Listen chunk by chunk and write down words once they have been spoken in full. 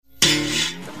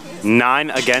9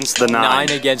 against the 9.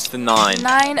 9 against the 9.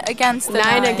 9 against the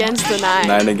 9. 9 against the 9.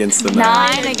 9 against the 9.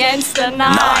 9 against the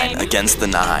 9. 9 against the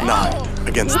 9. 9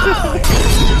 against the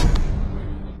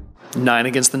 9. 9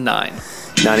 against the 9.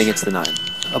 9 against the 9.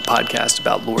 A podcast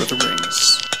about Lord of the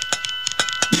Rings.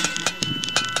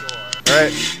 All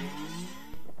right.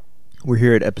 We're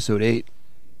here at episode 8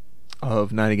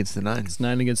 of 9 against the 9. It's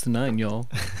 9 against the 9, y'all.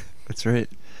 That's right.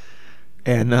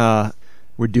 And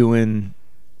we're doing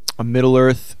a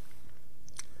Middle-earth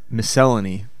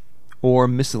Miscellany or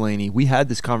Miscellany. We had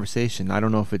this conversation. I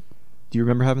don't know if it... Do you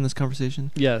remember having this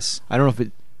conversation? Yes. I don't know if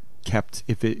it kept...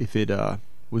 If it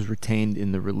was retained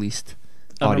in the released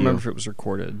audio. I don't remember if it was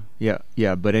recorded. Yeah.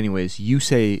 But anyways, you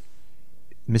say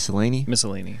Miscellany?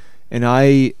 Miscellany. And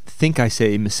I think I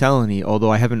say Miscellany, although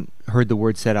I haven't heard the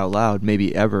word said out loud,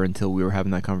 maybe ever, until we were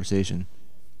having that conversation.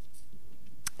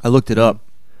 I looked it up.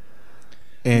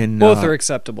 And both are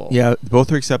acceptable. Yeah,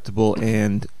 both are acceptable,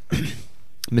 and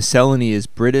Miscellany is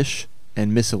British,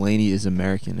 and Miscellany is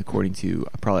American, according to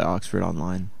probably Oxford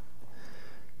Online.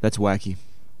 That's wacky.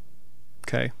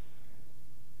 Okay.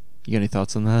 You got any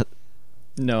thoughts on that?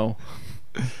 No.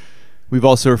 We've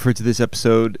also referred to this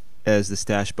episode as the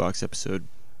Stashbox episode.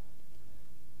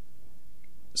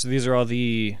 So these are all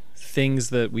the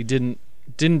things that we didn't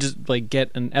just like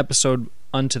get an episode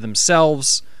unto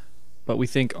themselves, but we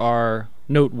think are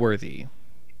noteworthy.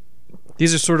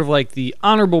 These are sort of like the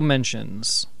honorable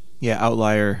mentions. Yeah,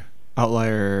 outlier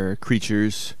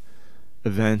creatures,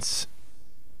 events,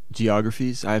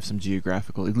 geographies. I have some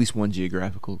geographical, at least one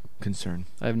geographical concern.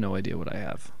 I have no idea what I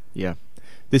have. Yeah.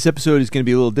 This episode is going to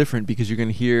be a little different because you're going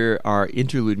to hear our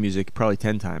interlude music probably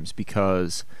 10 times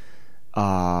because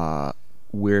I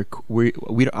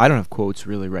don't have quotes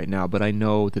really right now, but I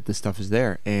know that this stuff is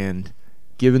there, and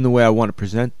given the way I want to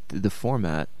present the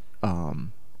format,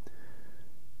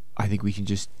 I think we can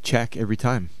just check every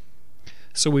time.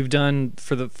 So we've done,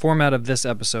 for the format of this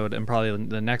episode and probably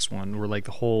the next one, we're like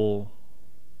the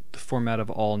format of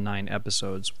all 9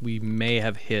 episodes, we may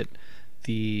have hit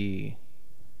the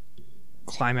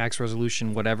climax,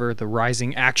 resolution, whatever, the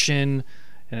rising action,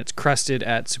 and it's crested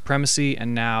at supremacy,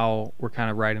 and now we're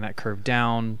kind of riding that curve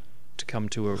down to come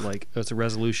to it's a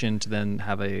resolution to then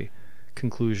have a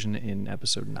conclusion in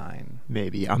episode 9.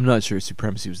 Maybe. I'm not sure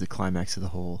supremacy was the climax of the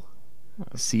whole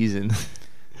season.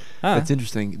 That's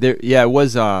interesting. It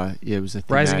was a thematic,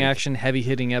 rising action, heavy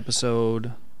hitting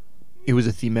episode. It was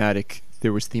a thematic.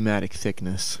 There was thematic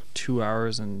thickness. 2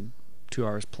 hours and 2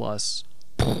 hours plus.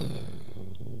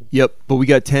 Yep, but we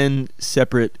got 10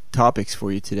 separate topics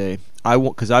for you today.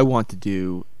 Because I want to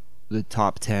do the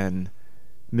top 10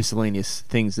 miscellaneous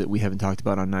things that we haven't talked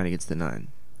about on 9 Against the 9.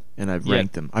 And I've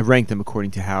ranked them. I've ranked them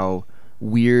according to how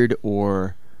weird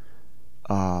or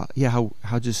how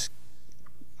just,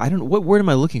 I don't know, what word am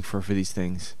I looking for these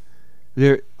things?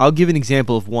 I'll give an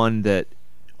example of one that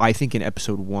I think in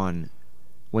episode 1,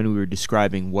 when we were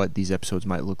describing what these episodes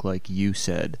might look like, you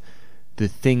said the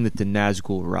thing that the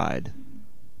Nazgul ride.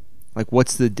 Like,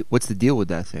 what's the deal with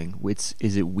that thing?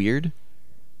 Is it weird?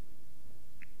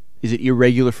 Is it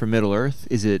irregular for Middle Earth?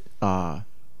 Is it a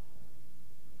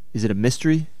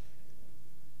mystery?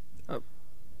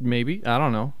 Maybe. I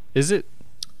don't know. Is it?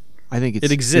 I think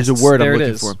it exists. There's a word there I'm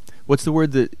looking is. for. What's the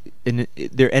word that...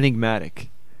 they're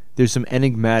enigmatic. There's some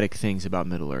enigmatic things about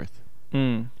Middle Earth.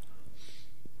 And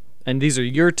these are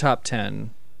your top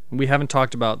 10. We haven't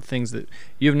talked about things that...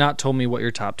 You have not told me what your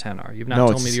top 10 are. You've not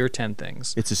told me your 10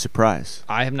 things. It's a surprise.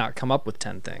 I have not come up with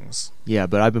 10 things. Yeah,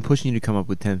 but I've been pushing you to come up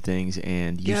with 10 things,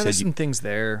 and you said... there's some things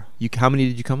there. How many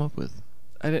did you come up with?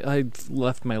 I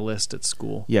left my list at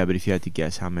school. Yeah, but if you had to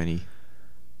guess how many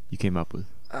you came up with.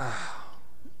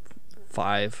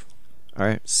 5. All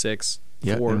right. 6.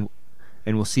 Yeah, 4.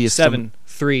 And we'll see if 7.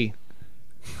 3.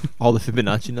 All the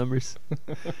Fibonacci numbers.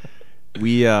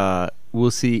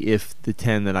 We'll see if the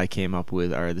 10 that I came up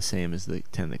with are the same as the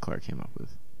 10 that Clark came up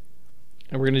with.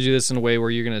 And we're going to do this in a way where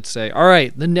you're going to say, all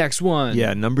right, the next one.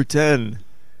 Yeah, number 10.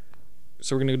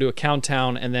 So we're going to do a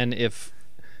countdown, and then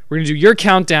we're going to do your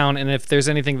countdown, and if there's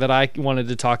anything that I wanted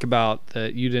to talk about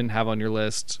that you didn't have on your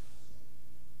list.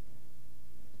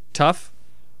 Tough?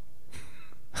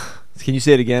 Can you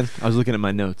say it again? I was looking at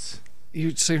my notes.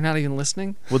 So you're not even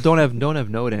listening? Well, don't have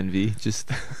note envy.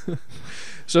 Just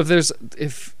so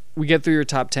if we get through your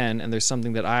top 10 and there's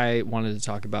something that I wanted to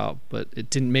talk about but it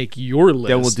didn't make your list,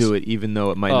 then we'll do it, even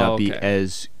though it might not be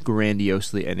as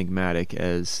grandiosely enigmatic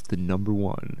as the number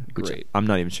 1. Which Great. I'm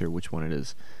not even sure which one it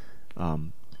is. But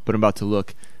I'm about to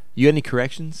look. You got any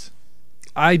corrections?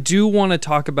 I do want to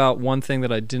talk about one thing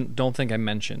that I don't think I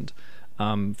mentioned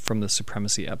from the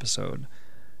Supremacy episode.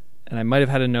 And I might have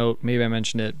had a note, maybe I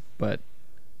mentioned it, but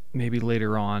maybe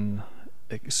later on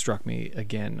it struck me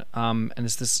again. And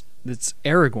it's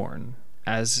Aragorn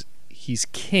as he's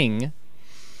king.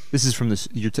 This is from this.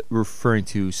 You're referring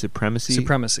to supremacy.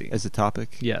 Supremacy as a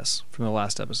topic. Yes, from the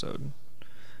last episode.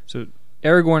 So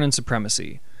Aragorn and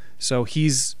supremacy. So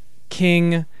he's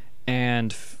king,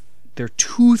 and there are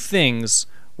two things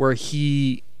where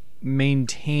he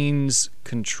maintains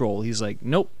control. He's like,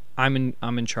 nope, I'm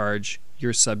in charge.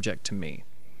 You're subject to me.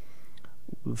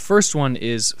 The first one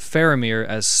is Faramir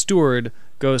as steward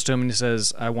goes to him and he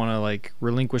says, I want to like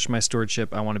relinquish my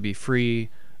stewardship. I want to be free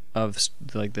of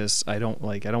like this. I don't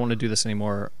want to do this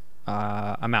anymore.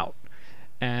 I'm out.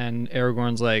 And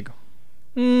Aragorn's like,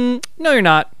 no, you're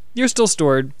not. You're still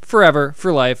steward forever,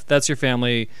 for life. That's your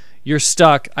family. You're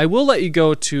stuck. I will let you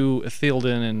go to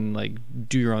Theoden and like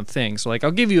do your own thing. So like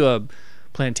I'll give you a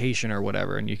plantation or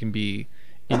whatever, and you can be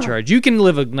in charge. You can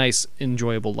live a nice,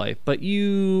 enjoyable life, but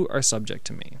you are subject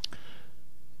to me.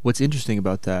 What's interesting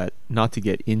about that, not to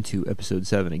get into episode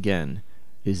 7 again,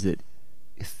 is that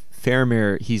if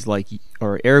Faramir, he's like,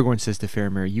 or Aragorn says to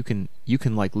Faramir, you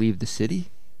can like leave the city,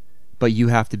 but you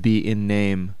have to be in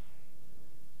name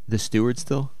the steward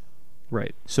still.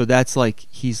 Right. So that's like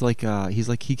he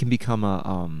can become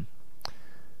a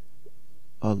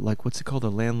like, what's it called, a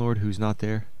landlord who's not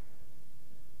there.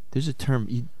 There's a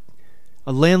term,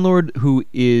 a landlord who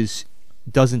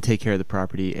doesn't take care of the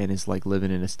property and is like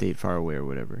living in a state far away or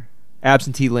whatever.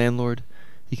 Absentee landlord.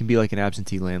 He can be like an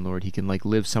absentee landlord. He can like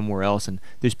live somewhere else, and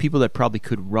there's people that probably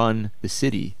could run the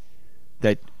city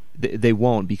that they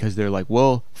won't, because they're like,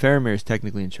 well, Faramir is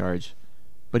technically in charge,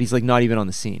 but he's like not even on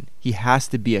the scene. He has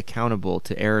to be accountable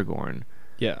to Aragorn.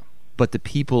 Yeah. But the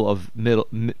people of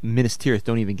Minas Tirith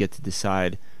don't even get to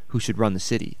decide who should run the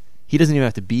city. He doesn't even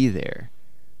have to be there,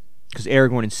 because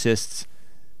Aragorn insists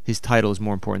his title is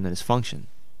more important than his function.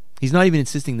 He's not even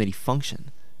insisting that he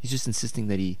function. He's just insisting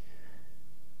that he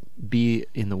be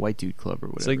in the White Dude Club or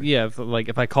whatever. It's like, yeah,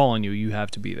 if I call on you, you have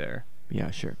to be there.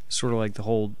 Yeah, sure. Sort of like the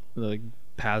whole like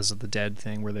Paths of the Dead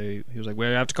thing, where he was like,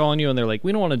 well, I have to call on you, and they're like,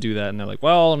 we don't want to do that, and they're like,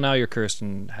 well, now you're cursed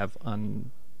and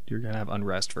you're gonna have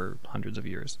unrest for hundreds of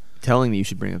years. Telling me you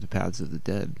should bring up the Paths of the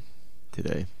Dead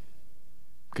today,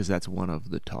 because that's one of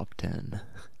the top 10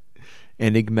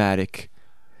 enigmatic,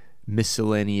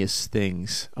 miscellaneous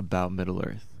things about Middle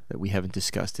Earth that we haven't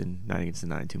discussed in 9 Against the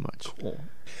 9 too much. Cool.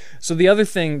 So the other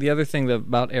thing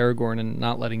about Aragorn and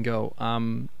not letting go,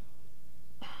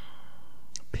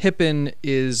 Pippin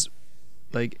is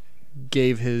like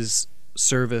gave his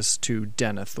service to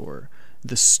Denethor,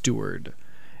 the steward,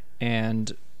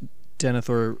 and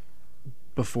Denethor,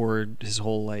 before his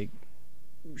whole like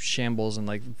shambles and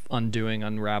like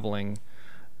unraveling,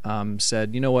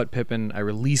 said, you know what, Pippin, I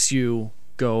release you.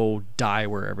 Go die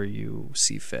wherever you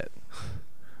see fit.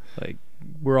 Like,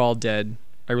 we're all dead.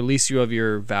 I release you of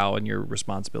your vow and your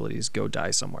responsibilities. Go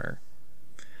die somewhere.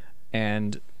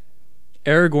 And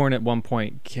Aragorn at one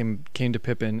point came to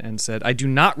Pippin and said, I do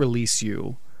not release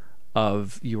you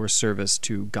of your service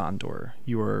to Gondor.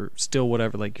 You are still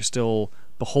whatever, like you're still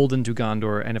beholden to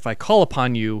Gondor, and if I call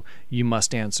upon you, you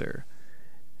must answer.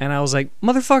 And I was like,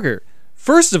 motherfucker,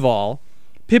 first of all,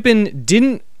 Pippin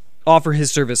didn't offer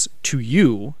his service to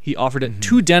you. He offered it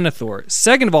to Denethor.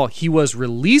 Second of all, he was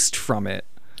released from it.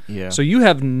 Yeah. So you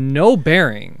have no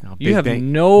bearing. You have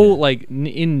in no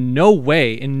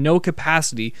way, in no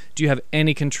capacity do you have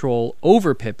any control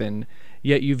over Pippin,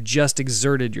 yet you've just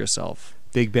exerted yourself.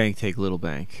 Big bank take little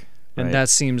bank. Right? And that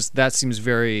seems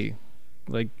very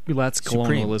like that's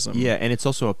colonialism. Yeah, and it's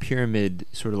also a pyramid,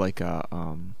 sort of like a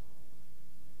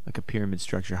pyramid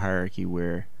structure hierarchy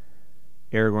where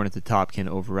Aragorn at the top can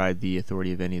override the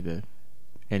authority of any of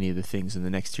the things in the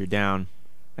next tier down,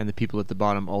 and the people at the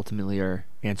bottom ultimately are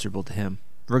answerable to him,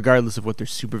 regardless of what their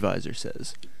supervisor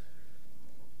says.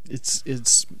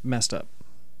 It's messed up.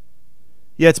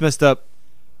 Yeah, it's messed up.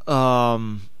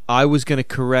 I was going to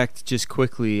correct just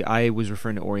quickly. I was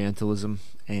referring to Orientalism,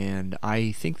 and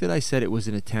I think that I said it was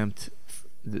an attempt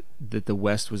that the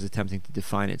West was attempting to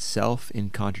define itself in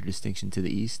contradistinction to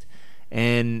the East.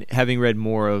 And having read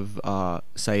more of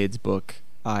Said's book,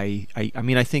 I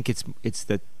mean, I think it's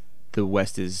that the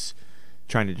West is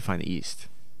trying to define the East.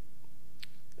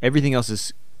 Everything else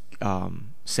is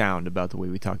sound about the way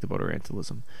we talked about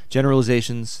Orientalism.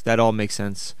 Generalizations, that all makes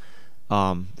sense.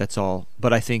 That's all.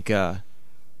 But I think the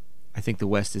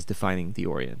West is defining the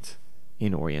Orient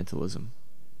in Orientalism.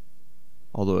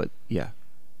 Although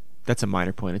that's a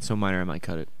minor point. It's so minor I might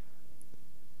cut it.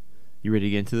 You ready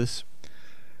to get into this?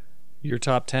 Your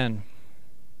top 10.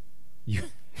 All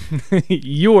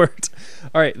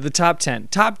right, the top 10.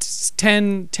 Top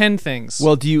 10 things.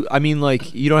 Well, you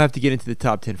don't have to get into the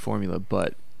top 10 formula,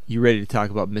 but You ready to talk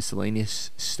about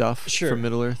miscellaneous stuff from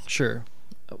Middle Earth? Sure.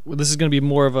 Well, this is going to be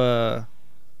more of a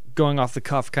going off the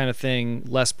cuff kind of thing,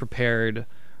 less prepared,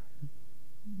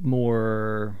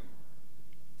 more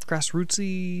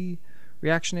grassrootsy,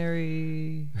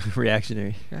 reactionary,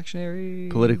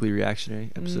 politically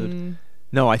reactionary episode.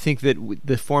 No, I think that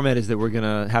the format is that we're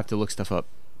gonna have to look stuff up.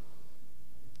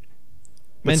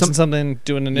 Mention something,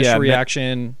 do an initial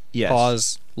reaction,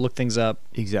 pause, look things up.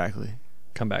 Exactly.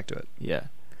 Come back to it. Yeah.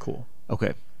 Cool.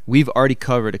 Okay. We've already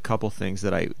covered a couple things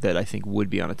that I think would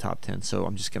be on a top 10, so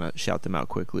I'm just gonna shout them out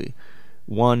quickly.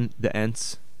 One, the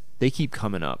Ents. They keep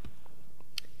coming up,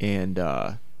 and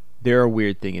they're a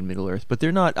weird thing in Middle Earth, but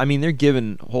they're not. I mean, they're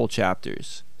given whole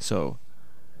chapters, so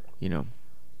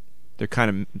they're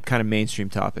kind of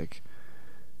mainstream topic.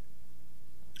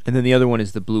 And then the other one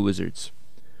is the Blue Wizards,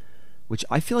 which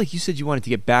I feel like you said you wanted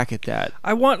to get back at that.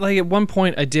 At one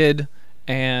point I did,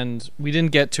 and we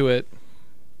didn't get to it,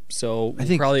 so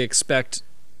we'll probably expect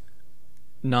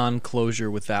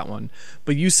non-closure with that one.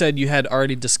 But you said you had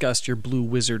already discussed your Blue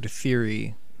Wizard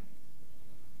theory,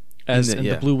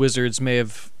 the Blue Wizards may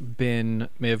have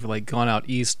gone out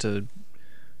east to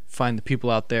find the people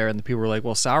out there, and the people were like,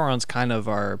 well, Sauron's kind of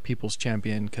our people's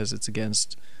champion because it's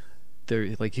against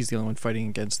he's the only one fighting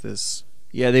against this.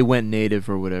 Yeah, they went native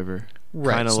or whatever.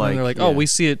 Right. Kind of so they're like, oh, we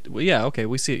see it. Well, yeah, okay,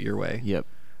 we see it your way. Yep.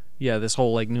 Yeah, this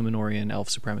whole Numenorian elf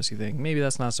supremacy thing. Maybe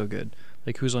that's not so good.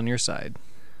 Like, who's on your side?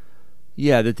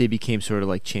 Yeah, that they became sort of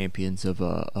like champions of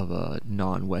a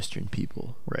non-Western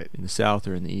people, right, in the South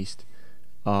or in the East.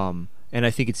 And I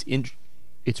think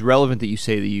it's relevant that you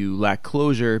say that you lack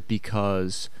closure,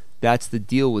 because that's the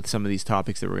deal with some of these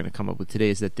topics that we're going to come up with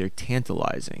today, is that they're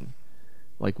tantalizing.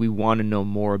 Like, we want to know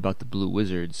more about the Blue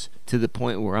Wizards to the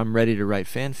point where I'm ready to write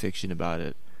fan fiction about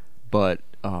it, but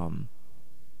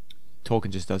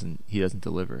Tolkien just doesn't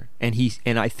deliver. And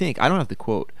I think, I don't have the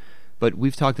quote, but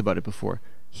we've talked about it before.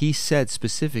 He said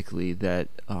specifically that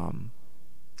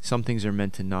some things are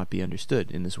meant to not be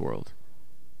understood in this world,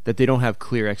 that they don't have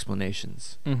clear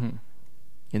explanations. Mm-hmm.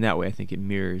 In that way, I think it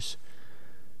mirrors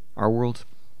our world.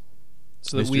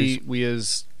 So that we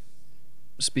as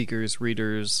speakers,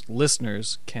 readers,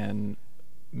 listeners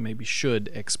should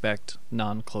expect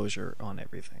non-closure on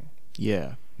everything.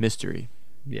 Yeah, mystery.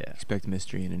 Yeah. Expect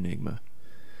mystery and enigma.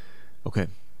 Okay,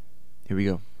 here we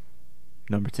go.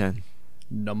 Number 10.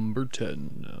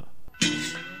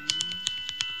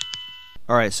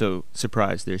 All right, so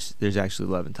surprise, there's actually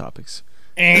 11 topics.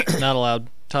 Not allowed.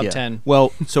 Top 10.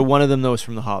 Well, so one of them though is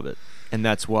from The Hobbit, and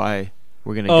that's why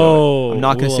we're gonna go. I'm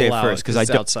not gonna say it first because I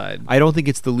don't think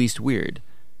it's the least weird.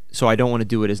 So I don't want to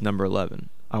do it as number 11.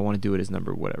 I want to do it as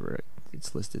number whatever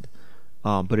it's listed.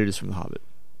 But it is from The Hobbit.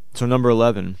 So number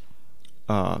 11,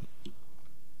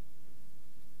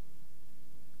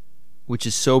 which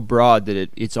is so broad that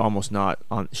it's almost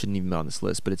shouldn't even be on this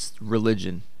list. But it's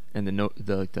religion and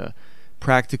the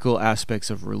practical aspects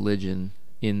of religion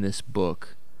in this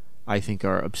book, I think,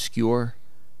 are obscure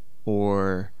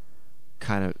or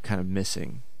kind of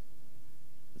missing.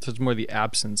 So it's more the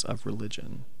absence of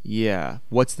religion. Yeah.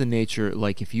 What's the nature,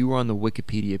 like if you were on the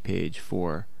Wikipedia page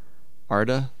for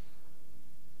Arda,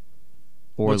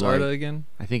 or what's Arda again?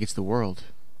 I think it's the world.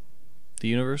 The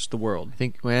universe? The world. I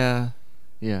think, well,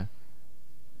 yeah.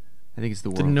 I think it's the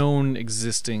world. The known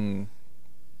existing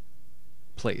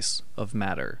place of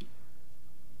matter.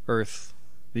 Earth,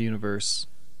 the universe,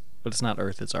 but it's not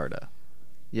Earth, it's Arda.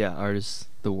 Yeah, Arda's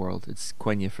the world. It's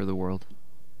Quenya for the world.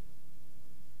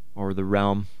 Or the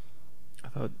realm. I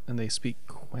thought, and they speak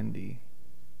Quendi.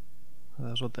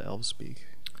 That's what the elves speak.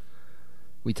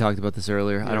 We talked about this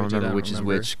earlier. Yeah, I don't remember which is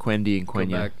which. Quendi and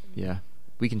Quenya. Yeah.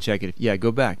 We can check it. Yeah,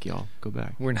 go back, y'all. Go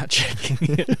back. We're not checking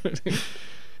it.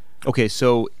 Okay,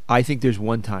 so I think there's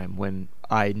one time when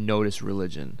I noticed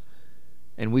religion,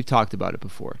 and we've talked about it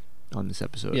before on this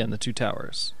episode. Yeah, in the Two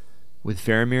Towers. With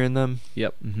Faramir in them?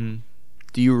 Yep. Mm-hmm.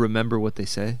 Do you remember what they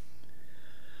say?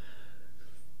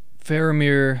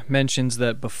 Faramir mentions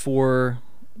that before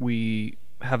we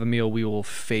have a meal, we will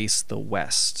face the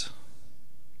west,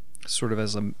 sort of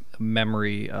as a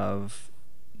memory of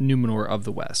Numenor of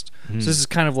the West. So this is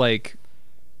kind of like,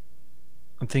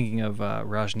 I'm thinking of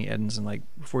Rajni Edens, and like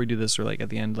before we do this, or like at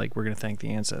the end, like we're going to thank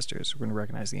the ancestors. We're going to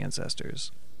recognize the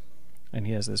ancestors. And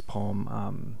he has this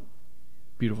poem,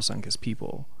 Beautiful Sun-Kissed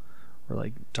People, where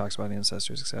like talks about the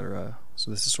ancestors, etc. So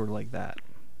this is sort of like that.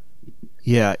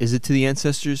 Yeah, is it to the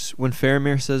ancestors when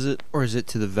Faramir says it, or is it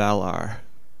to the Valar?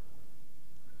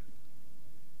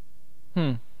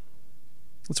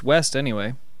 It's west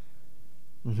anyway.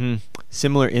 Mm-hmm.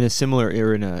 In a similar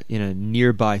era, in a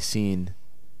nearby scene,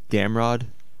 Damrod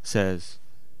says,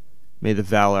 "May the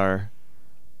Valar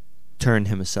turn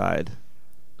him aside.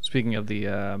 Speaking of the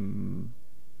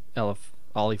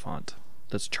Oliphant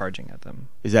that's charging at them.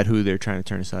 Is that who they're trying to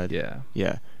turn aside? Yeah.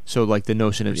 Yeah. So like the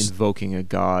notion of invoking a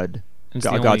god,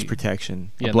 God's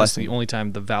protection, a blessing. That's the only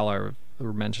time the Valar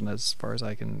were mentioned as far as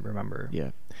I can remember.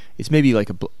 Yeah. It's maybe like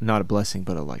not a blessing,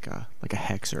 but like a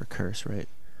hex or a curse, right?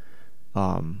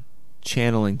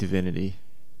 Channeling divinity,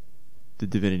 the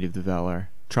divinity of the Valar,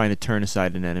 trying to turn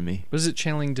aside an enemy. But is it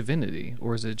channeling divinity,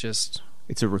 or is it just...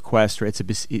 It's a request, right?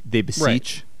 They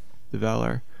beseech the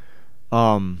Valar.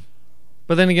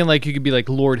 But then again, like, you could be like,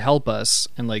 Lord, help us.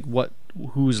 And like,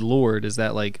 who's Lord? Is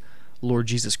that like Lord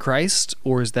Jesus Christ?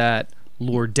 Or is that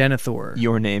Lord Denethor?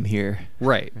 Your name here.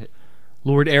 Right.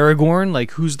 Lord Aragorn?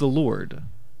 Like, who's the Lord?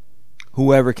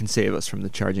 Whoever can save us from the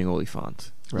charging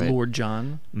Oliphant. Right? Lord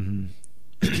John? Mm-hmm.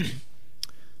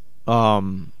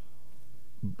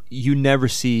 You never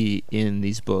see in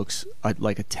these books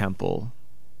like a temple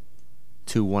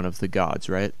to one of the gods,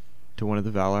 right? To one of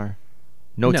the Valar.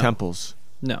 No temples.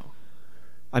 No.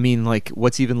 I mean, like,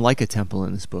 what's even like a temple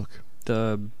in this book?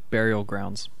 The burial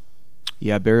grounds.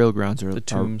 Yeah, burial grounds are... The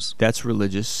tombs. That's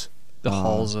religious. The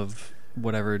halls of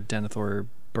whatever Denethor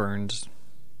burned,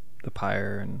 the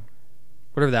pyre, and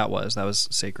whatever that was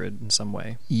sacred in some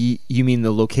way. You mean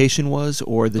the location was,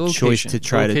 or the choice to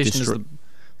try to destroy...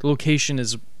 The location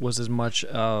was as much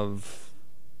of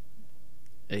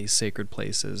a sacred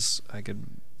place as I could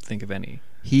think of any.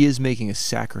 He is making a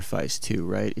sacrifice too,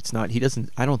 right? It's not. He doesn't.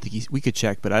 I don't think we could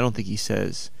check, but I don't think he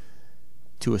says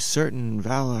to a certain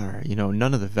Valar.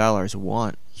 None of the Valars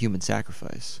want human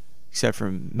sacrifice, except for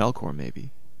Melkor,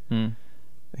 maybe.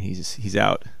 He's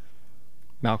out.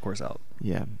 Malcor's out.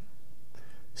 Yeah.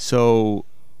 So,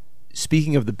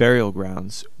 speaking of the burial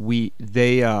grounds, we're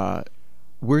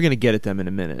going to get at them in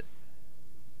a minute.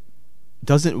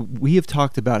 We have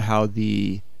talked about how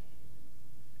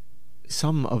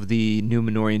some of the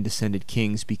Númenorian descended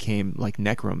kings became like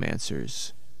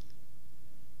necromancers,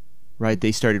 right?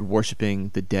 They started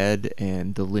worshiping the dead,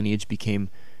 and the lineage became...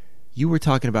 You were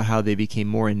talking about how they became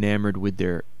more enamored with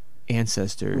their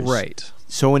ancestors. Right.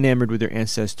 So enamored with their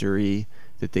ancestry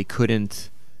that they couldn't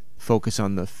focus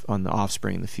on the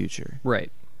offspring in the future.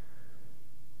 Right.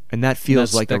 And that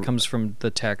feels like... That comes from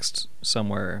the text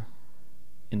somewhere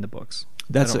in the books.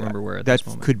 I don't remember where at this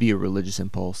moment. That could be a religious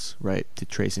impulse, right? To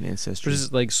trace an ancestry. But is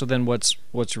it like, so then what's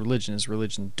religion? Is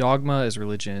religion dogma? Is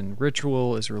religion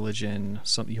ritual? Is religion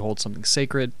you hold something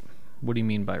sacred? What do you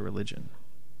mean by religion?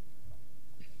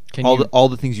 All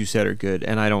the things you said are good,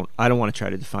 and I don't want to try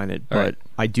to define it, but right.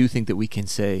 I do think that we can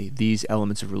say these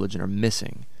elements of religion are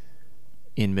missing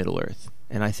in Middle-earth.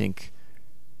 And I think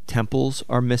temples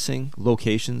are missing,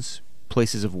 locations,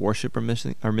 places of worship are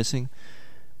missing,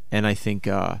 and I think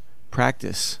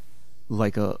practice,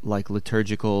 like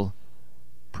liturgical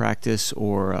practice,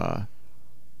 or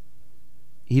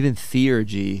even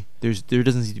theurgy. There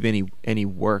doesn't seem to be any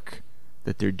work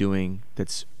that they're doing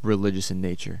that's religious in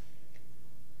nature.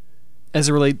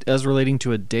 As relating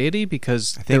to a deity,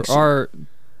 because there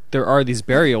are these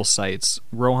burial sites.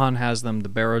 Rohan has them. The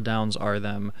Barrow Downs are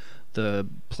them. The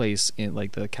place in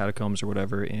like the catacombs or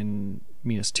whatever in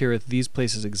Minas Tirith. These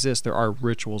places exist. There are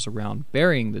rituals around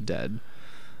burying the dead.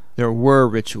 There were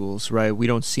rituals, right? We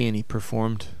don't see any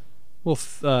performed. Well,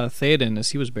 Theoden,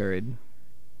 as he was buried.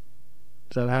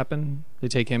 Does that happen? They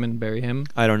take him and bury him?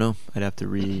 I don't know. I'd have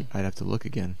to look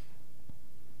again.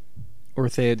 Or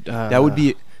Theoden... that would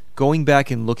be... Going back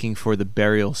and looking for the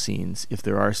burial scenes, if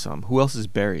there are some. Who else is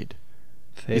buried?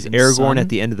 Is Aragorn son? At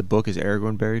the end of the book? Is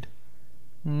Aragorn buried?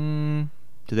 Do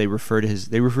they refer to his?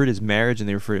 They refer to his marriage, and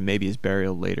they refer to maybe his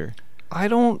burial later. I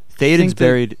don't. Theoden's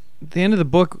buried. The end of the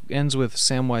book ends with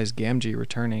Samwise Gamgee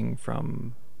returning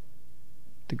from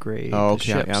the grave. Oh,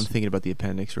 okay. I'm thinking about the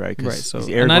appendix, right? Right. So,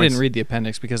 and I didn't read the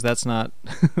appendix because that's not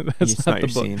that's not the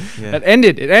book. Scene. Yeah. It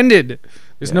ended.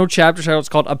 There's no chapter title. It's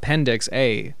called Appendix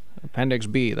A. Appendix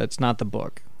B, that's not the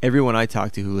book. Everyone I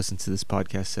talk to who listens to this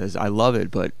podcast says, I love it,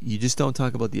 but you just don't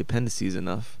talk about the appendices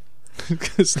enough.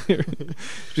 because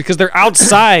they're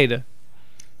outside.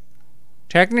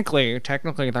 Technically,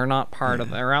 they're not part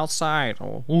of. They're outside.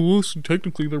 Oh, listen,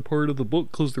 technically they're part of the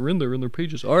book because they're in there in their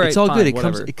pages. All right, it's all fine, good.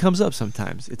 whatever. It comes up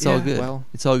sometimes. It's all good. Well,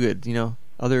 it's all good.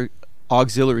 Other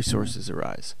auxiliary sources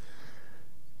arise.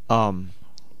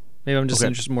 Maybe I'm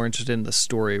just more interested in the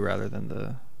story rather than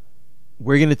the.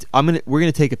 We're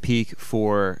gonna take a peek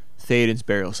for Theoden's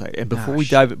burial site, and before we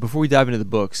dive into the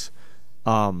books,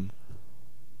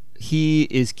 he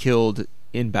is killed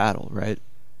in battle, right?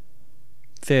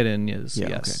 Theoden is,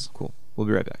 yes. Okay, cool. We'll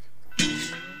be right back.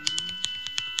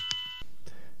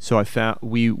 So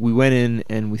we went in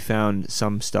and we found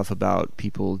some stuff about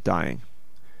people dying.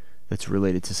 that's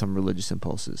related to some religious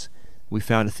impulses. We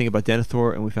found a thing about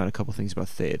Denethor, and we found a couple things about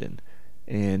Theoden.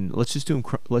 And let's just do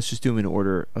them in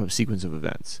order of sequence of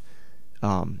events.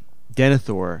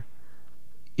 Denethor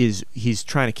he's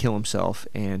trying to kill himself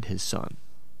and his son,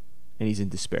 and he's in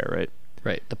despair, right?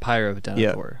 Right, the pyre of Denethor.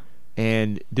 Yeah.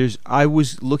 And I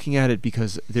was looking at it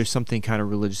because there's something kind of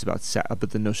religious about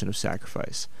the notion of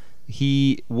sacrifice.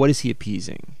 What is he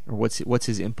appeasing, or what's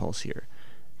his impulse here?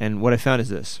 And what I found is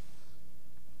this.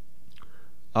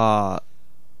 Denethor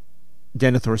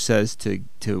says to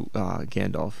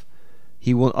Gandalf,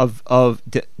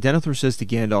 Denethor says to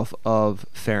Gandalf of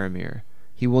Faramir,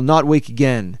 he will not wake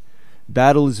again.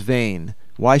 Battle is vain.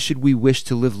 Why should we wish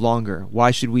to live longer?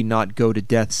 Why should we not go to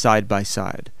death side by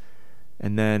side?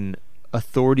 And then,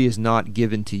 authority is not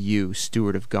given to you,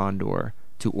 steward of Gondor,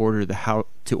 to order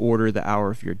the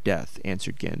hour of your death,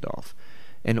 answered Gandalf.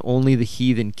 And only the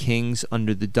heathen kings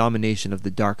under the domination of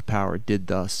the Dark Power did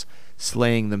thus,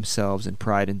 slaying themselves in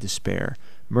pride and despair,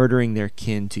 murdering their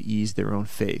kin to ease their own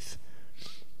faith.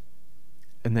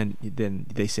 And then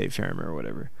they say Faramir or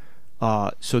whatever.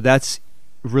 So that's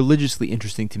religiously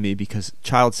interesting to me because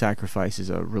child sacrifice is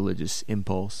a religious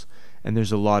impulse, and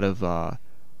there's a lot of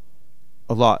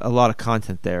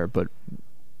content there. But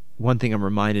one thing I'm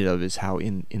reminded of is how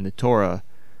in the Torah,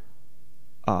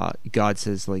 God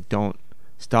says, like, don't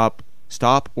stop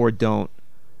or don't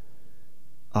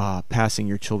passing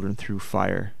your children through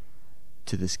fire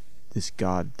to this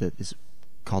god that is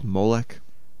called Molech.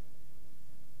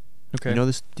 Okay. You know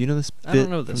this? Do you know this bit I don't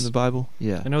know this. from the Bible?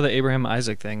 Yeah. I know the Abraham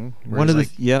Isaac thing.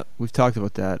 We've talked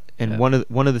about that. And Yeah.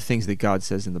 one of the things that God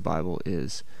says in the Bible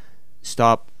is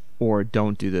stop or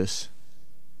don't do this,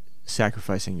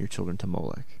 sacrificing your children to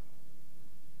Molech,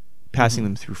 passing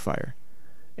them through fire.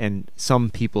 And some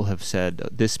people have said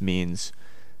this means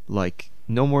like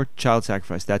no more child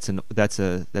sacrifice. That's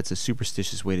a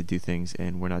superstitious way to do things,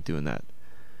 and we're not doing that.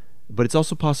 But it's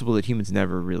also possible that humans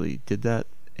never really did that,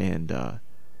 and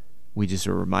we just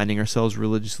are reminding ourselves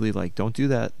religiously, like, don't do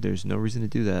that. There's no reason to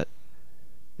do that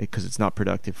because it's not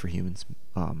productive for humans.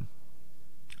 I'm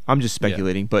just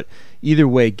speculating, but either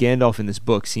way, Gandalf in this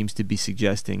book seems to be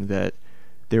suggesting that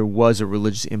there was a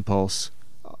religious impulse,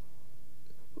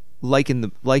 like in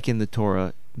the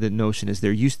Torah. The notion is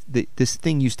this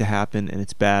thing used to happen and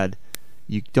it's bad.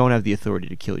 You don't have the authority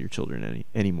to kill your children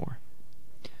anymore.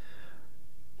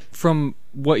 From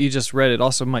what you just read, it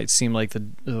also might seem like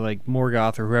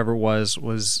Morgoth or whoever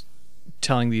was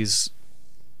telling these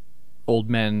old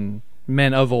men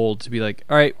of old to be like,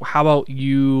 all right, how about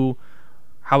you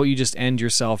just end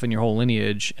yourself and your whole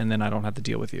lineage, and then I don't have to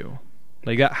deal with you.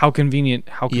 Like, how convenient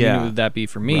would that be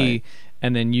for me? Right.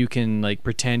 And then you can like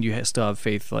pretend you still have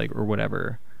faith, like, or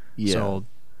whatever. Yeah. So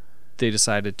they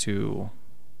decided to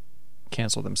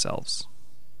cancel themselves.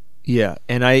 Yeah,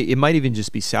 and it might even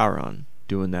just be Sauron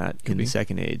doing that in the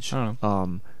Second Age. I don't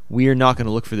know. We are not going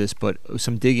to look for this, but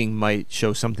some digging might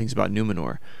show some things about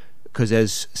Numenor, because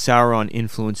as Sauron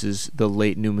influences the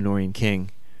late Numenorean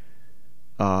king,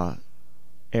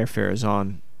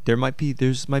 Ar-Pharazôn, there might be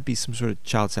some sort of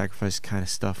child sacrifice kind of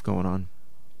stuff going on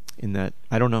in that.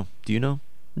 I don't know. Do you know?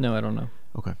 No, I don't know.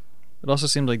 Okay. It also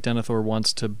seems like Denethor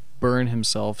wants to burn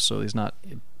himself so he's not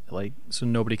so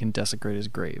nobody can desecrate his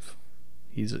grave.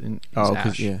 He's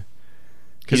ash. Yeah.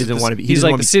 He doesn't want to be. He's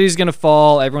like, the city's gonna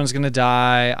fall, everyone's gonna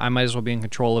die. I might as well be in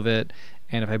control of it.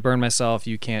 And if I burn myself,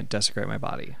 you can't desecrate my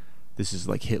body. This is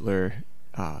like Hitler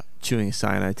chewing a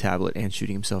cyanide tablet and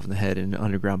shooting himself in the head in an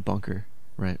underground bunker,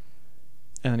 right?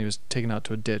 And then he was taken out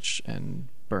to a ditch and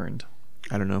burned.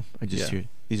 I don't know. I just hear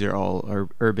these are all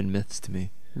urban myths to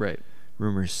me. Right.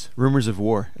 Rumors of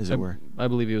war, as it were. I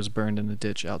believe he was burned in the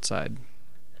ditch outside.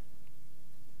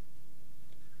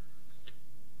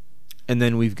 And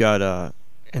then we've got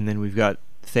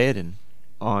Theoden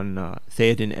on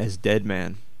Theoden as dead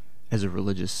man, as a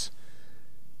religious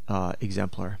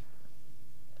exemplar.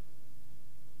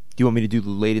 Do you want me to do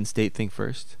the Leyden State thing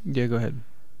first? Yeah, go ahead.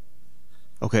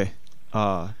 Okay.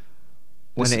 When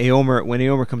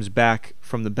Éomer comes back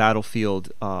from the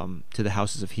battlefield to the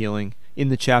Houses of Healing, in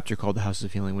the chapter called the Houses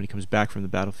of Healing, when he comes back from the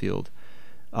battlefield,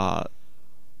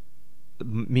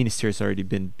 Minas Tirith's already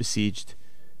been besieged,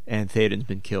 and Theoden's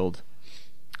been killed.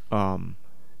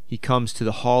 He comes to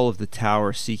the hall of the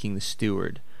tower seeking the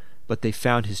steward, but they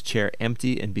found his chair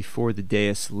empty, and before the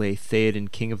dais lay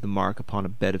Theoden, king of the Mark, upon a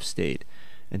bed of state,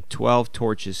 and 12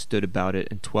 torches stood about it,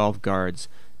 and 12 guards,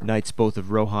 knights both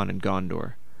of Rohan and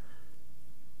Gondor.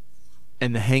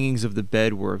 And the hangings of the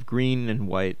bed were of green and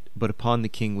white, but upon the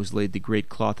king was laid the great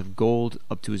cloth of gold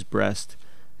up to his breast,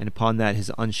 and upon that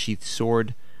his unsheathed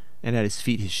sword, and at his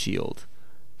feet his shield.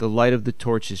 The light of the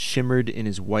torches shimmered in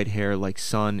his white hair like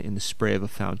sun in the spray of a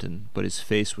fountain, but his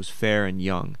face was fair and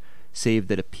young, save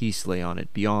that a peace lay on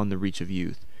it beyond the reach of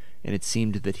youth, and it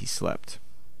seemed that he slept.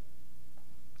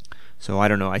 So I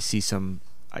don't know, I see the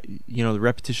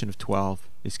repetition of 12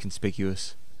 is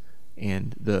conspicuous,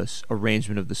 and the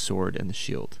arrangement of the sword and the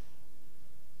shield.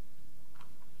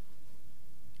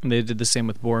 And they did the same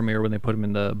with Boromir when they put him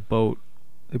in the boat.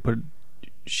 They put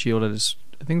shield at his...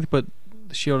 I think they put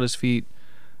the shield at his feet,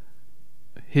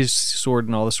 his sword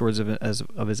and all the swords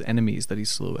of his enemies that he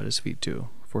slew at his feet too,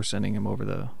 before sending him over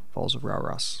the Falls of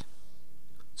Rauras.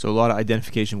 So a lot of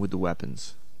identification with the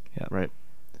weapons. Yeah. Right.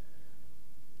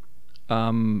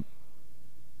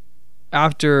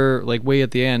 After, like, way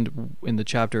at the end, in the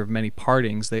chapter of Many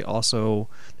Partings, they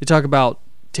talk about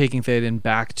taking Theoden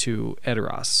back to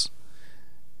Edoras.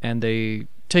 And they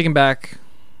take him back.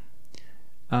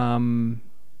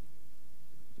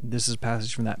 This is a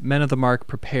passage from that. Men of the Mark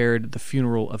prepared the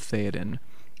funeral of Theoden,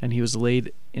 and he was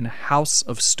laid in a house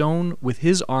of stone with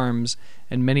his arms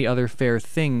and many other fair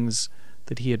things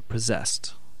that he had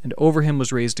possessed. And over him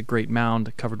was raised a great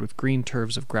mound covered with green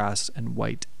turves of grass and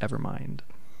white evermind.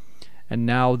 And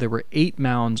now there were 8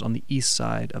 mounds on the east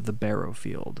side of the barrow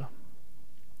field.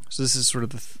 So this is sort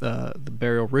of the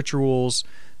burial rituals.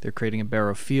 They're creating a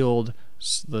barrow field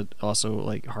that also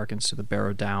like harkens to the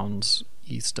Barrow Downs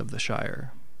east of the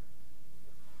Shire.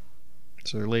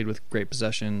 So they're laid with great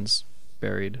possessions,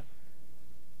 buried.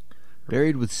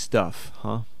 Buried with stuff,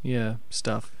 huh? Yeah,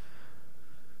 stuff.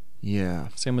 Yeah.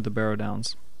 Same with the Barrow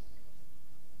Downs.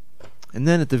 And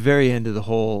then at the very end of the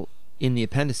whole, in the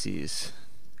appendices,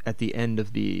 at the end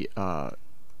of the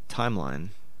timeline,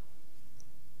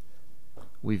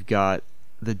 we've got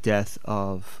the death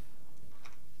of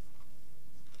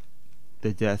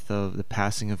the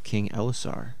passing of King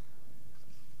Elisar.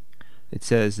 It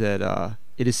says that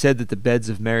it is said that the beds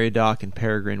of Meriadoc and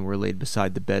Peregrine were laid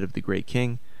beside the bed of the great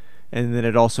king, and then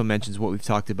it also mentions what we've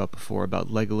talked about before about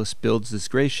Legolas builds this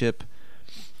gray ship,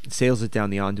 sails it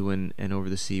down the Anduin and over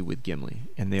the sea with Gimli,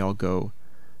 and they all go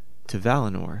to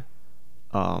Valinor.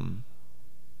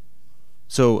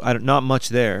 So not much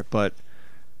there, but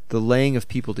the laying of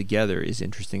people together is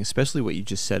interesting, especially what you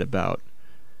just said about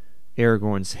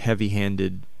Aragorn's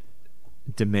heavy-handed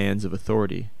demands of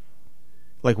authority.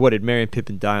 Like, what, did Merry and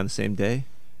Pippin die on the same day?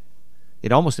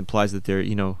 It almost implies that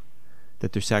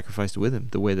they're sacrificed with him,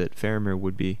 the way that Faramir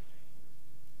would be.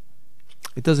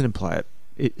 It doesn't imply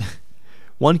it.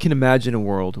 One can imagine a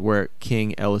world where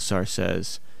King Elisar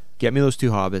says, "Get me those 2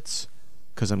 hobbits,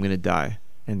 because I'm going to die,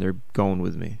 and they're going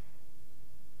with me."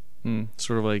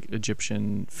 Sort of like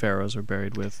Egyptian pharaohs are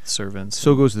buried with servants.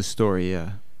 So goes the story,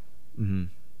 yeah. Mm-hmm.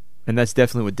 And that's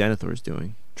definitely what Denethor's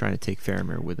doing, trying to take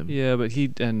Faramir with him. Yeah, but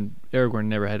he and Aragorn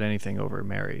never had anything over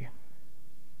Merry.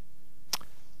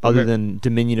 Other than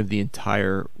dominion of the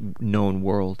entire known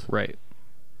world. Right.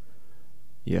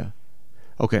 Yeah.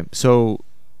 Okay, so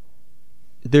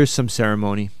there's some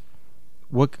ceremony.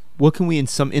 What can we, in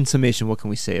summation, what can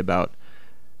we say about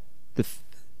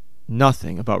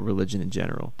nothing about religion in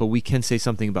general, but we can say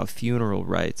something about funeral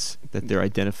rites that they're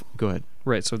Go ahead.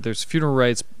 Right, so there's funeral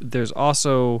rites. There's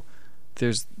also,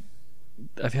 I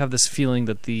have this feeling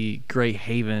that the Grey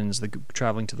Havens,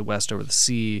 traveling to the west over the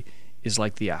sea, is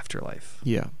like the afterlife.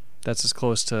 Yeah. That's as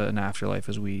close to an afterlife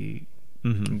as we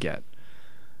can get.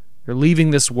 They're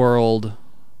leaving this world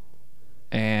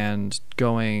and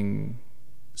going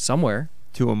somewhere.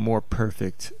 To a more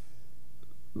perfect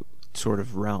sort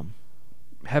of realm.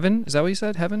 Heaven? Is that what you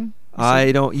said? Heaven?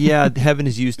 Heaven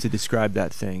is used to describe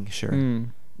that thing, sure.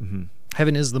 Mm-hmm.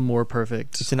 Heaven is the more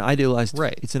perfect. It's an idealized,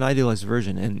 right. It's an idealized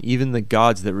version, and even the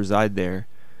gods that reside there,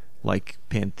 like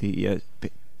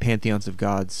pantheons of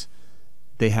gods,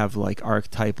 they have like an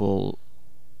archetypal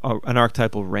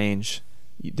range.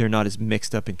 They're not as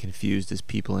mixed up and confused as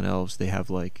people and elves. They have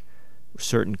like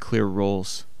certain clear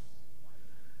roles.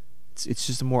 It's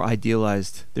just a more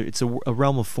idealized. It's a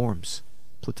realm of forms,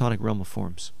 Platonic realm of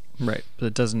forms. Right,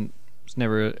 but it's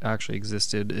never actually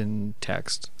existed in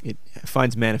text. It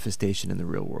finds manifestation in the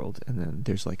real world, and then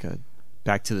there's like a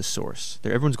back to the source.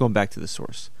 Everyone's going back to the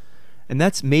source, and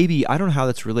that's maybe, I don't know how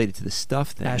that's related to the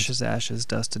stuff thing. Ashes, ashes,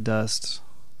 dust to dust.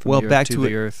 Back to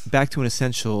the earth. Back to an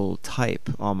essential type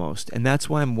almost, and that's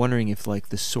why I'm wondering if like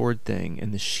the sword thing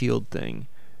and the shield thing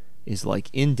is like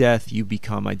in death you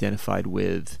become identified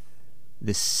with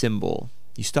this symbol.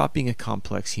 You stop being a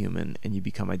complex human and you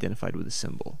become identified with a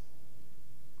symbol.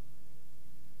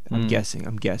 I'm guessing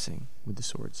with the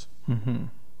swords. Mm-hmm.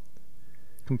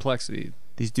 Complexity.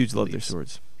 These dudes love their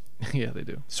swords. Yeah, they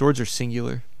do. Swords are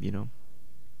singular,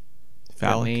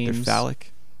 Phallic. They're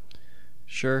phallic.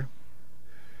 Sure.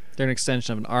 They're an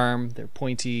extension of an arm. They're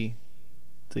pointy.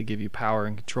 They give you power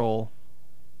and control.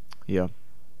 Yeah.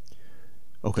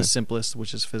 Okay. The simplest,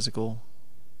 which is physical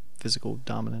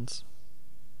dominance.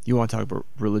 You want to talk about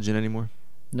religion anymore?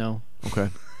 No.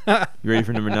 Okay. You ready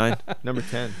for number 9? Number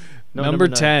 10. No, number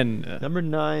 9. 10. Number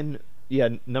 9. Yeah,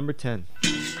 number 10.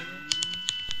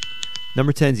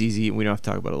 Number 10's easy, and we don't have to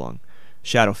talk about it long.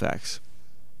 Shadowfax.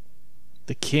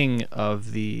 The king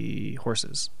of the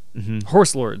horses. Mm-hmm.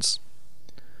 Horse lords.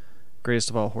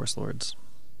 Greatest of all horse lords.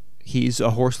 He's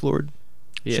a horse lord?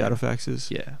 Yeah. Shadowfax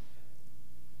is? Yeah.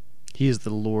 He is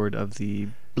the lord of the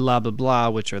blah blah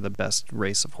blah, which are the best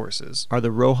race of horses. Are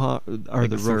the Like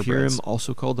the thoroughbreds. Rohirrim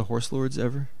also called the horse lords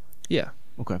ever? Yeah.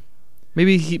 Okay.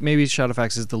 Maybe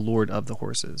Shadowfax is the lord of the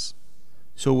horses.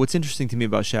 So what's interesting to me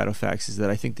about Shadowfax is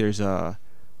that I think there's a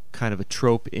kind of a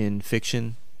trope in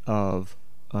fiction of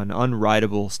an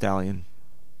unrideable stallion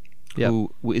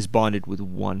who is bonded with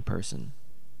one person.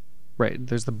 Right.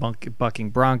 There's the bucking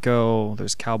bronco.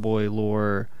 There's cowboy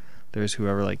lore. There's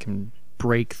whoever like can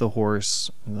break the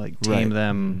horse, and, like tame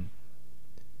them.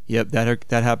 Yep,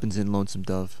 that happens in Lonesome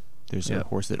Dove. There's a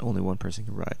horse that only one person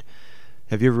can ride.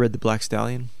 Have you ever read The Black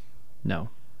Stallion? No.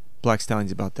 Black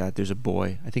Stallion's about that. There's a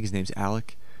boy, I think his name's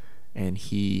Alec, and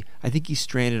I think he's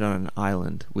stranded on an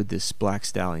island with this black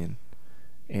stallion,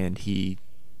 and he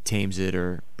tames it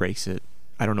or breaks it.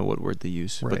 I don't know what word they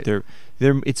use, right. but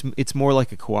it's more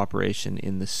like a cooperation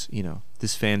in this.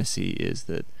 This fantasy is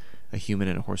that a human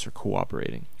and a horse are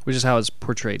cooperating, which is how it's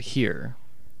portrayed here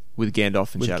with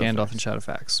Gandalf and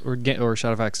Shadowfax, or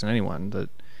Shadowfax and anyone, that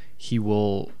he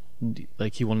will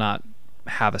not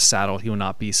have a saddle, he will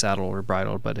not be saddled or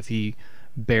bridled, but if he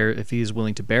is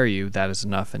willing to bear you, that is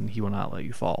enough, and he will not let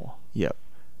you fall. Yep.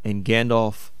 And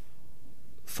Gandalf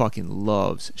fucking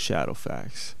loves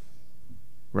Shadowfax,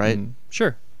 right?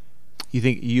 Sure. You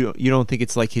think you don't think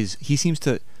it's like his? He seems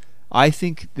to. I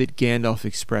think that Gandalf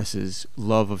expresses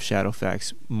love of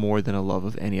Shadowfax more than a love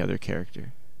of any other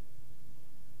character.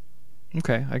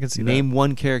 Okay, I can see that. Name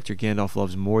one character Gandalf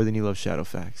loves more than he loves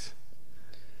Shadowfax.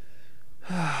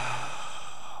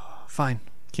 Fine.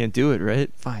 Can't do it, right?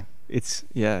 Fine. It's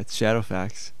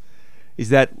Shadowfax.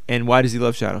 And why does he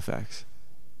love Shadowfax?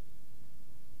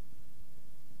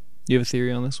 You have a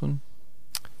theory on this one?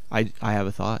 I have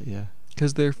a thought, yeah.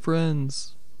 Because they're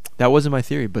friends. That wasn't my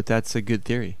theory, but that's a good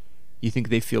theory. You think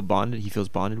they feel bonded? He feels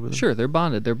bonded with them? Sure, they're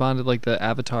bonded. They're bonded like the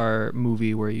Avatar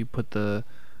movie where you put the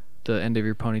end of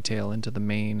your ponytail into the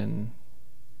mane, and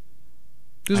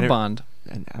there's a bond.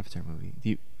 An Avatar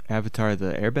movie. Avatar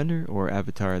the Airbender or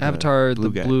Avatar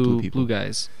the blue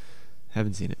guys?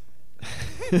 Haven't seen it.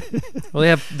 Well, they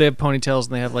have ponytails,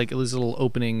 and they have like these little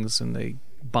openings, and they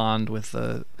bond with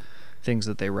the things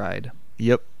that they ride.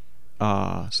 Yep.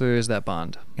 So there's that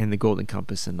bond. And the Golden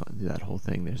Compass and that whole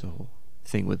thing. There's a whole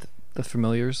thing with the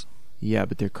familiars. Yeah,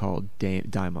 but they're called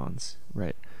daimons,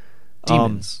 right?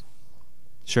 Demons.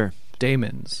 Sure.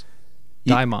 Daemons.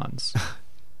 Daimons.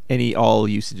 All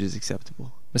usage is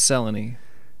acceptable. Miscellany.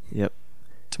 Yep.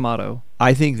 Tomato.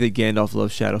 I think that Gandalf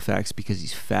loves Shadowfax because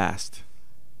he's fast.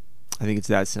 I think it's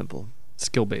that simple.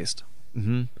 Skill based.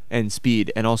 Mm-hmm. And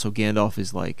speed, and also Gandalf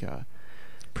is like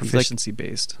proficiency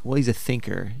based. Well, he's a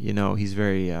thinker. He's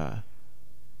very.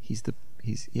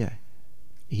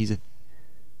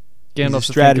 Gandalf's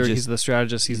a strategist. He's the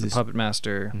strategist. He's the puppet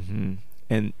master. Mm-hmm.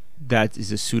 And that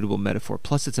is a suitable metaphor.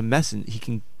 Plus, it's a mess, and he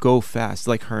can go fast,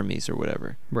 like Hermes or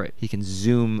whatever. Right. He can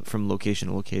zoom from location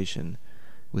to location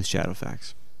with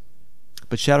Shadowfax.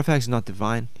 But Shadowfax is not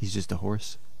divine. He's just a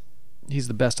horse. He's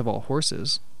the best of all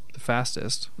horses. The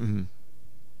fastest. Mm-hmm.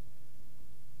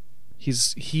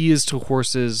 He is to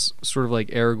horses sort of like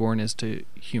Aragorn is to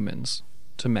humans,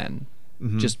 to men.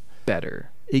 Mm-hmm. Just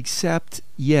better. Except,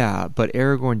 but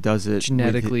Aragorn does it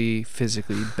genetically,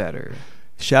 physically better.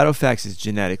 Shadowfax is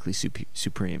genetically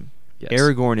supreme. Yes.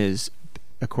 Aragorn is,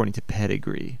 according to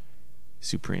pedigree,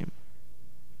 supreme.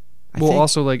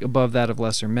 Also like above that of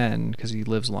lesser men because he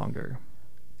lives longer.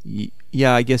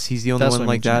 Yeah, I guess he's the only one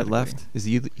like that left. Is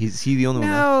he the only one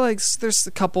left? No, like there's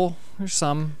a couple. There's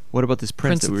some. What about this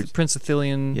prince? Prince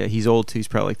Athelion. Yeah, he's old too. He's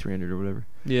probably like 300 or whatever.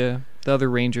 Yeah, the other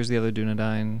rangers, the other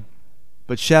Dunedain.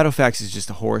 But Shadowfax is just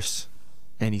a horse,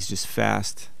 and he's just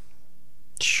fast.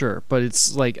 Sure, but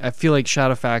it's like I feel like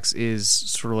Shadowfax is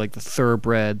sort of like the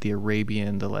thoroughbred, the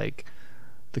Arabian,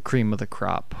 the cream of the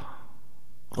crop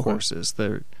horses.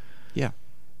 They're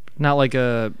not like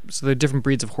so they're different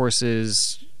breeds of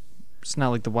horses. It's not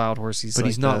like the wild horse. But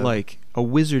he's not like a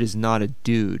wizard. Is not a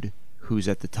dude who's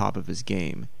at the top of his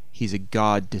game. He's a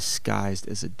god disguised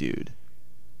as a dude.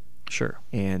 Sure.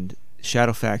 And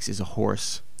Shadowfax is a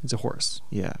horse. He's a horse.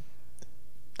 Yeah.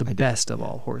 The best of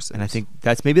all horses. And I think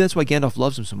that's why Gandalf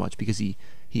loves him so much, because he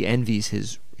envies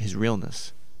his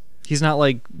realness. He's not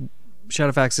like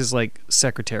Shadowfax is like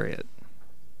Secretariat.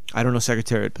 I don't know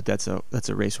Secretariat, but that's a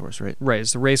racehorse, right? Right.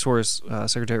 It's the racehorse.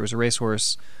 Secretariat was a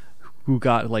racehorse who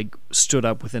got like stood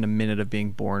up within a minute of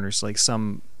being born, or like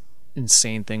some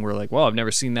insane thing where like, well, I've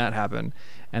never seen that happen.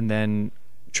 And then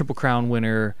Triple Crown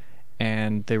winner,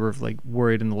 and they were like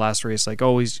worried in the last race, like,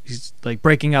 oh, he's like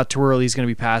breaking out too early, he's going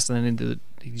to be passed, and then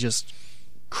he just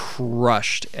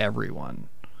crushed everyone.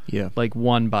 Yeah, like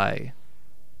won by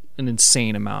an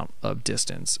insane amount of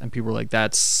distance, and people were like,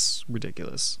 that's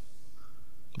ridiculous.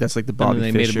 That's like the Bobby Fischer.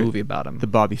 And then they made a movie about him. The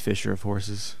Bobby Fischer of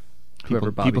horses.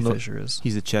 Whoever Bobby Fischer is.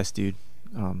 He's a chess dude.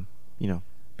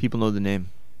 People know the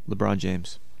name LeBron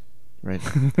James, right?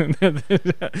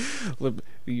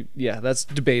 Yeah, that's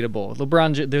debatable.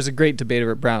 There's a great debate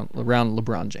around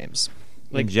LeBron James.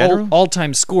 Like in general?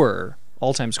 all-time scorer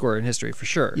in history for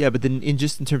sure. Yeah, but then in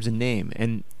terms of name,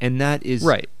 and that is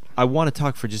right. I want to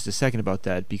talk for just a second about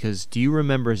that, because do you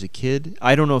remember as a kid?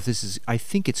 I don't know if this is. I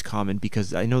think it's common,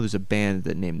 because I know there's a band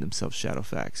that named themselves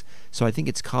Shadowfax. So I think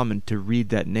it's common to read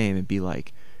that name and be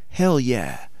like, hell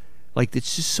yeah. Like,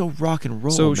 it's just so rock and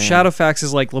roll. So man. Shadowfax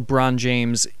is like LeBron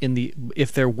James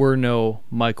if there were no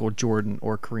Michael Jordan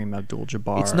or Kareem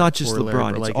Abdul-Jabbar. It's not just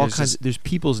LeBron. It's like all kinds. There's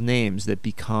people's names that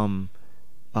become,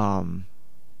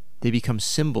 they become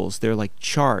symbols. They're like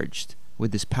charged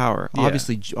with this power. Yeah.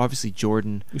 Obviously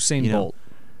Jordan. Usain Bolt.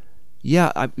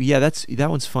 Yeah, that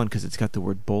one's fun because it's got the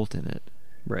word Bolt in it.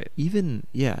 Right. Even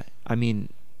I mean.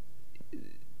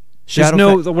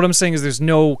 What I'm saying is there's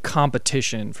no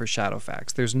competition for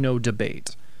Shadowfax. There's no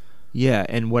debate. Yeah,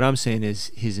 and what I'm saying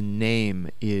is his name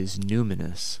is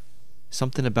numinous.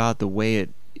 Something about the way it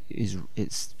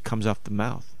comes off the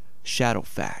mouth.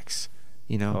 Shadowfax,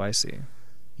 Oh, I see.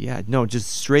 Yeah, no,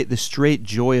 just the straight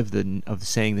joy of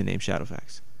saying the name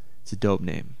Shadowfax. It's a dope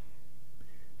name.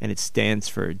 And it stands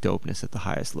for dopeness at the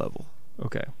highest level.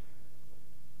 Okay.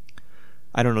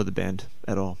 I don't know the band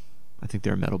at all. I think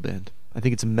they're a metal band. I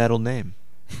think it's a metal name.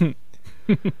 All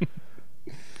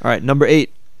right, number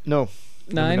 8. No.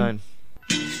 9. Number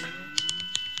 9.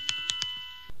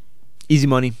 Easy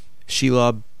money.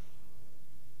 Shelob.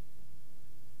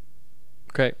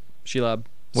 Okay. Shelob.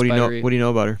 What do you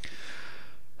know about her?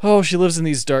 Oh, she lives in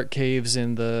these dark caves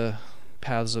in the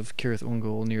paths of Cirith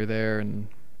Ungol near there, and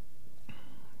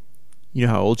you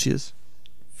know how old she is?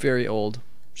 Very old.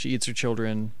 She eats her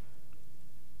children.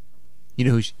 You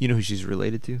know who she's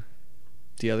related to?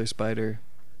 The other spider.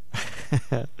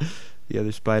 The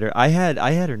other spider. I had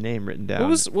her name written down.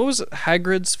 What was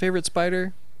Hagrid's favorite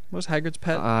spider? What was Hagrid's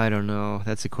pet? I don't know.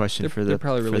 That's a question they're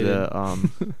probably related.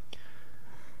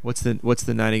 What's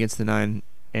the 9 against the 9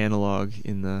 analog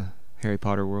in the Harry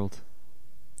Potter world?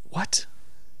 What?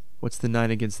 What's the 9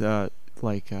 against the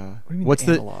what do you mean what's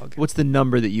analog? What's the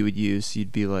number that you would use?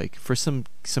 You'd be like, for some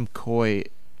coy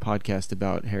podcast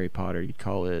about Harry Potter, you'd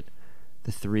call it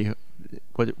the 3.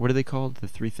 What are they called? The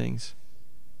 3 things?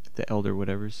 The Elder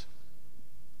whatevers?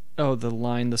 Oh, the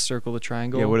line, the circle, the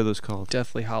triangle? Yeah, what are those called?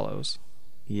 Deathly Hallows.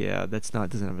 Yeah, it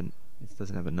doesn't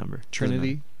have a number.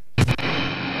 Trinity.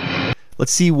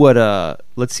 Let's see what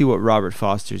Robert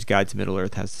Foster's Guide to Middle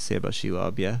Earth has to say about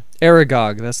Shelob, yeah?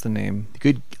 Aragog, that's the name.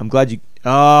 Good. I'm glad you...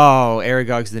 Oh,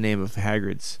 Aragog's the name of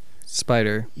Hagrid's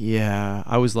spider. Yeah,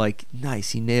 I was like,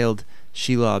 nice, he nailed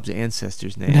Shelob's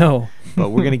ancestor's name. No. But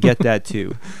we're going to get that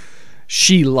too.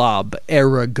 Shelob,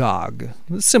 Aragog.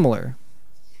 Similar.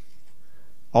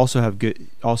 Also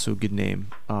good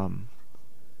name.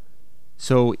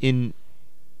 So in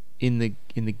the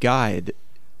guide,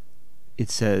 it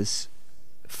says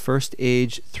first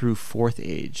age through 4th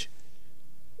age,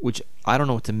 which I don't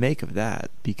know what to make of that,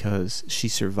 because she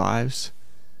survives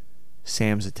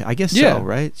Sam's attack. I guess so,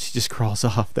 right? She just crawls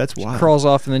off. That's wild. She crawls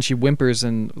off and then she whimpers,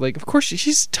 and like, of course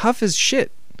she's tough as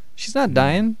shit. She's not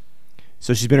dying.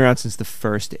 So she's been around since the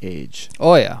first age.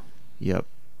 Oh yeah. Yep.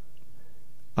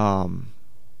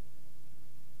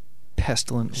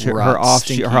 Pestilent. Her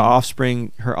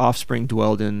offspring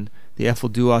dwelled in the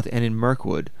Efelduoth and in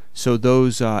Mirkwood. So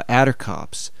those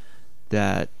Addercops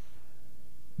that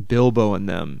Bilbo and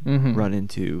them run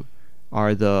into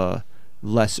are the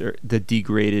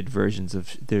degraded versions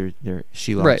of their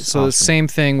Shelob's right. So offspring. the same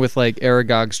thing with like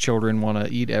Aragog's children want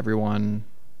to eat everyone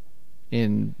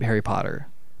in Harry Potter.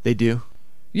 They do.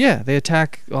 Yeah, they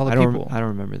attack all the people. I don't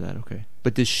remember that. Okay,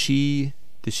 but does she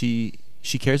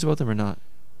cares about them or not?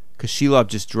 Because Shelob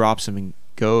just drops them and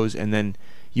goes, and then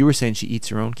you were saying she eats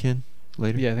her own kin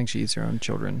later. Yeah, I think she eats her own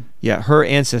children. Yeah, her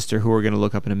ancestor, who we're going to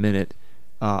look up in a minute,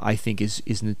 I think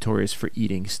is notorious for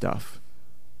eating stuff.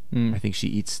 I think she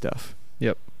eats stuff.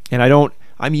 Yep. And I don't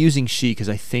I'm using she because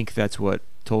I think that's what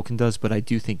Tolkien does, but I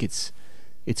do think it's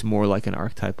more like an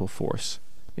archetypal force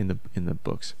in the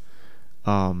books.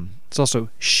 It's also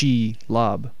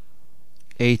she-lob.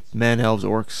 8 men, elves,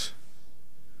 orcs.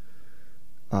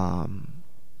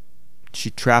 She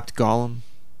trapped Gollum,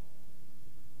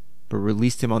 but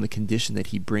released him on the condition that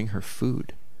he bring her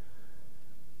food.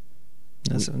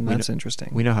 That's interesting.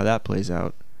 We know how that plays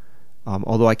out.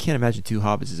 Although I can't imagine 2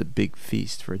 hobbits is a big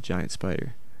feast for a giant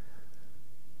spider.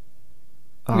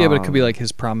 Yeah, but it could be like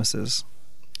his promises.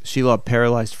 Shelob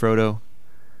paralyzed Frodo,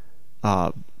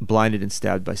 blinded and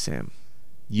stabbed by Sam.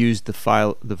 Used the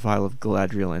vial of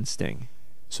Galadriel and Sting.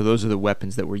 So those are the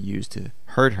weapons that were used to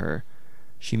hurt her.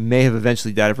 She may have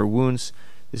eventually died of her wounds.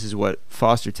 This is what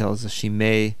Foster tells us. She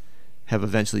may have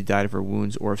eventually died of her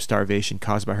wounds or of starvation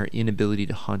caused by her inability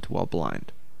to hunt while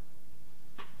blind.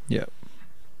 Yeah.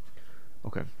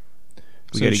 Okay.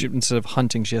 So instead of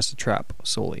hunting, she has to trap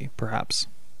solely, perhaps.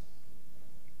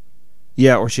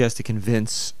 Yeah, or she has to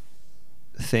convince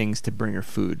things to bring her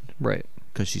food. Right.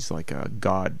 Because she's like a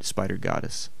spider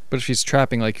goddess. But if she's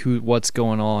trapping, like, what's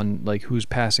going on, like, who's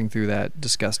passing through that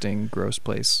disgusting, gross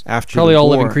place? Probably all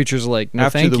living creatures are like, no,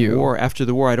 thank you. After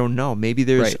the war, I don't know. Maybe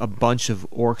there's a bunch of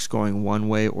orcs going one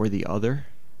way or the other.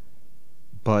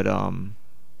 But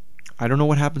I don't know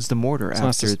what happens to Mordor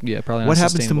after. Probably not. What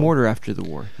happens to Mordor after the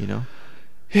war? You know?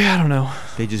 Yeah, I don't know.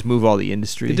 They just move all the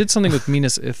industry. They did something with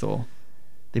Minas Ithil.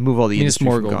 They move all the industry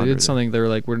from Gondor. They did something. They were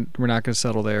like, we're not going to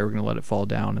settle there. We're going to let it fall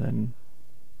down, and then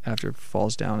after it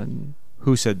falls down, and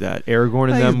who said that?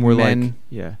 Aragorn and them were like,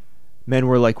 yeah, men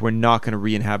were like, we're not going to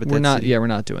re-inhabit that city. Yeah, we're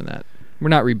not doing that. We're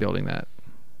not rebuilding that.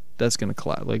 That's going to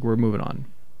collapse. Like, we're moving on.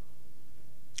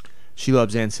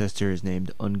 Shelob's ancestor is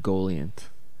named Ungoliant,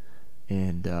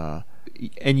 and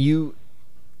you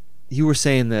were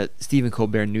saying that Stephen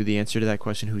Colbert knew the answer to that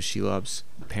question. Who's Shelob's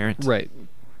parent? Right.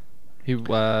 He,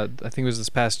 I think it was this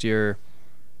past year,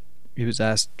 he was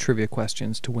asked trivia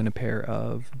questions to win a pair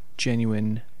of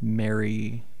genuine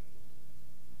Mary's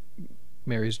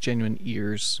genuine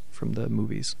ears from the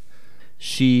movies.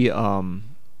 She,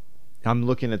 I'm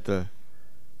looking at the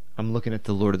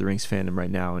Lord of the Rings fandom right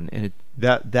now, and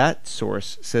that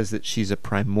source says that she's a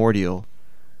primordial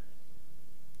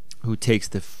who takes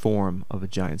the form of a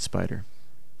giant spider,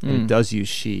 and it does use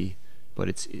she,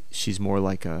 but she's more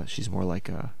like a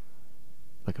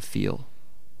feel.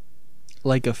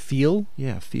 Like a feel?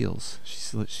 Yeah, feels.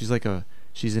 She's a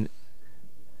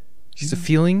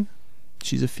feeling?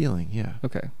 She's a feeling, yeah.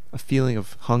 Okay. A feeling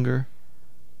of hunger.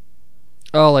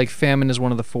 Oh, like famine is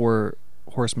one of the 4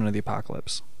 horsemen of the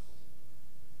apocalypse.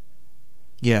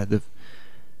 Yeah,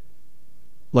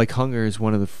 like hunger is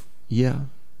one of the yeah.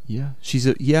 She's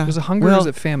a Was it hunger or is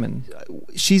it famine?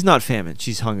 She's not famine.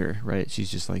 She's hunger, right? She's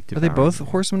just like devouring. Are they both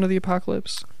horsemen of the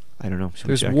apocalypse? I don't know.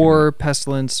 There's war,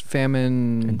 pestilence,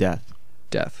 famine, and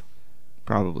death.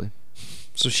 Probably.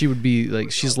 So she would be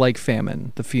like, she's like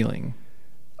famine, the feeling.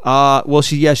 Well,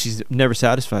 she's never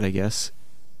satisfied, I guess.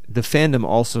 The fandom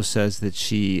also says that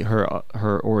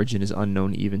her origin is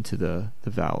unknown even to the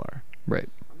Valar. Right.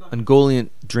 Ungoliant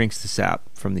drinks the sap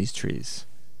from these trees.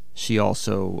 She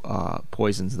also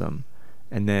poisons them,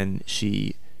 and then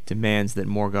she demands that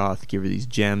Morgoth give her these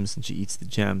gems, and she eats the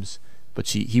gems, but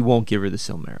he won't give her the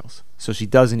Silmarils. So she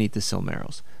doesn't eat the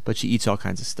Silmarils, but she eats all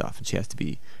kinds of stuff, and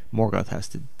Morgoth has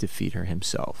to defeat her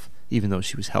himself, even though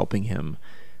she was helping him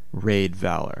raid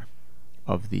Valar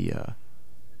of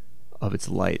its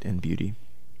light and beauty.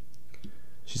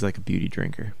 She's like a beauty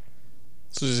drinker.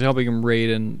 So she's helping him raid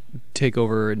and take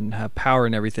over and have power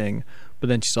and everything, but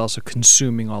then she's also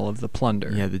consuming all of the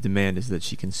plunder. Yeah, the demand is that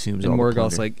she consumes all the plunder. And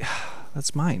Morgoth's like,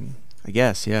 that's mine. I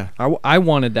guess, yeah. I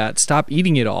wanted that. Stop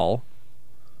eating it all.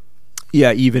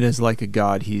 Yeah, even as like a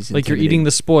god, he's like, you're eating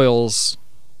the spoils.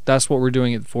 That's what we're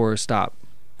doing it for. Stop.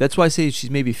 That's why I say she's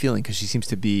maybe feeling, because she seems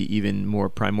to be even more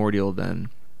primordial than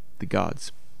the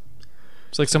gods.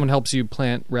 It's like someone helps you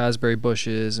plant raspberry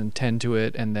bushes and tend to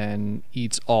it, and then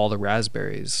eats all the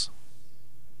raspberries.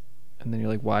 And then you're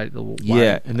like, why?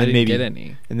 Yeah, and then I didn't maybe get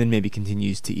any. And then maybe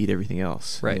continues to eat everything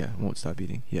else. Right. Yeah, won't stop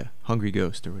eating. Yeah, hungry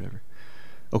ghost or whatever.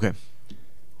 Okay.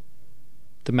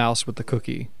 The mouse with the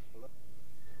cookie.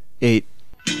 8.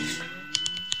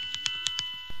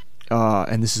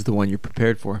 And this is the one you're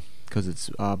prepared for, because it's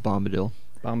Bombadil.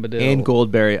 And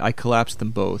Goldberry. I collapsed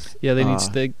them both. Yeah, they need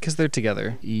because they're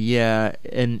together. Yeah,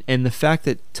 and the fact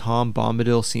that Tom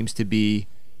Bombadil seems to be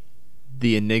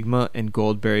the enigma and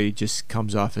Goldberry just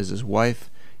comes off as his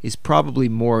wife is probably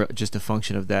more just a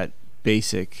function of that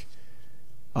basic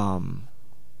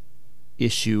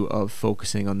issue of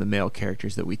focusing on the male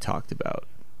characters that we talked about.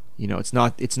 You know, it's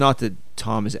not that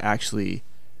Tom is actually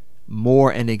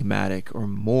more enigmatic or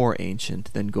more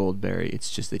ancient than Goldberry.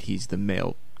 It's just that he's the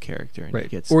male character, and he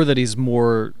gets, or that he's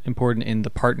more important in the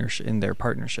partnership, in their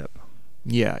partnership.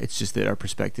 Yeah, it's just that our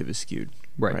perspective is skewed.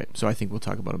 Right. So I think we'll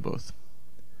talk about them both.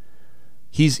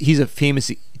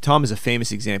 Tom is a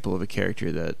famous example of a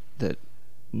character that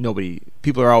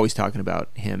people are always talking about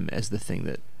him as the thing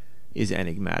that is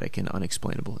enigmatic and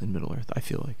unexplainable in Middle Earth, I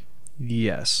feel like.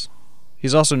 Yes.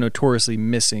 He's also notoriously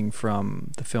missing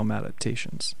from the film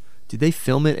adaptations. Did they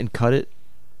film it and cut it?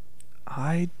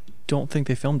 I don't think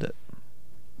they filmed it.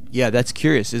 Yeah, that's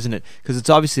curious, isn't it? Because it's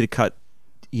obviously to cut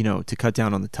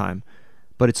down on the time,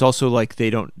 but it's also like they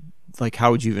don't, like,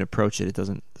 how would you even approach it? It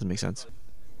doesn't make sense.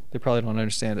 They probably don't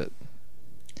understand it.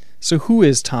 So who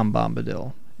is Tom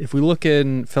Bombadil? If we look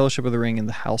in Fellowship of the Ring in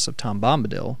the House of Tom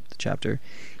Bombadil, the chapter,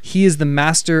 he is the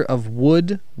master of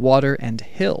wood, water, and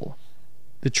hill.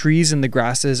 The trees and the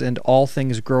grasses and all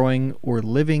things growing or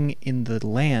living in the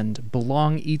land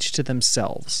belong each to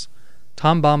themselves.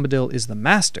 Tom Bombadil is the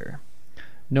master.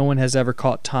 No one has ever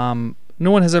caught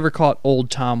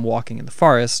old Tom walking in the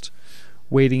forest,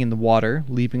 wading in the water,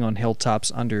 leaping on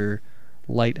hilltops under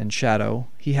light and shadow.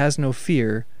 He has no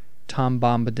fear. Tom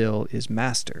Bombadil is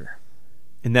master.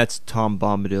 And that's Tom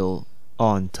Bombadil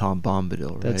on Tom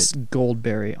Bombadil, right? That's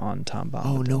Goldberry on Tom Bombadil.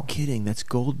 Oh, no kidding. That's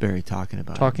Goldberry talking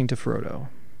about Talking him. to Frodo.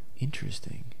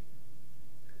 Interesting.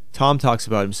 Tom talks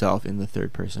about himself in the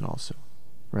third person also,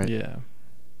 right? Yeah.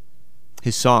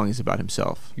 His song is about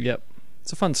himself. Yep.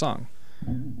 It's a fun song.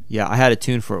 Yeah, I had a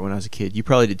tune for it when I was a kid. You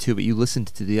probably did too, but you listened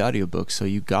to the audiobook, so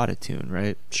you got a tune,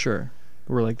 right? Sure.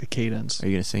 We're like the cadence. Are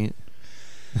you going to sing it?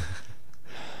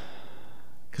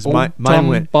 Because Old mine Tom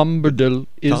went... Bombadil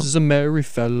is a merry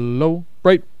fellow.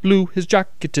 Bright blue his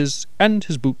jacket is, and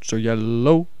his boots are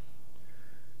yellow.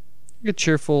 Like a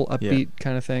cheerful, upbeat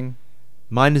kind of thing.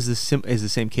 Mine is the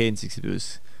same cadence, except it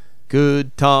was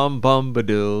good Tom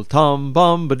Bombadil, Tom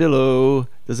Bombadillo.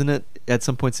 Doesn't it at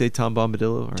some point say Tom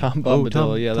Bombadillo? Or, Tom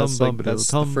Bombadillo, yeah, that's Tom like Bombadillo, that's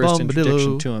Tom the first Bombadillo.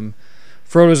 introduction to him.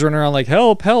 Frodo's running around like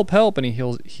help, help, help, and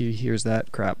he hears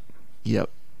that crap. Yep.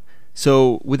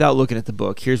 So without looking at the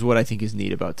book, here's what I think is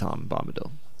neat about Tom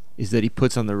Bombadil, is that he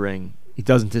puts on the ring, he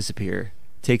doesn't disappear,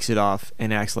 takes it off,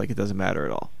 and acts like it doesn't matter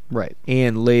at all. Right.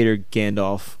 And later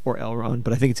Gandalf, or Elrond,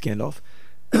 but I think it's Gandalf,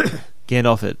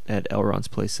 Gandalf at Elrond's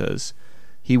place says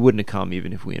he wouldn't have come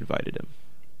even if we invited him.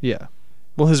 Yeah.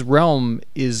 Well, his realm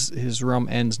ends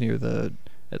near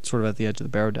sort of at the edge of the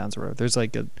Barrow Downs or whatever. There's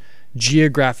like a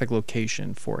geographic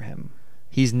location for him.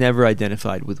 He's never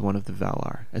identified with one of the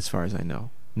Valar, as far as I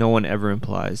know. No one ever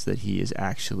implies that he is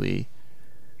actually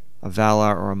a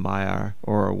Valar or a Maiar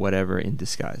or whatever in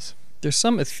disguise. There's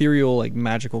some ethereal, like,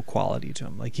 magical quality to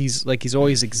him. Like he's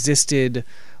always existed.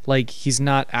 Like he's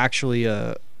not actually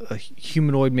a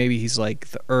humanoid. Maybe he's like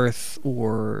the Earth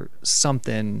or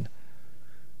something.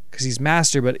 Because he's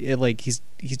master, but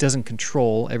he doesn't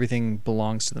control. Everything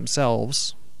belongs to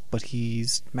themselves, but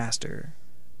he's master.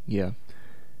 Yeah.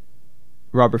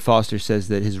 Robert Foster says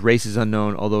that his race is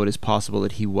unknown, although it is possible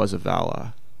that he was a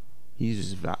Vala. He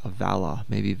uses a Vala.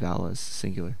 Maybe Vala is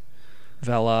singular.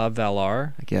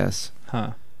 Valar? I guess.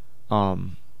 Huh.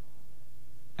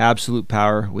 Absolute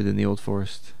power within the Old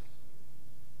Forest.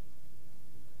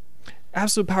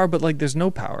 Absolute power, but like there's no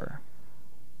power.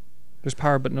 There's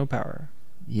power, but no power.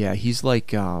 Yeah, he's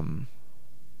like a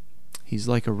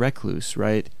recluse,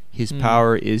 right? His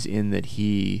power is in that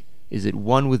he is at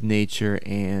one with nature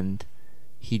and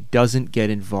he doesn't get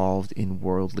involved in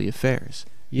worldly affairs.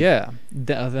 Yeah,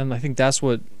 then I think that's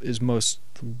what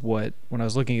when I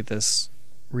was looking at this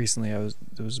recently, it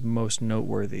was most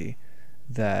noteworthy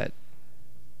that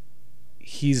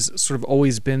he's sort of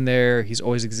always been there. He's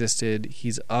always existed.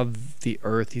 He's of the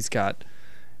earth.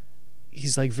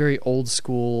 He's like very old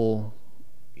school.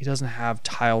 He doesn't have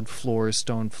tiled floors,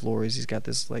 stone floors. He's got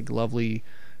this like lovely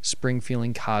spring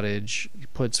feeling cottage. He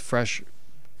puts fresh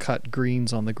cut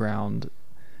greens on the ground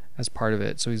as part of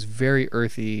it. So he's very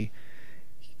earthy.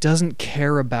 He doesn't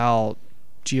care about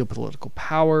geopolitical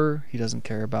power. He doesn't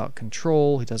care about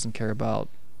control. He doesn't care about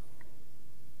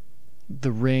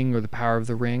the ring or the power of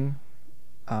the ring.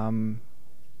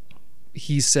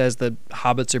 He says that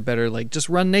hobbits are better, like, just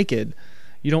run naked.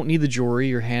 You don't need the jewelry.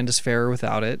 Your hand is fairer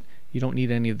without it. You don't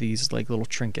need any of these like little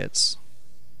trinkets,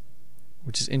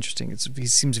 which is interesting. He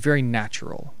seems very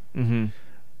natural. Mm-hmm.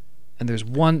 And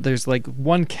there's like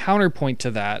one counterpoint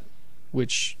to that,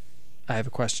 which I have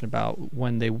a question about.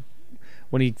 When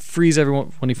he frees the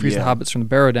hobbits from the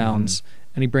Barrow Downs,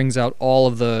 and he brings out all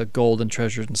of the gold and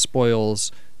treasures and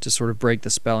spoils to sort of break the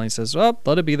spell, and he says, "Oh,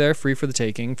 let it be there, free for the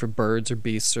taking, for birds or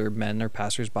beasts or men or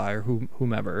passersby or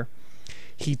whomever."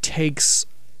 He takes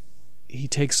he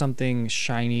takes something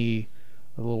shiny,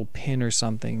 a little pin or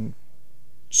something,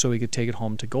 so he could take it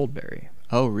home to Goldberry.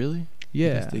 Oh, really?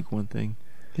 Yeah. Just take one thing.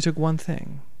 He took one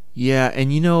thing. Yeah,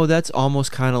 and that's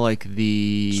almost kind of like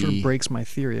the... Sort of breaks my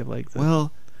theory of like the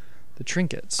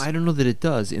trinkets. I don't know that it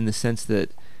does, in the sense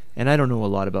that, and I don't know a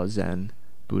lot about Zen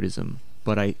Buddhism,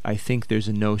 but I think there's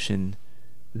a notion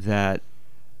that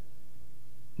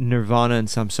nirvana and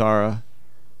samsara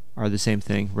are the same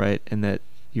thing, right? And that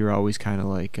you're always kind of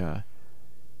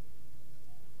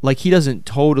like he doesn't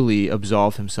totally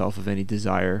absolve himself of any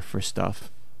desire for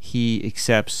stuff. He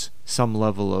accepts some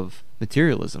level of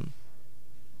materialism.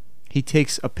 He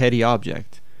takes a petty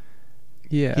object.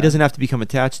 Yeah. He doesn't have to become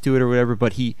attached to it or whatever,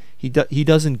 but he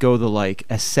doesn't go the like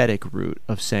ascetic route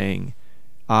of saying,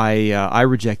 I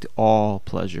reject all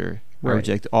pleasure. Right. I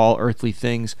reject all earthly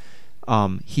things.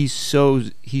 He's so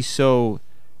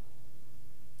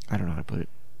I don't know how to put it.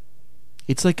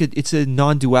 It's like it's a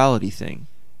non-duality thing.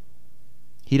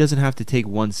 He doesn't have to take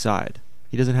one side.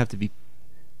 He doesn't have to be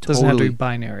doesn't have to be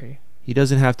binary. He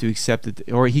doesn't have to accept it,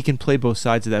 or he can play both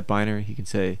sides of that binary. He can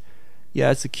say,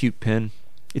 yeah, it's a cute pin.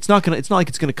 It's not like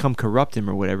it's gonna come corrupt him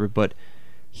or whatever, but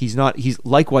he's not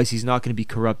gonna be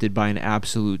corrupted by an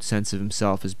absolute sense of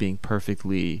himself as being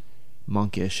perfectly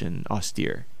monkish and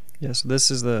austere. Yeah, so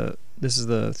this is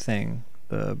the thing,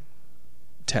 the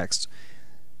text.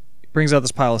 He brings out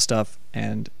this pile of stuff,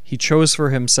 and he chose for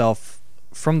himself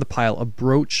from the pile a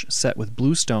brooch set with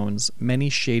blue stones, many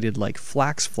shaded like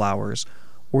flax flowers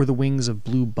or the wings of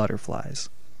blue butterflies.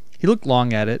 He looked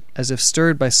long at it, as if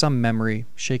stirred by some memory,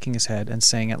 shaking his head, and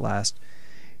saying at last,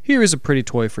 "Here is a pretty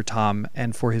toy for Tom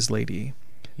and for his lady.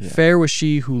 Yeah. Fair was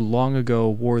she who long ago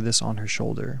wore this on her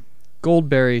shoulder.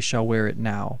 Goldberry shall wear it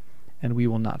now, and we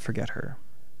will not forget her."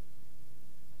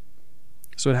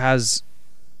 So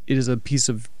it is a piece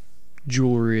of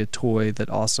jewelry, a toy that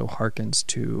also harkens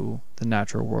to the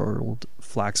natural world,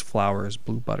 flax flowers,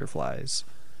 blue butterflies.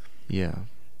 Yeah.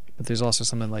 But there's also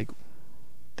something like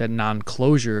that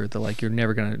non-closure, that like you're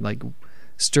never gonna like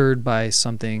stirred by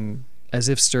something, as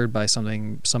if stirred by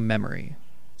something, some memory.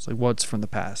 It's like, what's from the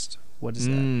past? What is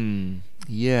that?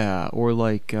 Yeah, or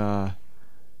like I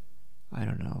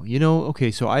don't know. Okay,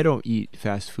 so I don't eat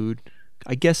fast food,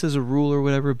 I guess as a rule or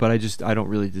whatever, but I don't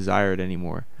really desire it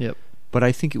anymore. Yep. But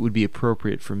I think it would be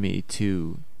appropriate for me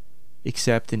to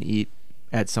accept and eat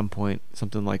at some point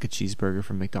something like a cheeseburger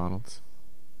from McDonald's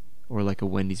or like a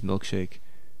Wendy's milkshake.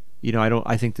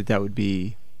 I think that would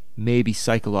be maybe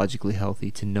psychologically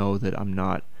healthy to know that I'm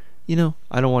not,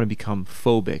 I don't want to become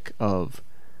phobic of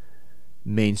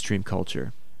mainstream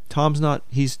culture. Tom's not,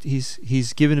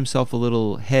 he's given himself a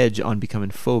little hedge on becoming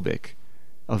phobic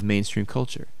of mainstream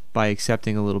culture by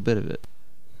accepting a little bit of it.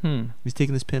 He's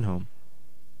taking this pin home.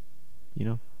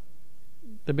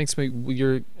 That makes me,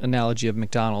 your analogy of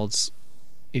McDonald's,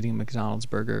 eating a McDonald's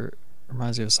burger,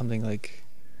 reminds me of something like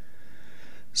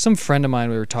some friend of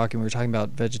mine. We were talking about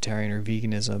vegetarian or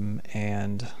veganism,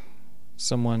 and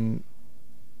someone,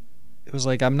 it was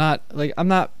like, I'm not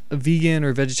a vegan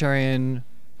or vegetarian,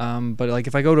 but like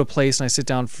if I go to a place and I sit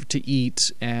down to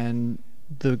eat and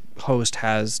the host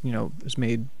has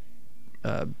made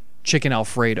chicken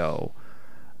Alfredo,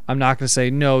 I'm not going to say,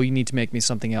 no, you need to make me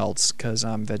something else because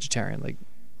I'm vegetarian. Like,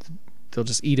 they'll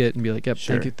just eat it and be like, yep,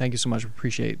 sure. Thank you so much,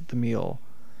 appreciate the meal.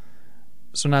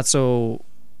 So not so...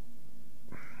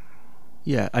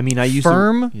 Yeah, I mean, I use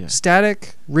firm,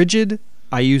 static, rigid.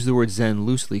 I use the word Zen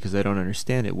loosely because I don't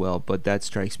understand it well, but that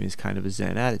strikes me as kind of a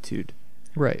Zen attitude.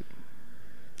 Right.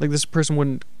 Like, this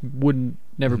person wouldn't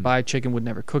never buy chicken, would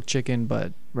never cook chicken,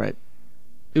 but right.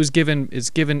 It's given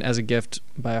as a gift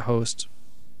by a host.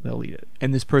 They'll eat it.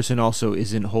 And this person also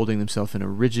isn't holding themselves in a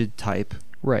rigid type.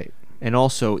 Right. And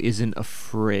also isn't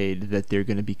afraid that they're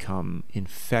going to become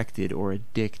infected or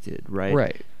addicted, right?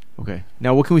 Right. Okay.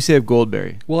 Now, what can we say of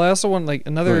Goldberry? Well, I also want like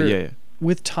another... Yeah.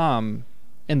 With Tom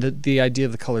and the idea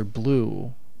of the color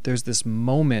blue, there's this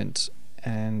moment,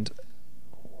 and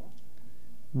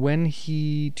when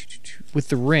he... with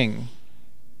the ring...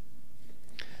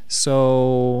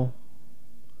 So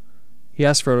he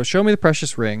asked Frodo, "Show me the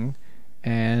precious ring."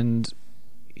 And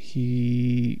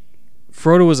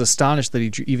Frodo was astonished that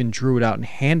he even drew it out and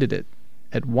handed it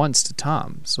at once to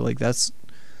Tom. So like that's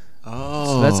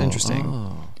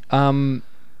interesting.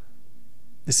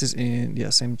 This is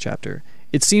in same chapter.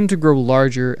 It seemed to grow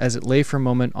larger as it lay for a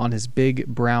moment on his big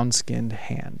brown-skinned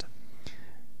hand.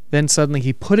 Then suddenly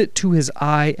he put it to his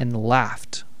eye and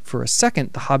laughed. For a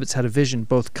second, the hobbits had a vision,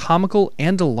 both comical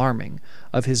and alarming,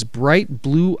 of his bright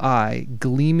blue eye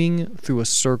gleaming through a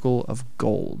circle of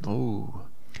gold. Oh.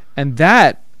 And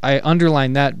that, I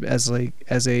underline that as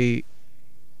a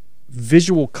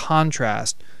visual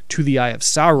contrast to the eye of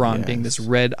Sauron being this Yes.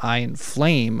 red iron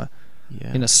flame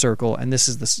Yeah. in a circle, and this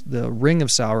is the ring of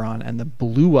Sauron and the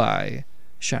blue eye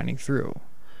shining through.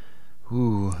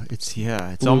 Ooh, it's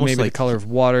it's Blue, almost maybe like the color of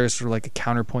water, sort of like a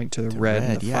counterpoint to the red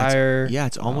and the yeah, fire.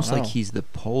 It's I almost don't like know. he's the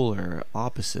polar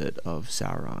opposite of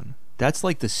Sauron. That's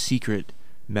like the secret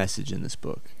message in this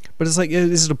book. But it's like,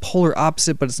 is it a polar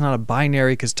opposite, but it's not a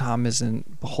binary because Tom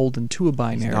isn't beholden to a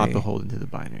binary. He's not beholden to the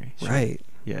binary. Sure. Right.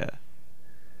 Yeah.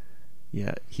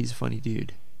 Yeah, he's a funny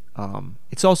dude.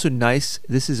 It's also nice,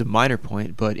 this is a minor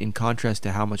point, but in contrast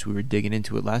to how much we were digging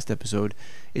into it last episode,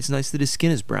 it's nice that his skin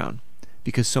is brown,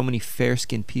 because so many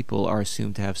fair-skinned people are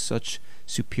assumed to have such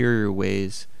superior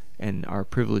ways and are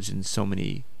privileged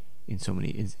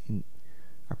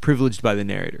are privileged by the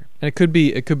narrator. And it could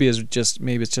be as just,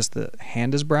 maybe it's just the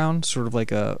hand is brown, sort of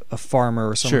like a farmer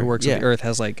or someone Sure, who works yeah. on the earth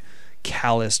has like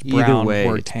calloused Either brown way,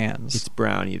 worked hands. It's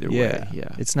brown either yeah. way.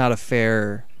 Yeah. It's not a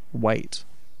fair white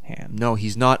hand. No,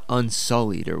 he's not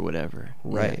unsullied or whatever.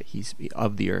 Right. Yeah, he's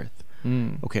of the earth.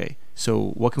 Mm. Okay, so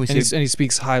what can we And, say? he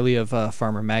speaks highly of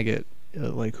Farmer Maggot,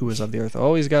 like who is of the earth.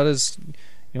 Oh, he's got his,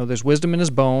 there's wisdom in his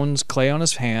bones, clay on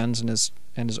his hands, and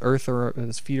his earth or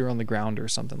his feet are on the ground or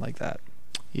something like that.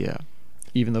 Yeah.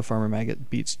 Even though Farmer Maggot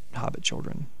beats hobbit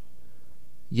children.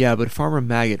 Yeah, but Farmer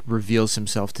Maggot reveals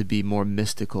himself to be more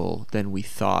mystical than we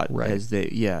thought. Right.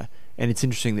 And it's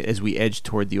interesting that as we edge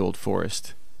toward the old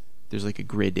forest, there's like a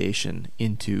gradation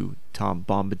into Tom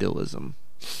Bombadilism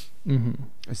Mm-hmm.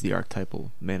 as the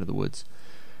archetypal man of the woods.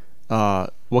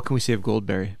 What can we say of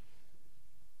Goldberry?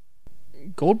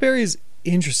 Goldberry is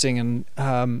interesting,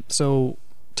 and so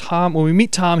Tom, when we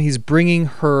meet Tom, he's bringing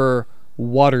her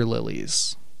water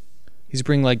lilies. He's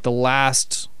bringing like the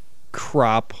last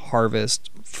crop, harvest,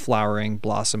 flowering,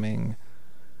 blossoming,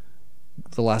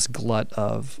 the last glut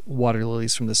of water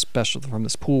lilies from this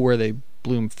pool where they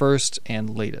bloom first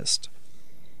and latest.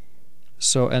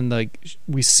 So, and like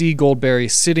we see Goldberry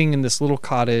sitting in this little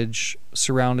cottage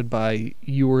surrounded by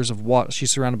ewers of water.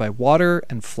 She's surrounded by water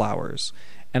and flowers.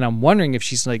 And I'm wondering if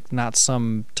she's like not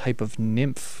some type of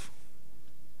nymph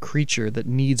creature that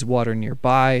needs water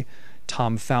nearby.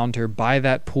 Tom found her by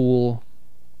that pool,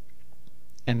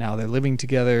 and now they're living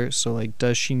together. So like,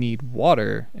 does she need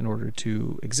water in order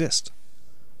to exist?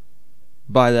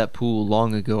 By that pool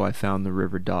long ago I found the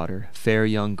river daughter, fair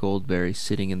young Goldberry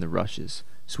sitting in the rushes.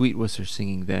 Sweet was her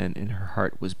singing then, and her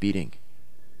heart was beating.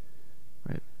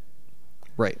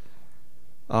 Right.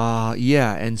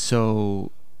 Yeah, and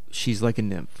so she's like a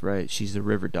nymph, right? She's the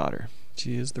river daughter.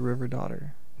 She is the river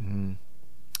daughter. Mm-hmm.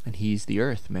 And he's the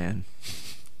earth, man.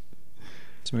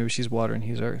 So maybe she's water and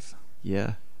he's earth.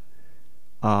 Yeah.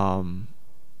 And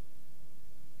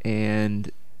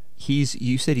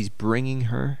you said he's bringing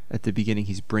her at the beginning.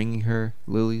 He's bringing her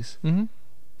lilies. Mm-hmm.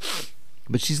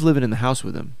 But she's living in the house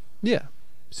with him. Yeah.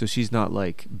 So she's not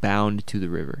like bound to the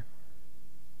river.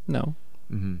 No.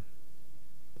 Mm-hmm.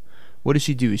 What does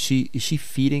she do? Is she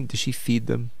feeding? Does she feed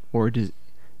them, or does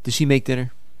she make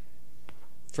dinner?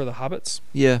 For the hobbits?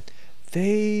 Yeah.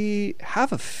 They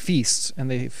have a feast,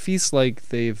 and they feast like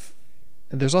they've...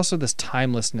 There's also this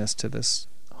timelessness to this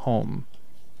home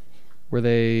where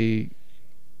they...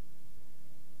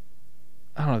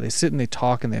 I don't know, they sit and they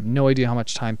talk and they have no idea how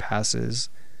much time passes.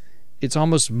 It's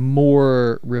almost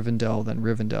more Rivendell than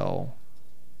Rivendell,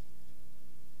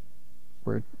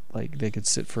 where like they could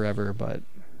sit forever, but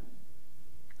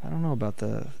I don't know about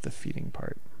the feeding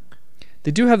part.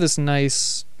 They do have this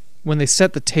nice... When they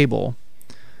set the table...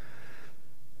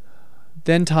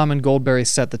 Then Tom and Goldberry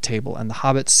set the table, and the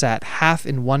hobbits sat half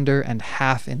in wonder and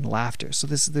half in laughter. So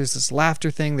there's this laughter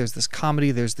thing, there's this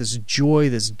comedy, there's this joy,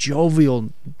 this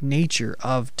jovial nature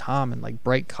of Tom, and like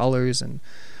bright colors and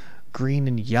green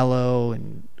and yellow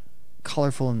and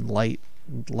colorful and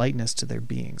lightness to their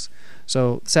beings.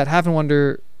 So sat half in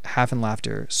wonder, half in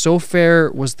laughter. So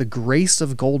fair was the grace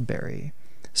of Goldberry,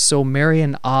 so merry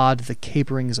and odd the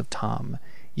caperings of Tom.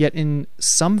 Yet in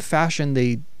some fashion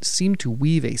they seem to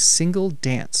weave a single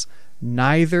dance,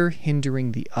 neither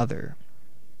hindering the other.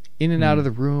 In and out of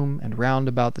the room and round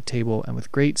about the table, and with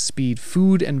great speed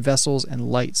food and vessels and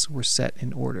lights were set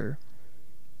in order.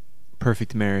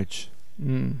 Perfect marriage.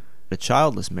 A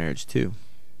childless marriage too.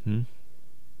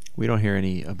 We don't hear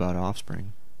any about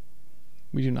offspring.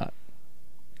 We do not.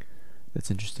 That's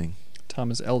interesting.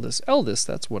 Tom is eldest. Eldest,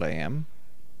 that's what I am.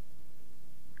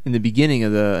 In the beginning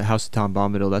of the House of Tom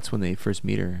Bombadil, that's when they first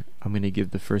meet her. I'm going to give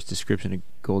the first description of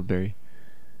Goldberry.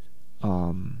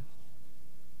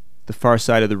 The far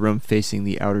side of the room facing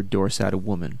the outer door sat a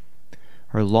woman.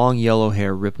 Her long yellow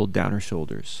hair rippled down her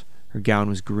shoulders. Her gown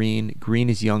was green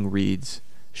as young reeds,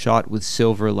 shot with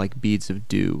silver like beads of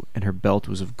dew, and her belt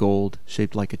was of gold,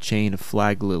 shaped like a chain of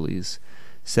flag lilies,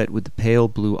 set with the pale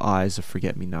blue eyes of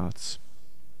forget-me-nots.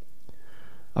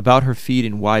 About her feet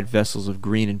in wide vessels of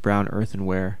green and brown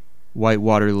earthenware, white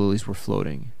water lilies were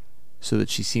floating, so that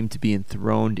she seemed to be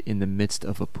enthroned in the midst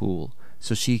of a pool.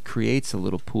 So she creates a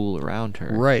little pool around her.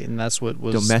 Right, and that's what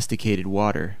was... domesticated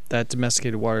water. That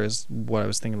domesticated water is what I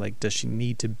was thinking, like, does she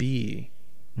need to be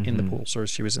in the pool? So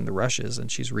she was in the rushes,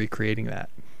 and she's recreating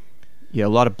that. Yeah, a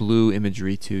lot of blue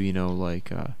imagery, too,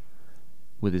 like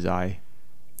with his eye.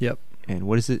 Yep. And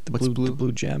what is it? What's blue? The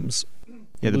blue gems.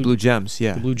 Yeah, the blue gems,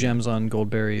 yeah. The blue gems on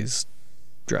Goldberry's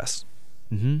dress.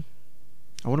 Mm-hmm.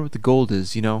 I wonder what the gold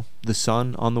is, the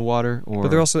sun on the water, or... But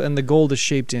they're also... And the gold is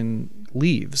shaped in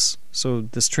leaves. So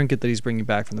this trinket that he's bringing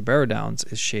back from the Barrow Downs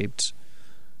is shaped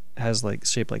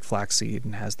like flaxseed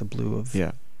and has the blue of...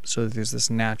 Yeah. So there's this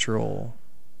natural...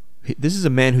 This is a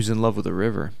man who's in love with a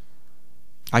river.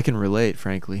 I can relate,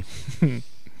 frankly.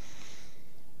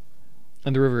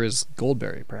 And the river is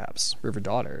Goldberry, perhaps. River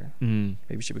daughter. Mm.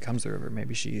 Maybe she becomes the river.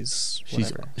 Maybe she's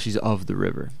whatever. She's of the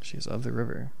river. She's of the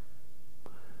river.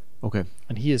 Okay.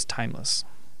 And he is timeless.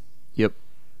 Yep.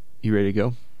 You ready to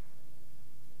go?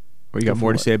 Or you got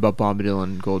more to say about Bombadil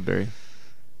and Goldberry?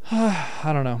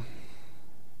 I don't know.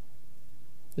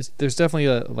 There's definitely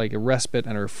a respite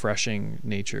and a refreshing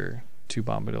nature to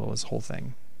Bombadil, this whole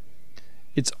thing.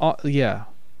 It's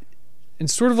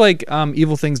sort of like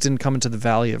evil things didn't come into the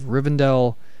Valley of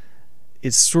Rivendell.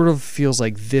 It sort of feels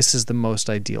like this is the most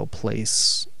ideal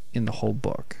place in the whole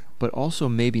book. But also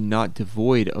maybe not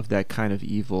devoid of that kind of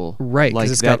evil. Right,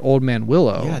 because it's got Old Man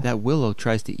Willow. Yeah, that Willow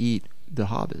tries to eat the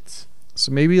hobbits.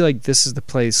 So maybe this is the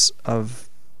place of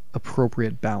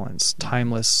appropriate balance,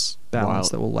 timeless balance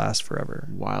that will last forever.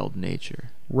 Wild nature.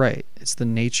 Right. It's the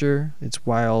nature, it's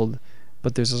wild,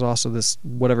 but there's also this,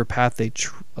 whatever path they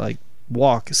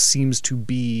walk seems to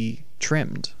be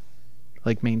trimmed,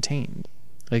 maintained.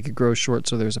 It grows short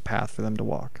so there's a path for them to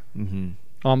walk. Mm-hmm.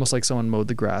 Almost like someone mowed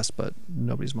the grass, but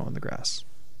nobody's mowing the grass.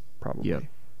 Probably. Yep.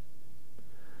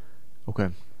 Okay.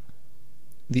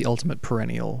 The ultimate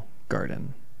perennial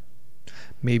garden.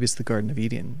 Maybe it's the Garden of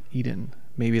Eden.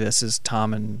 Maybe this is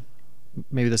Adam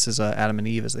and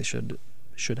Eve as they should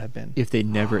have been. If they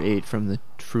never ate from the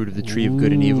fruit of the tree of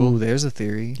good and evil. There's a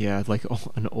theory. Yeah, like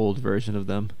an old version of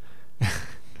them.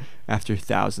 After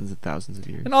thousands and thousands of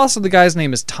years. And also the guy's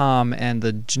name is Tom, and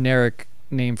the generic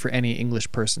name for any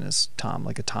English person is Tom,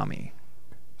 like a Tommy.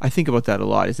 I think about that a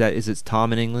lot. Is it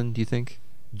Tom in England, do you think?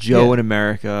 Joe in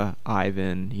America,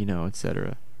 Ivan,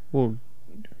 etc. Well,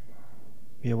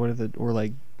 yeah, or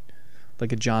like a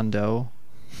John Doe?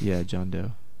 Yeah, John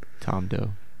Doe. Tom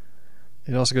Doe.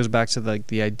 It also goes back to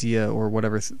the idea or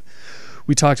whatever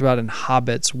we talked about in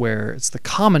Hobbits, where it's the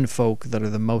common folk that are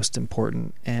the most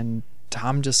important, and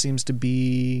Tom just seems to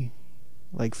be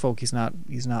like folk. He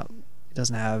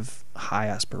doesn't have high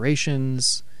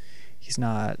aspirations. He's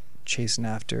not chasing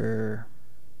after.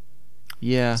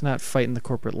 Yeah. He's not fighting the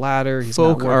corporate ladder. He's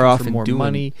folk not are working often for more doing,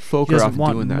 money. Folk he are doesn't often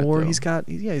want doing that. more. Though. He's got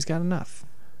enough.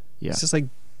 Yeah. It's just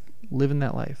living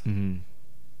that life. Mm-hmm.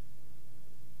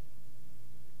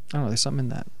 I don't know. There's something in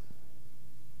that.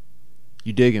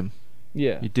 You dig him.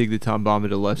 Yeah. You dig the Tom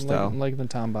Bombadil lifestyle. I'm liking the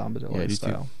Tom Bombadil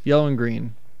lifestyle. Too. Yellow and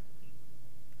green.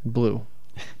 Blue.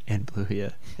 And blue,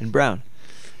 yeah. And brown.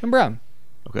 And brown.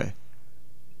 Okay.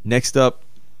 Next up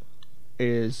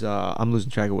is I'm losing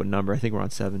track of what number. I think we're on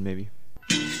 7 maybe.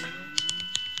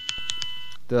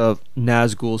 The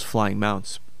Nazgul's flying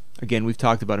mounts. Again, we've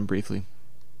talked about him briefly.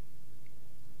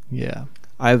 Yeah.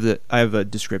 I have a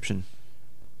description.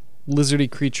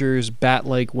 Lizardy creatures,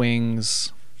 bat-like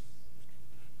wings,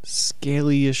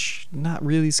 scaly-ish, not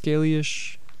really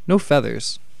scaly-ish, no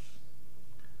feathers.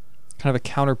 Kind of a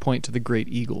counterpoint to the great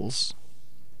eagles.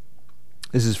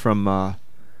 This is from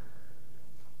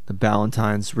the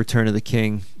Ballantyne's Return of the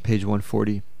King, page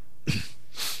 140.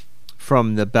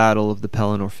 From the Battle of the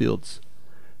Pelennor Fields.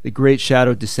 The great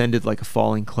shadow descended like a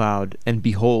falling cloud, and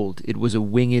behold, it was a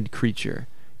winged creature.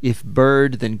 If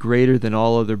bird, then greater than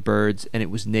all other birds, and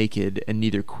it was naked, and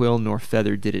neither quill nor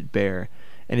feather did it bear,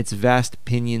 and its vast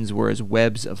pinions were as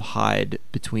webs of hide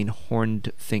between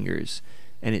horned fingers,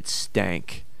 and it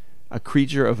stank. A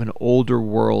creature of an older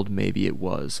world maybe it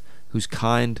was, whose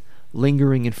kind,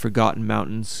 lingering in forgotten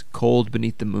mountains, cold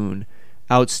beneath the moon,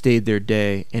 outstayed their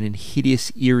day, and in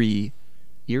hideous eerie,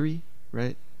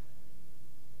 right?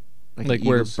 Like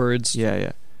where birds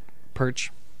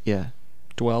perch? Yeah.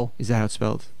 Dwell? Is that how it's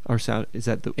spelled? Or sound? Is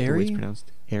that the way it's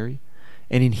pronounced? Airy?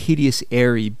 And in hideous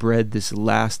Airy bred this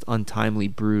last untimely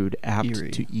brood apt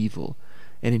Eerie. to evil.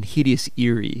 And in hideous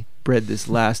Eerie bred this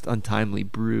last untimely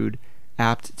brood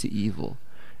apt to evil.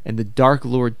 And the Dark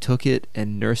Lord took it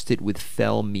and nursed it with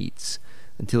fell meats,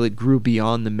 until it grew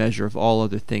beyond the measure of all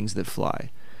other things that fly.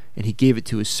 And he gave it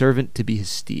to his servant to be his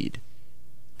steed.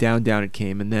 Down, down it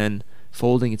came, and then,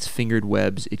 folding its fingered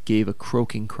webs, it gave a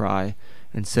croaking cry,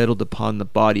 and settled upon the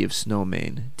body of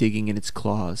Snowmane, digging in its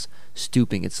claws,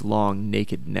 stooping its long,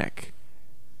 naked neck.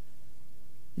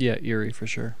 Yeah, eerie for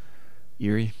sure.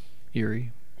 Eerie?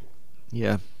 Eerie.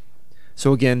 Yeah.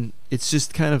 So again, it's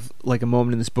just kind of like a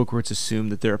moment in this book where it's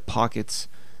assumed that there are pockets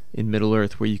in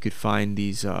Middle-earth where you could find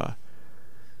these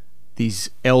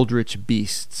eldritch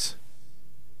beasts.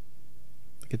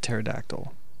 Like a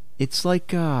pterodactyl. It's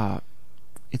like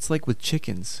with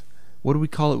chickens. What do we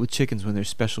call it with chickens when they're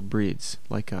special breeds?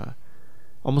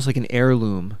 Almost like an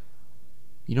heirloom.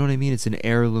 You know what I mean? It's an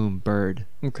heirloom bird.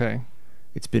 Okay.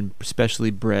 It's been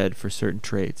specially bred for certain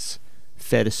traits,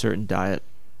 fed a certain diet.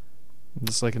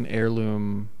 It's like an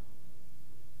heirloom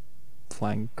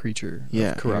flying creature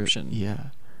of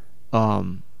corruption.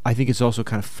 I think it's also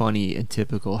kind of funny and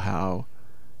typical how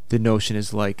the notion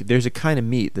is like there's a kind of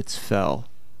meat that's fell,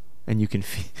 and you can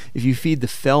if you feed the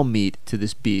fell meat to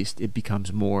this beast, it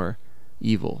becomes more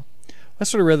evil. I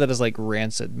sort of read that as like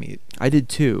rancid meat. I did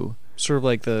too. Sort of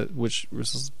like which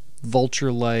was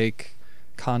vulture-like,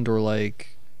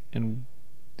 condor-like, and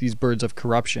these birds of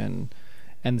corruption.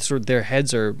 And sort of their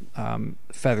heads are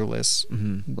featherless,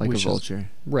 like a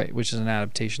vulture, right? Which is an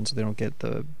adaptation, so they don't get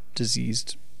the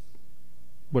diseased,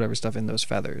 whatever stuff in those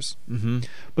feathers. Mm-hmm.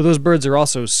 But those birds are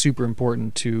also super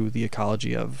important to the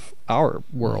ecology of our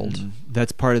world. Mm-hmm.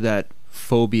 That's part of that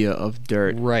phobia of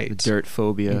dirt, right? The dirt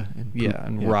phobia,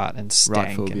 and rot and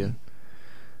stank. Rot phobia.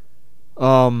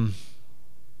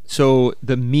 So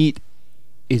the meat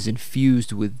is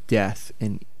infused with death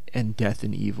and death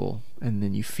and evil, and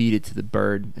then you feed it to the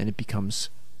bird and it becomes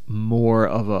more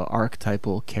of a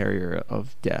archetypal carrier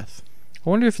of death. I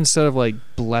wonder if instead of like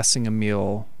blessing a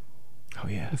meal,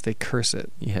 if they curse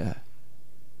it.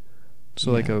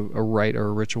 Like a rite or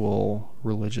a ritual,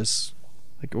 religious,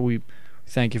 like, we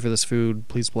thank you for this food,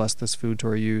 please bless this food to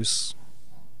our use,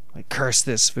 like curse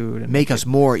this food and make us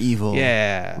more evil.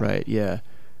 Again,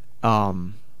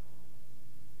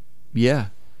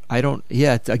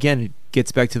 it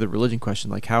gets back to the religion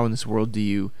question, like how in this world do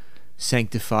you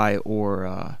sanctify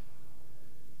or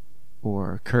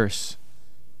curse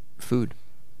food?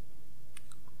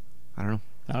 I don't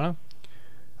know.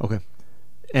 Okay.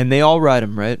 And they all ride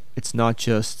him, right? It's not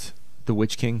just the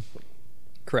Witch King.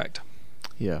 Correct.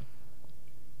 Yeah.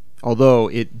 Although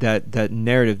that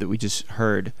narrative that we just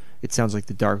heard, it sounds like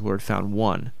the Dark Lord found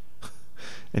one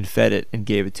and fed it and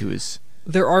gave it to his...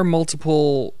 There are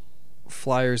multiple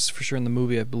flyers for sure in the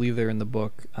movie. I believe they're in the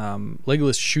book.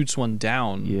 Legolas shoots one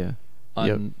down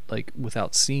like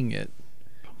without seeing it.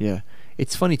 Yeah.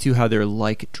 It's funny too how they're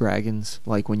like dragons.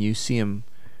 Like when you see them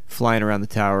flying around the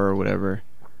tower or whatever,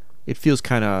 it feels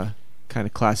kind of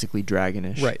classically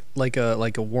dragonish. Right. Like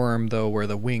a worm though, where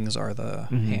the wings are the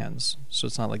hands. So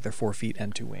it's not like they're 4 feet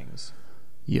and 2 wings.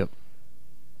 Yep.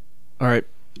 All right.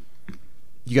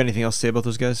 You got anything else to say about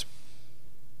those guys?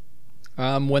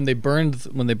 When they burned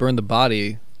the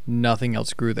body, nothing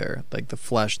else grew there. Like the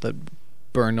flesh that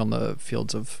burned on the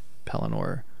fields of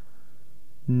Pelennor,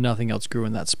 nothing else grew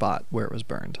in that spot where it was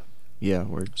burned. Yeah,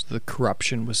 so the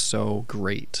corruption was so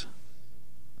great.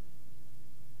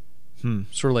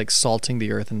 Sort of like salting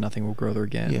the earth and nothing will grow there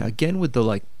again. Yeah, again with the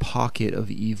like pocket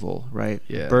of evil, right?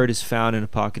 Yeah. Bird is found in a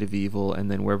pocket of evil, and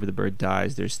then wherever the bird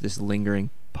dies, there's this lingering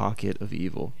pocket of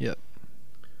evil. Yep.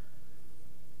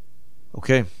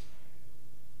 Okay.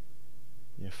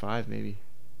 Yeah, 5 maybe.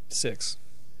 6.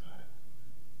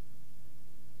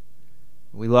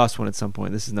 We lost one at some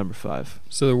point. This is number 5.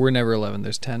 So we're never 11.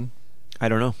 There's 10. I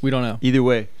don't know. We don't know. Either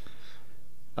way.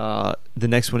 The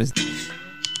next one is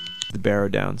the Barrow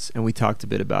Downs, and we talked a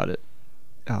bit about it,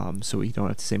 so we don't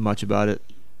have to say much about it.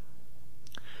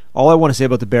 All I want to say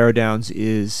about the Barrow Downs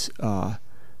is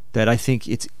that I think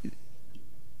it's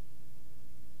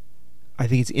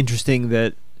interesting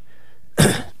that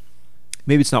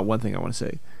maybe it's not one thing I want to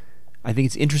say. I think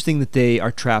it's interesting that they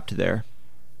are trapped there.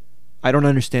 I don't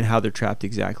understand how they're trapped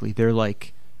exactly. They're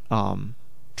like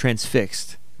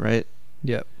transfixed, right?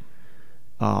 Yep.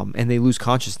 And they lose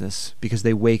consciousness because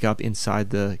they wake up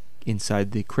inside the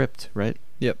crypt, right?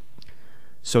 Yep.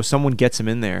 So someone gets them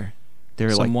in there.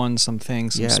 They're something, some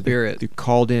spirit. They're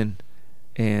called in,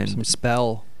 and some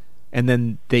spell, and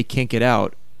then they can't get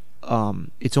out.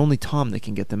 It's only Tom that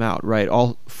can get them out, right?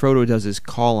 All Frodo does is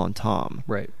call on Tom,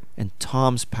 right? And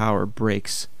Tom's power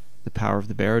breaks the power of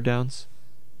the Barrow Downs,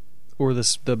 or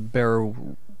the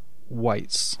Barrow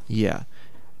Wights. Yeah.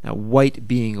 Now, white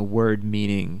being a word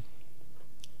meaning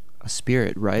a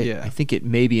spirit, right? Yeah. I think it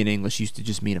maybe in English used to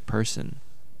just mean a person.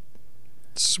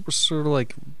 It's sort of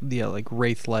like, yeah, like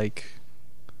wraith-like,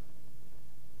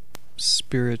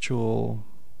 spiritual,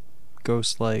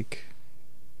 ghost-like.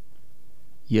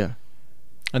 Yeah.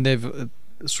 And they've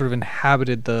sort of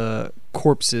inhabited the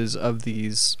corpses of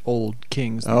these old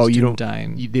kings. Oh, these you don't.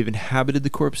 dying. They've inhabited the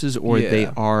corpses, or they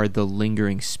Yeah. are the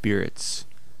lingering spirits.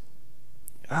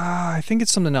 I think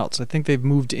it's something else. I think they've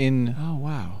moved in. Oh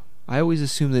wow! I always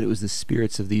assumed that it was the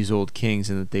spirits of these old kings,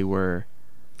 and that they were.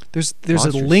 There's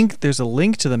monsters. a link. There's a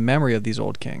link to the memory of these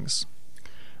old kings.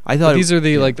 I thought But these are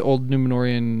the yeah. like the old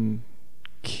Numenorian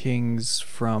kings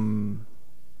from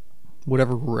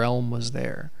whatever realm was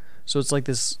there. So it's like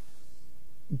this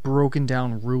broken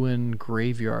down ruin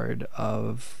graveyard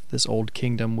of this old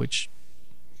kingdom, which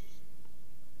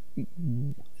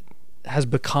has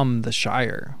become the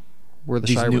Shire, where the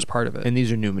Shire was part of it. And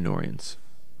these are Numenorians,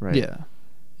 right? Yeah.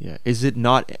 Yeah. Is it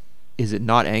not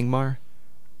Angmar?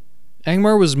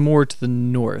 Angmar was more to the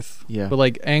north. Yeah. But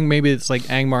like maybe it's like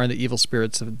Angmar and the evil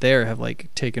spirits of there have like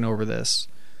taken over this.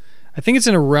 I think it's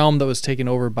in a realm that was taken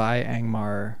over by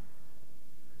Angmar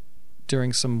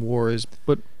during some wars.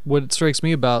 But what strikes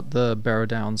me about the Barrow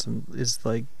Downs is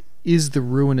the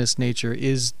ruinous nature,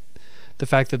 is the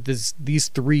fact that these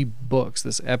 3 books,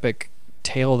 this epic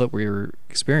tale that we're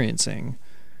experiencing,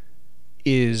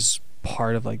 is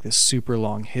part of like this super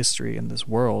long history in this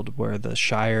world where the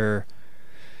Shire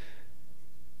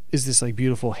is this like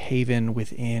beautiful haven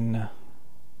within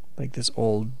like this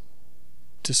old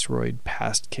destroyed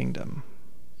past kingdom.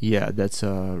 Yeah, that's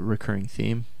a recurring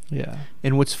theme. Yeah.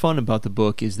 And what's fun about the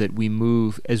book is that we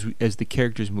move as the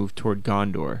characters move toward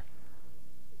Gondor.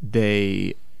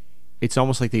 It's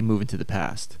almost like they move into the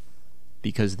past,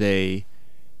 because they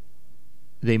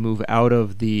move out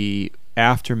of the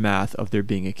aftermath of there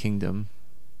being a kingdom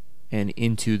and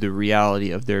into the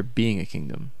reality of there being a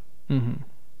kingdom. Mm-hmm.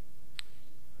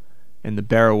 And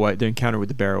their encounter with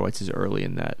the Barrow-wights is early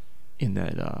in that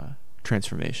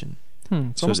transformation.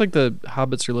 It's almost like the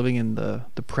hobbits are living in the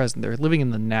present. They're living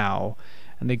in the now,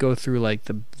 and they go through like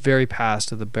the very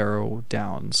past of the Barrow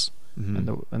Downs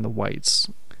Mm-hmm. and the Whites,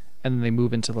 and then they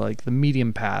move into like the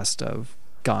medium past of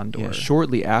Gondor. Yeah,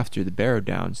 shortly after the Barrow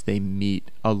Downs, they meet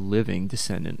a living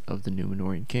descendant of the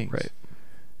Numenorian kings. Right.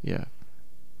 Yeah.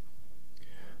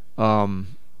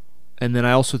 And then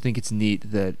I also think it's neat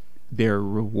that they're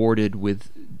rewarded with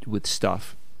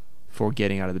stuff for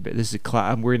getting out of the. This is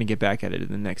we're going to get back at it in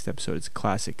the next episode. It's a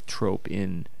classic trope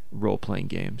in role-playing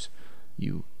games.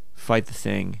 You fight the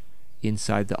thing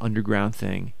inside the underground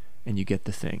thing, and you get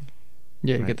the thing.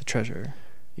 Yeah, you Right. get the treasure.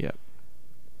 Yeah.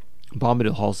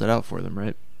 Bombadil hauls that out for them,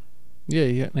 right?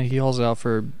 Yeah, he hauls it out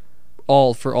for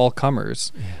all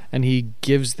comers, Yeah. and he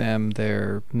gives them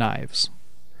their knives.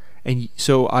 And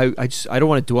so I don't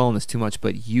want to dwell on this too much,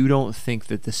 but you don't think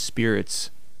that the spirits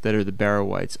that are the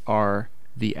Barrow-wights are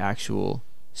the actual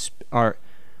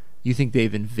you think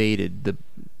they've invaded the.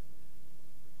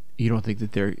 You don't think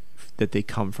that they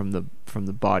come from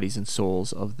the bodies and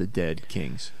souls of the dead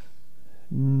kings.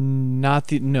 I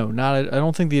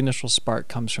don't think the initial spark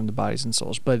comes from the bodies and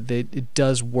souls, but it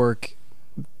does work.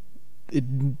 It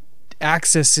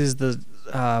accesses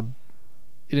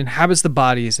it inhabits the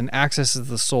bodies and accesses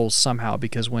the souls somehow,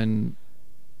 because when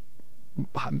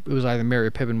it was either Merry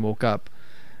or Pippin woke up,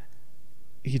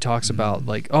 he talks about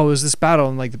like, oh, it was this battle,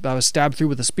 and like I was stabbed through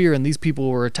with a spear, and these people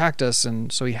were attacked us,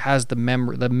 and so he has the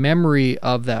memory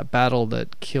of that battle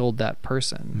that killed that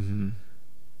person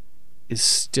is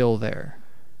still there.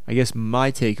 I guess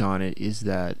my take on it is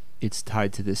that it's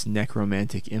tied to this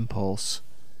necromantic impulse,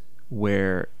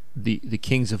 where the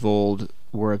kings of old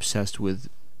were obsessed with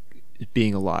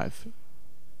being alive.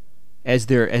 As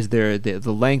the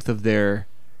length of their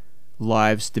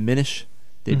lives diminish,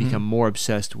 they become more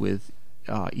obsessed with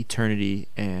eternity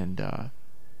and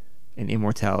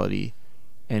immortality,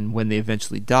 and when they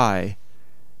eventually die,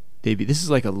 this is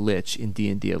like a lich in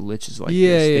D&D. A lich is like this.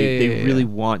 They really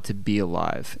want to be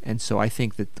alive, and so I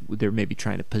think that they're maybe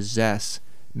trying to possess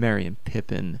Merry and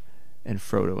Pippin and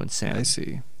Frodo and Sam. I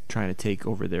see. Trying to take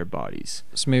over their bodies.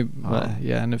 So maybe,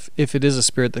 and if it is a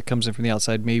spirit that comes in from the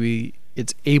outside, maybe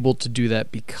it's able to do that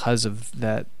because of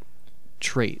that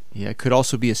trait. Yeah, it could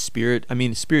also be a spirit. I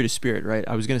mean, spirit is spirit, right?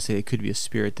 I was going to say it could be a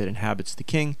spirit that inhabits the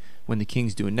king when the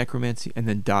king's doing necromancy, and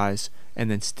then dies, and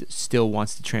then still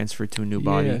wants to transfer to a new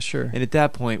body. Yeah, sure. And at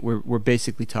that point, we're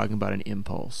basically talking about an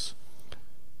impulse,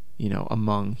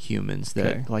 among humans,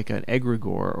 that like an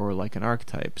egregore or like an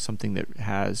archetype, something that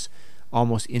has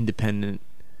almost independent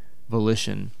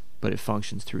volition, but it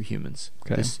functions through humans.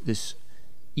 Okay. This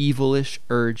evilish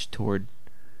urge toward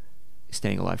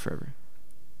staying alive forever.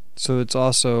 So it's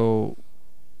also,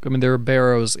 I mean, there are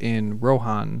barrows in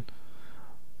Rohan,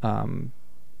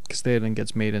 because Theoden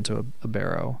gets made into a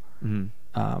barrow.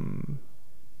 Mm-hmm.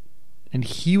 And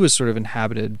he was sort of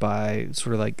inhabited by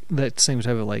sort of like that same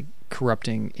type of like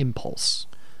corrupting impulse.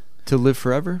 To live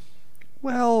forever?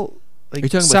 Well, like Are you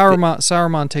talking about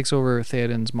Saruman takes over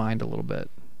Theoden's mind a little bit,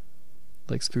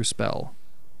 like through spell.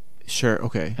 Sure,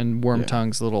 okay. And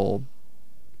Wormtongue's little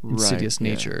insidious Right,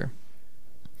 yeah. nature.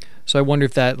 So I wonder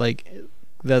if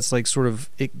that's like sort of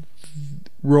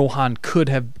Rohan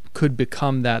could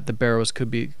become that. The barrows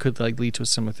could like lead to a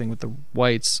similar thing with the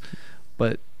whites,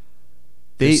 but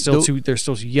they're still too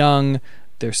young.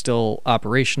 They're still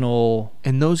operational.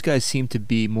 And those guys seem to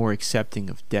be more accepting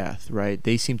of death, right?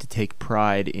 They seem to take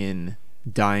pride in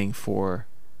dying for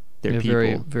their people.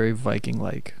 Very, very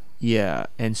Viking-like. Yeah,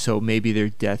 and so maybe their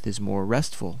death is more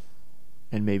restful,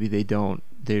 and maybe they don't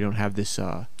have this.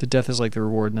 The death is like the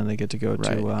reward, and then they get to go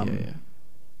to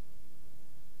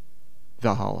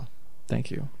Valhalla.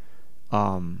 Thank you.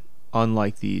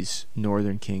 Unlike these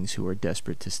northern kings who are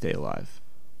desperate to stay alive.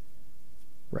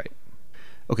 Right.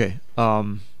 Okay.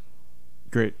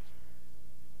 Great.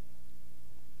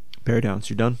 Bear Downs,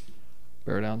 you're done?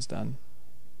 Bear Down's done.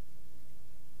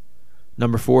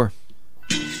 Number 4.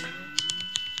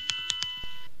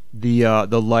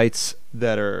 The lights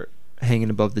that are hanging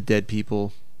above the dead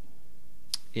people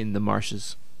in the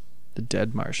marshes. The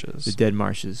dead marshes. The dead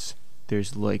marshes.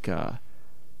 There's like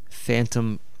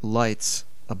phantom lights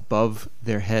above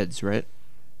their heads, right?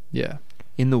 Yeah.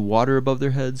 In the water above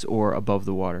their heads or above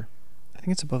the water? I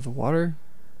think it's above the water.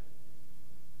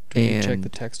 Can you check And the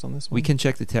text on this one? we can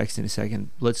check the text in a second.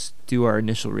 Let's do our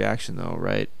initial reaction, though,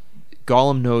 right?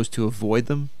 Gollum knows to avoid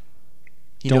them.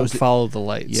 He Don't knows follow the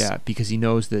lights. Yeah, because he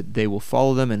knows that they will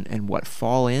follow them, and what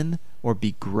fall in or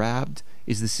be grabbed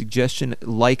is the suggestion,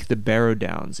 like the Barrow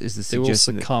Downs, is the They will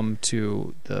suggestion succumb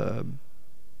to the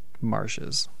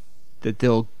marshes. that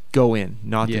they'll go in,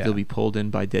 not that Yeah. they'll be pulled in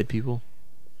by dead people.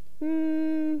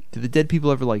 Do the dead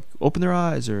people ever like open their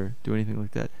eyes or do anything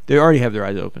like that? They already have their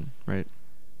eyes open, right?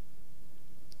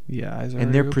 Yeah, eyes are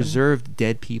And they're already open. preserved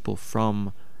dead people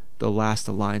from the last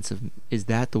alliance of... Is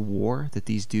that the war that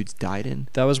these dudes died in?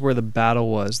 That was where the battle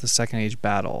was, the Second Age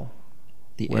battle.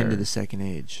 The Where- end of the Second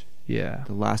Age. Yeah.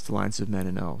 The last alliance of men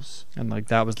and elves. And like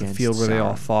that was the Against field where they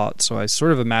all Sauron. fought. So I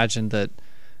sort of imagined that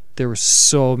there were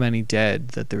so many dead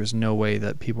that there was no way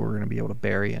that people were going to be able to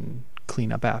bury and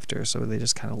clean up after. So they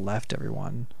just kind of left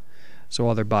everyone. So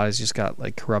all their bodies just got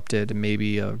like corrupted, and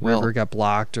maybe a river got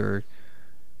blocked, or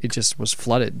it just was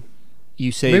flooded.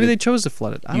 You say Maybe that- they chose to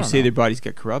flood it. I You don't say know. their bodies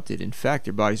got corrupted. In fact,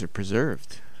 their bodies are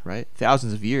preserved, right?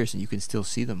 Thousands of years, and you can still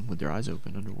see them with their eyes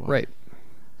open underwater. Right.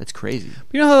 That's crazy.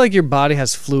 You know how like your body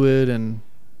has fluid and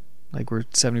like we're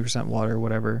 70% water or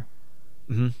whatever.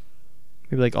 Mm-hmm.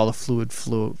 Maybe like all the fluid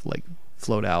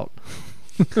flowed out,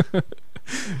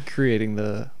 creating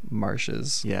the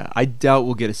marshes. Yeah, I doubt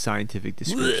we'll get a scientific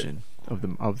description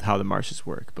of how the marshes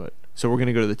work. But so we're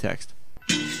gonna go to the text.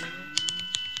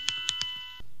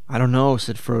 I don't know,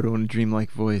 said Frodo in a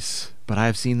dreamlike voice, but I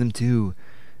have seen them too.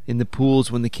 In the pools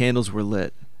when the candles were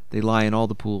lit. They lie in all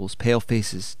the pools, pale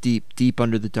faces, deep, deep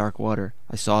under the dark water.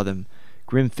 I saw them,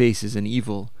 grim faces and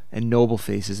evil, and noble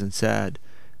faces and sad.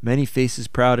 Many faces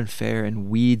proud and fair, and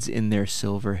weeds in their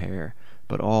silver hair,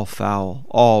 but all foul,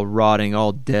 all rotting,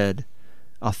 all dead.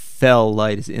 A fell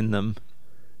light is in them.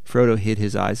 Frodo hid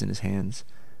his eyes in his hands.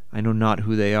 I know not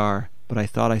who they are, but I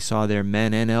thought I saw there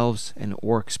men and elves and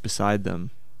orcs beside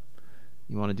them.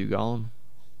 You want to do Gollum?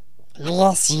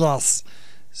 Yes,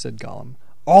 said Gollum.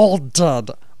 All dead,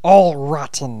 all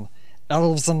rotten,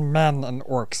 elves and men and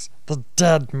orcs, the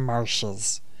dead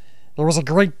marshes. There was a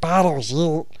great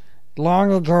battle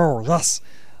long ago, yes.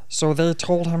 So they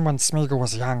told him when Smeagol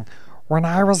was young. When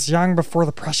I was young before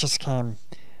the Precious came.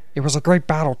 It was a great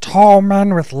battle. Tall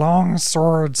men with long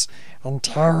swords and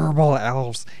terrible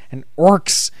elves and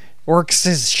orcs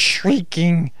is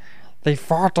shrieking. They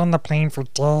fought on the plain for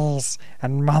days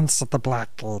and months at the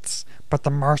Black Gates, but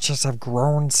the marshes have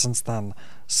grown since then,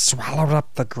 swallowed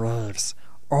up the graves,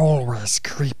 always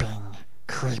creeping.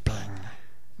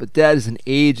 But that is an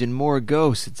age and more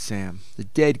ago, said Sam. The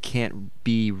dead can't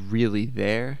be really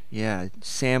there. Yeah,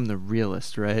 Sam the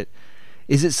realist, right?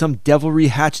 Is it some devilry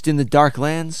hatched in the dark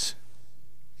lands?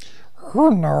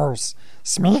 Who knows?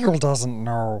 Smeagol doesn't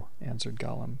know, answered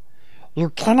Gollum. You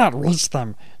cannot reach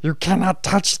them. You cannot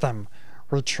touch them.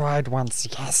 We tried once,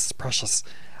 yes, Precious.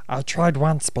 I tried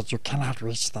once, but you cannot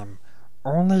reach them.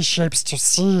 Only shapes to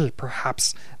see,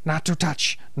 perhaps, not to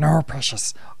touch. No,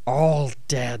 Precious, all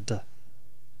dead.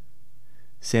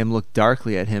 Sam looked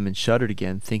darkly at him and shuddered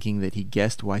again, thinking that he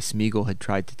guessed why Smeagol had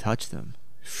tried to touch them.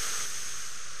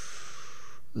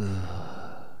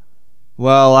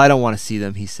 Well, I don't want to see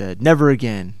them, he said. Never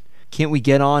again. Can't we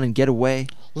get on and get away?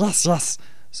 Yes, yes,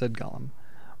 said Gollum.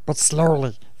 but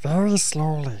slowly, very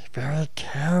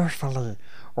carefully,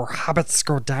 or hobbits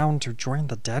go down to join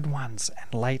the dead ones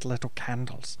and light little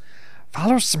candles.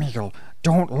 Follow Smeagol,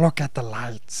 don't look at the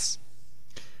lights.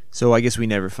 So I guess we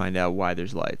never find out why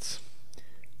there's lights.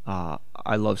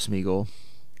 I love Smeagol,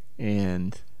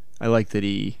 and I like that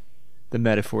the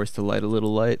metaphor is to light a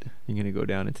little light. You're going to go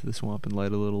down into the swamp and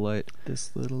light a little light.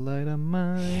 This little light of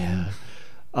mine.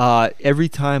 Yeah. Every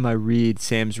time I read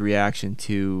Sam's reaction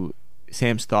to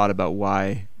Sam's thought about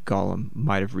why Gollum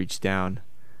might have reached down,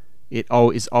 it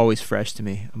is always fresh to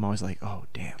me. I'm always like, oh,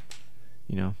 damn.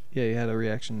 You know? Yeah, you had a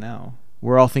reaction now.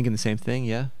 We're all thinking the same thing,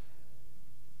 yeah?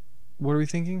 What are we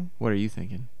thinking? What are you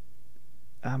thinking?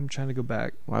 I'm trying to go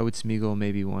back. Why would Smeagol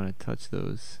maybe want to touch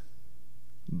those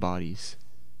bodies?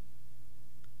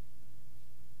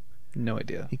 No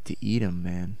idea. I think to eat them,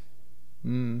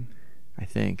 man. I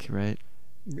think, right?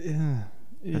 Yeah.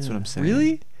 That's what I'm saying.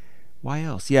 Really? Why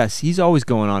else? Yes, he's always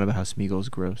going on about how Smeagol's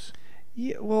gross.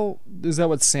 Yeah, well, is that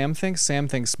what Sam thinks? Sam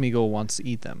thinks Smeagol wants to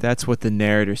eat them. That's what the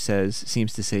narrator says,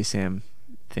 seems to say Sam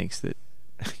thinks that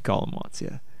Gollum wants,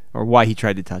 yeah. Or why he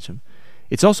tried to touch him.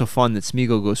 It's also fun that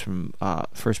Smeagol goes from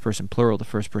first person plural to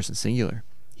first person singular.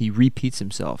 He repeats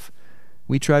himself.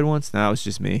 We tried once, now it's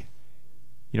just me.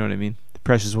 You know what I mean? The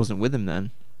Precious wasn't with him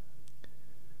then.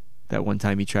 That one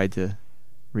time he tried to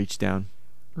reach down.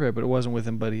 Right, but it wasn't with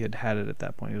him, but he had it at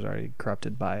that point. He was already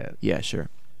corrupted by it. Yeah, sure.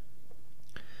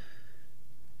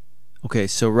 Okay,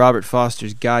 so Robert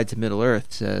Foster's Guide to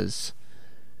Middle-earth says,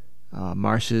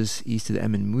 marshes east of the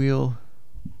Emyn Muil,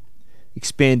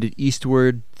 expanded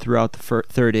eastward throughout the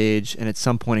Third Age, and at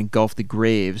some point engulfed the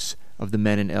graves of the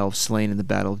men and elves slain in the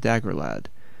Battle of Dagorlad.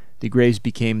 The graves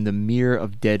became the mere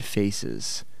of dead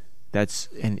faces.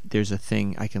 And there's a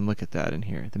thing, I can look at that in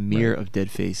here. The mere of dead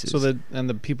faces. So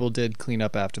the people did clean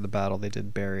up after the battle. They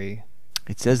did bury.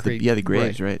 It says the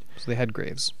graves, right? So they had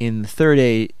graves. In the Third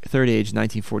Age,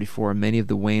 1944, many of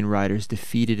the Wayne riders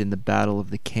defeated in the Battle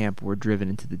of the Camp were driven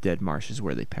into the dead marshes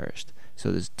where they perished.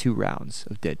 So there's 2 rounds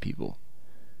of dead people,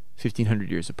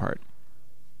 1,500 years apart.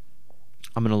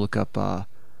 I'm going to look up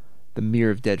the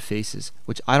Mirror of Dead Faces,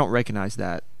 which I don't recognize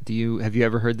that. Have you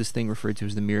ever heard this thing referred to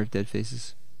as the Mirror of Dead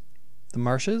Faces? The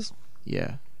marshes?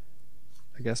 Yeah.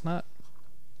 I guess not.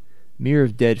 Mirror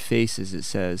of Dead Faces, it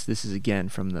says. This is again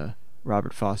from the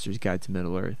Robert Foster's Guide to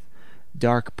Middle-earth.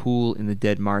 Dark pool in the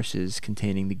dead marshes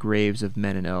containing the graves of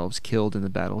men and elves killed in the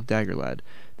Battle of Dagorlad.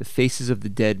 The faces of the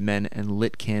dead men and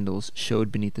lit candles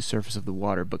showed beneath the surface of the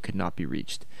water but could not be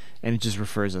reached. And it just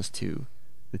refers us to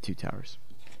the 2 towers.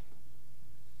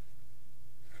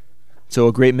 So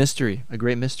a great mystery.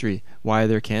 Why are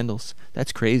there candles?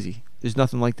 That's crazy. There's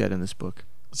nothing like that in this book.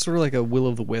 It's sort of like a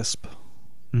will-o'-the-wisp.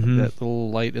 Mm-hmm. That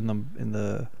little light in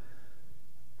the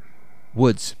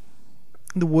woods.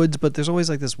 The woods, but there's always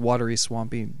like this watery,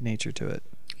 swampy nature to it.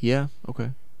 Yeah,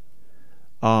 okay.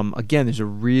 Again, there's a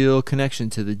real connection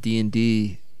to the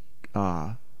D&D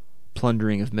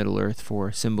plundering of Middle-earth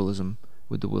for symbolism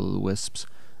with the Will-o'-the-Wisps.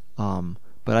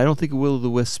 But I don't think of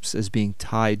Will-o'-the-Wisps as being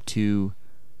tied to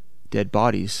dead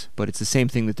bodies, but it's the same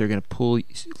thing that they're going to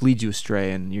lead you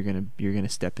astray, and you're going to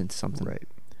step into something. Right.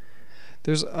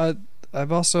 There's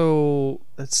I've also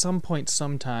at some point,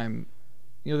 sometime,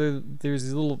 there's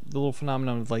these little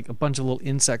phenomenon of like a bunch of little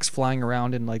insects flying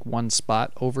around in like one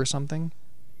spot over something.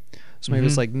 So maybe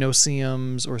it's like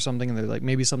no-see-ums or something, and they're like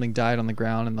maybe something died on the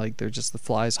ground, and like they're just the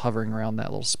flies hovering around that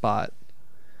little spot.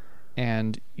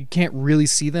 And you can't really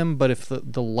see them, but if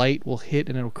the light will hit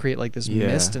and it'll create like this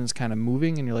mist, and it's kind of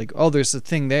moving, and you're like, oh, there's a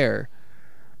thing there.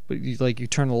 But you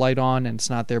turn the light on and it's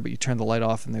not there, but you turn the light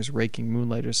off and there's raking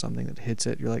moonlight or something that hits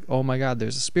it. You're like, oh my God,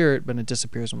 there's a spirit, but it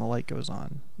disappears when the light goes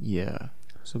on. Yeah.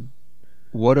 So,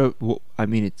 I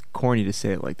mean, it's corny to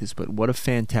say it like this, but what a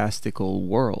fantastical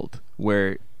world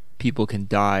where people can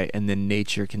die and then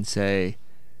nature can say,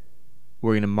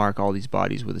 we're going to mark all these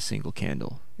bodies with a single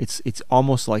candle. It's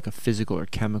almost like a physical or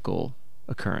chemical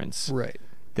occurrence, right,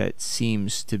 that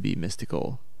seems to be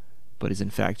mystical, but is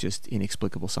in fact just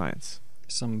inexplicable science.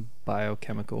 Some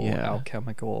biochemical,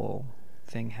 alchemical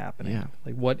thing happening. Yeah.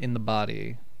 Like what in the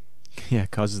body? Yeah,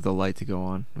 causes the light to go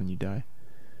on when you die.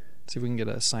 See if we can get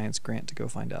a science grant to go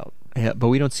find out. Yeah, but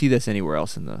we don't see this anywhere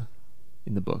else in the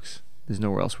books. There's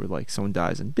nowhere else where like someone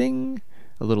dies and bing,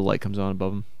 a little light comes on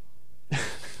above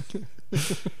them.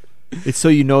 It's so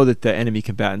you know that the enemy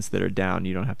combatants that are down,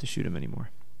 you don't have to shoot them anymore.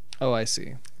 Oh, I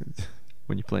see.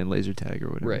 When you're playing laser tag or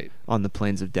whatever, right, on the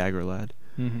plains of Dagorlad.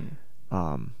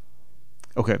 Mm-hmm.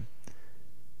 Okay.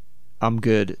 I'm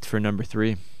good for number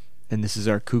 3, and this is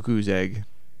our cuckoo's egg,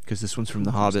 because this one's from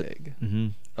The Hobbit. Egg. Mm-hmm.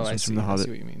 Oh, I one's see. from The I Hobbit. see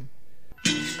what you mean.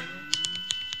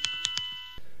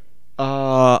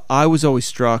 I was always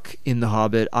struck in The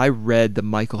Hobbit. I read the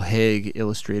Michael Haig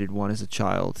illustrated one as a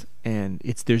child, and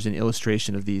there's an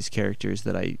illustration of these characters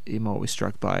that I am always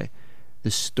struck by.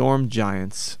 The Storm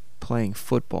Giants playing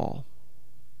football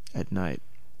at night.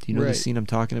 Do you know the Right. scene I'm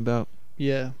talking about?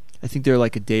 Yeah. I think they're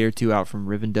like a day or two out from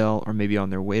Rivendell, or maybe on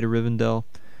their way to Rivendell,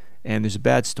 and there's a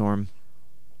bad storm,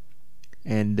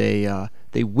 and they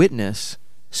witness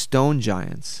stone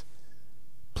giants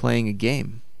playing a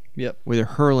game. Yep. Where they're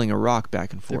hurling a rock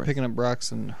back and forth. They're picking up rocks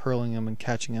and hurling them and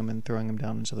catching them and throwing them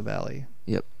down into the valley.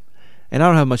 Yep. And I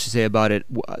don't have much to say about it.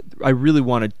 I really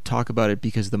want to talk about it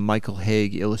because the Michael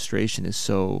Haig illustration is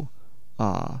so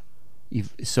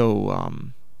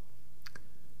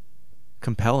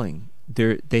compelling.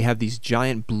 They have these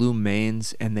giant blue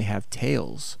manes and they have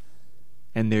tails,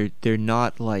 and they're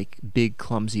not like big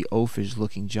clumsy oafish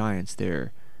looking giants.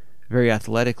 They're very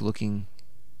athletic looking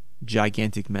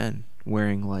gigantic men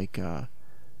wearing like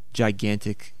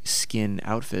gigantic skin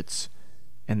outfits,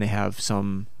 and they have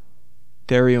some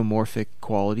theriomorphic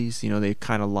qualities. You know, they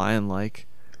kind of lion-like.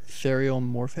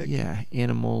 Theriomorphic? Yeah,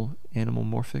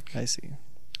 animal-morphic. I see.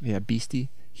 Yeah, beastie,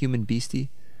 human beastie.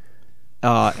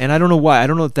 And I don't know why. I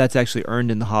don't know if that's actually earned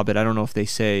in The Hobbit. I don't know if they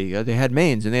say they had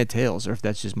manes and they had tails, or if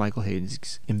that's just Michael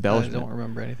Hayden's embellishment. I don't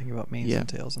remember anything about manes and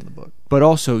tails in the book. But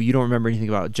also, you don't remember anything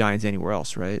about giants anywhere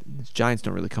else, right? Giants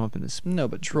don't really come up in this. No,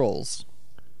 but trolls.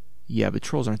 Yeah, but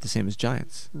trolls aren't the same as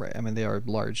giants. Right. I mean, they are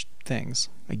large things.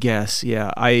 I guess,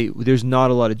 yeah. There's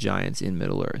not a lot of giants in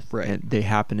Middle-earth. Right. And they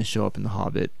happen to show up in The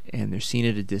Hobbit, and they're seen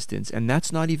at a distance, and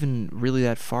that's not even really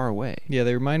that far away. Yeah,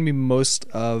 they remind me most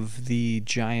of the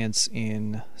giants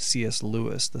in C.S.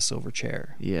 Lewis, The Silver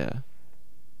Chair. Yeah.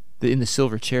 In the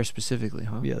Silver Chair specifically,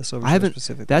 huh? Yeah, the Silver Chair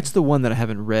specifically. That's the one that I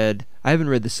haven't read. I haven't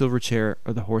read The Silver Chair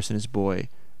or The Horse and His Boy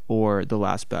or The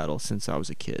Last Battle since I was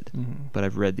a kid. Mm-hmm. But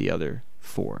I've read the other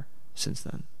 4 since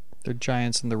then. They're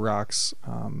giants in the rocks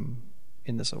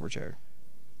in the Silver Chair.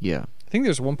 Yeah. I think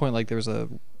there's one point like there was a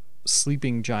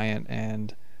sleeping giant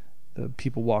and the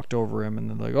people walked over him and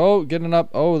they're like, oh, getting up.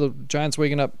 Oh, the giant's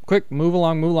waking up. Quick, move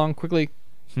along quickly.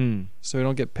 So we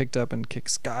don't get picked up and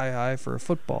kicked sky high for a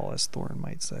football, as Thorin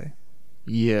might say.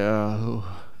 Yeah.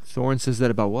 Thorin says that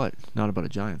about what? Not about a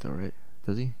giant, though, right?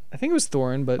 Does he? I think it was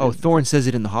Thorin, but Thorin says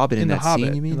it in The Hobbit. In the that Hobbit,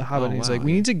 scene, you mean? in the Hobbit, Oh, he's wow, like,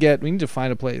 we need to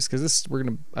find a place because we're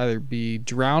gonna either be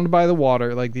drowned by the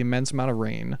water, like the immense amount of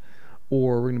rain,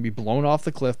 or we're gonna be blown off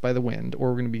the cliff by the wind, or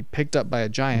we're gonna be picked up by a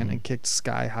giant and kicked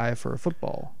sky high for a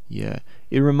football. Yeah,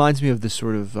 it reminds me of the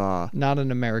sort of not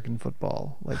an American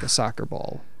football, like a soccer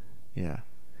ball. Yeah,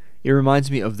 it reminds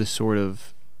me of the sort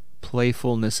of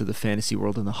playfulness of the fantasy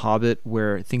world in The Hobbit,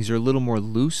 where things are a little more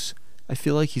loose. I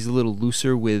feel like he's a little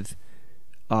looser with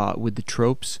the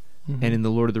tropes, and in the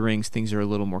Lord of the Rings, things are a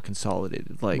little more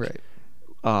consolidated. Like,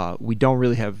 we don't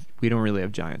really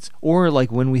have giants, or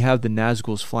like when we have the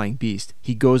Nazgul's flying beast,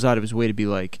 he goes out of his way to be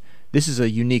like, this is a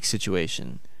unique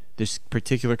situation. This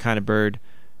particular kind of bird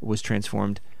was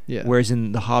transformed. Yeah. Whereas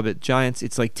in The Hobbit, giants,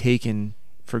 it's like taken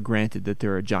for granted that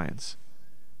there are giants.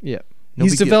 Yeah. No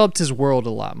He's big deal. developed his world a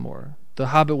lot more. The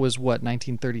Hobbit was what,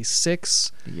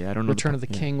 1936? Yeah, I don't know. Return of the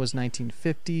King was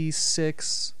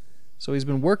 1956. So he's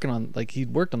been working on, like,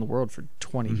 he'd worked on the world for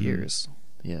 20 years.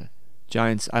 Yeah.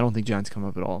 Giants, I don't think giants come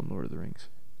up at all in Lord of the Rings.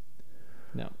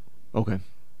 No. Okay.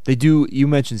 They do, you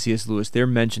mentioned C.S. Lewis. They're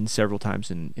mentioned several times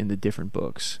in the different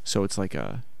books. So it's like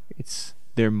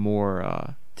they're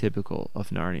more typical of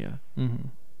Narnia. Mm-hmm.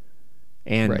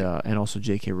 And Right. and also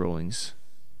J.K. Rowling's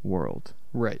world.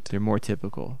 Right. They're more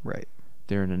typical. Right.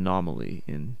 They're an anomaly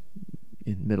in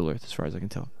Middle-earth as far as I can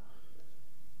tell.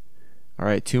 All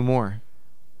right, 2 more.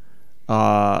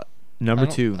 Number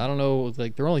 2. I don't know,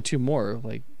 like, there are only 2 more.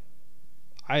 Like,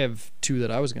 I have 2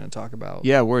 that I was going to talk about.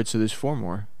 Yeah, word. So there's 4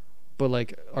 more. But,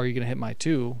 like, are you going to hit my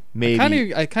 2?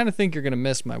 Maybe. I kind of think you're going to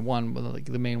miss my 1, but, like,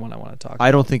 the main one I want to talk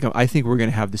about. I think we're going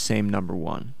to have the same number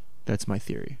 1. That's my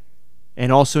theory.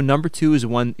 And also number 2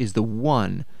 is the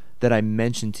one that I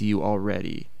mentioned to you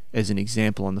already as an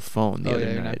example on the phone the other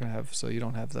you're night. not going to have, so you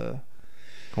don't have the...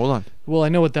 Hold on. Well, I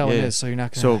know what that one Yeah. is, so you're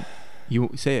not going to... So you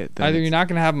say it. then Either it's- you're not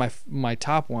going to have my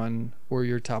top one, or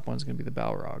your top one's going to be the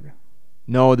Balrog.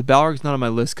 No, the Balrog's not on my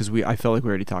list because I felt like we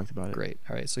already talked about it. Great.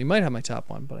 All right, so you might have my top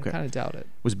one, but Okay. I kind of doubt it.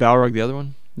 Was Balrog the other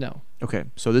one? No. Okay,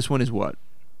 so this one is what?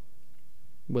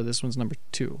 Well, this one's number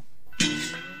 2.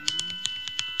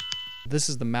 This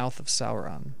is the Mouth of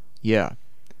Sauron. Yeah.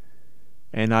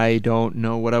 And I don't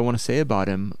know what I want to say about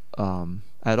him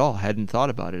at all. I hadn't thought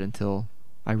about it until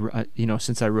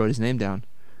since I wrote his name down.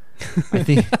 I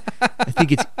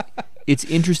think it's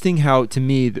interesting how, to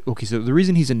me, okay, so the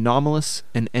reason he's anomalous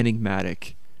and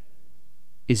enigmatic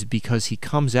is because he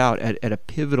comes out at a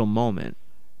pivotal moment,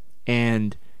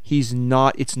 and it's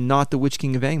not the Witch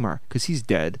King of Angmar, because he's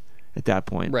dead at that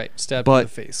point. Right, stabbed in the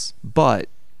face. But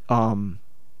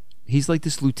he's like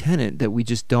this lieutenant that we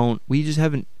just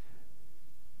haven't.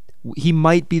 He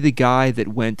might be the guy that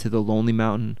went to the Lonely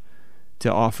Mountain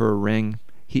to offer a ring.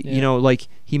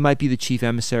 He might be the chief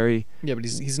emissary. Yeah, but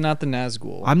he's not the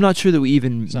Nazgul. I'm not sure that we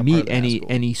even meet Nazgul.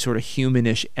 any sort of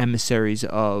humanish emissaries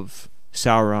of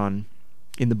Sauron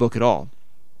in the book at all.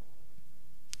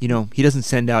 He doesn't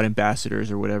send out ambassadors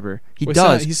or whatever. He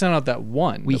sent out that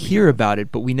one. We hear about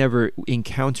it, but we never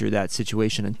encounter that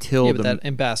situation until. Yeah, but that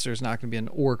ambassador is not going to be an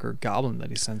orc or goblin that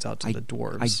he sends out to the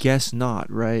dwarves. I guess not,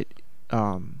 right?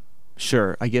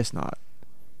 Sure, I guess not,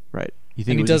 right? You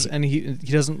think he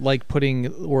doesn't like putting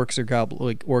orcs or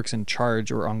orcs in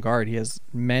charge or on guard. He has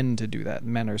men to do that.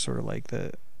 Men are sort of like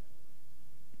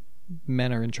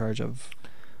men are in charge of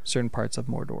certain parts of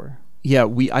Mordor. Yeah,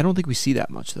 I don't think we see that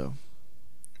much though.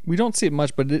 We don't see it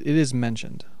much, but it is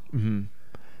mentioned. Mm-hmm.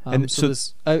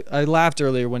 I laughed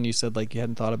earlier when you said like you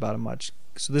hadn't thought about it much.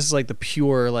 So this is like the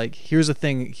pure like here's a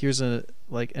thing, here's a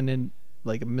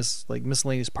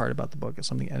miscellaneous part about the book. It's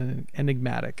something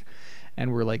enigmatic,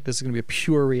 and we're like, this is going to be a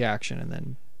pure reaction, and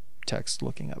then text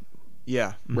looking up.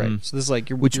 Yeah, right. Mm-hmm. So this is like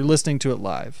you're listening to it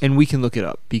live, and we can look it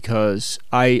up because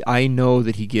I know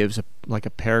that he gives a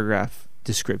paragraph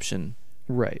description.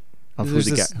 Right. Of there's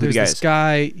who this guy is.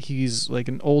 Guy. He's like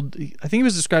an old. I think he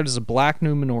was described as a black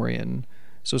Numenorian,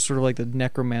 so sort of like the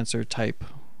necromancer type.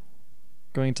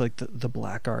 Going to like the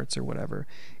black arts or whatever.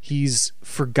 He's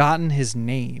forgotten his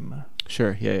name.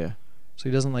 Sure, yeah. So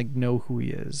he doesn't like know who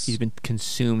he is. He's been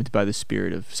consumed by the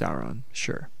spirit of Sauron.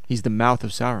 Sure. He's the mouth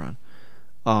of Sauron.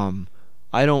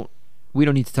 We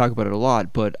don't need to talk about it a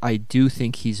lot, but I do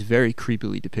think he's very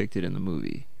creepily depicted in the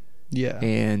movie. Yeah.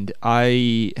 And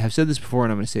I have said this before,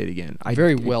 and I'm going to say it again.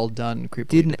 Very well done, creepily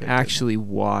didn't depicted. actually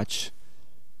watch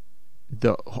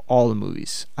all the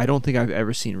movies. I don't think I've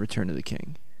ever seen Return of the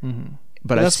King. Mm-hmm.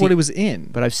 But that's what it was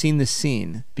in. But I've seen this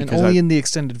scene because and only in the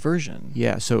extended version.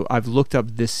 Yeah, so I've looked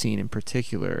up this scene in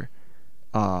particular,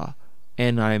 and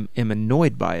I am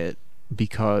annoyed by it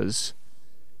because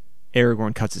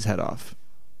Aragorn cuts his head off,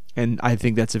 and I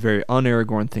think that's a very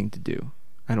un-Aragorn thing to do.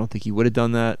 I don't think he would have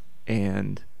done that,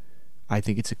 and I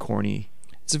think it's a corny.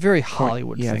 It's a very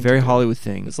Hollywood thing. Yeah, very Hollywood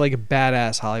thing. It's like a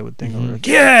badass Hollywood thing. Mm-hmm. Like,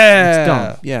 yeah, it's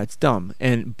dumb. Yeah, it's dumb.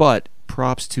 But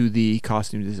props to the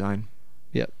costume design.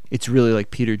 Yep. It's really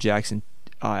like Peter Jackson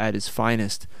at his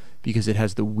finest because it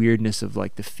has the weirdness of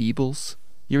like the Feebles.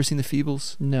 You ever seen the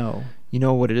Feebles? No. You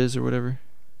know what it is or whatever?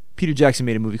 Peter Jackson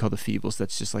made a movie called The Feebles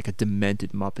that's just like a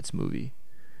demented Muppets movie.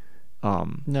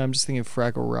 No, I'm just thinking of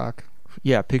Fraggle Rock.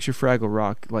 Yeah, picture Fraggle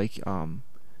Rock like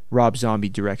Rob Zombie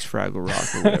directs Fraggle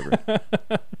Rock or whatever.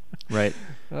 Right?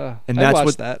 And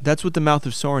that's what the mouth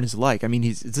of Sauron is like. I mean,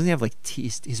 it doesn't have like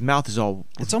teeth. His mouth is all...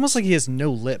 It's almost like he has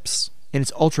no lips. And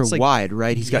it's ultra wide,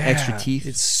 right? He's got extra teeth.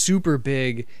 It's super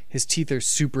big. His teeth are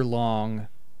super long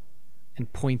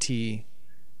and pointy,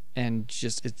 and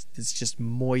just it's just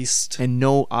moist. And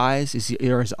no eyes.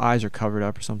 Or his eyes are covered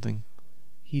up or something?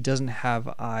 He doesn't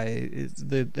have eyes.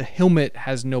 The helmet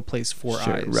has no place for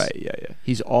eyes. Right, yeah.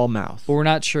 He's all mouth. But we're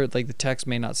not sure. Like the text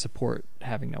may not support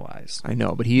having no eyes. I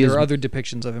know, but there are other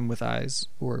depictions of him with eyes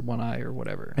or one eye or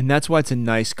whatever. And that's why it's a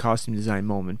nice costume design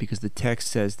moment because the text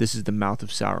says this is the mouth of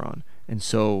Sauron, and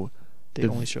so they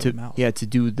only show the mouth. Yeah, to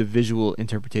do the visual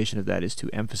interpretation of that is to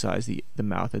emphasize the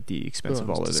mouth at the expense of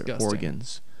all other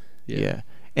organs. Yeah,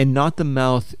 and not the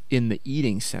mouth in the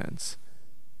eating sense.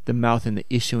 The mouth in the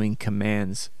issuing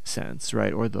commands sense,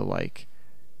 right? Or the like.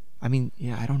 I mean,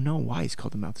 yeah, I don't know why he's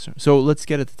called the mouth of Sauron. So let's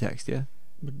get at the text, yeah?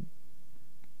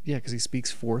 Yeah, because he speaks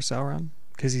for Sauron?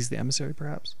 Because he's the emissary,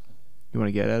 perhaps? You want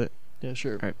to get at it? Yeah,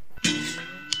 sure. All right.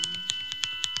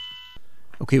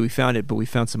 Okay, we found it, but we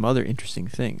found some other interesting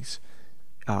things.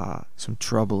 Some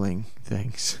troubling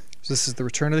things. So this is The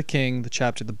Return of the King, the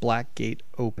chapter The Black Gate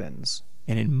Opens.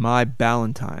 And in my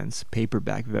Ballantines,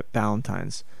 paperback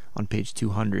Ballantines, on page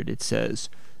 200, it says,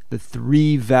 "The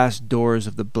 3 vast doors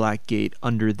of the Black Gate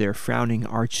under their frowning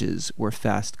arches were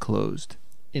fast closed."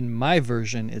 In my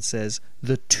version, it says,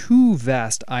 "The 2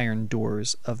 vast iron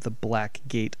doors of the Black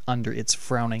Gate under its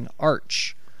frowning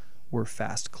arch were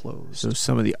fast closed." So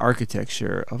some of the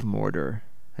architecture of Mordor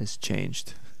has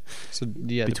changed. So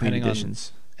yeah, between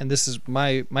editions. And this is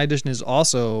my edition is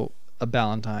also a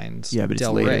Ballantines. Yeah, but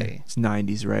Del it's later. Rey. It's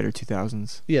 90s, right, or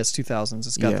 2000s? Yeah, it's 2000s.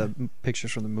 It's got the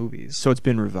pictures from the movies. So it's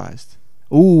been revised.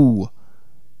 Ooh.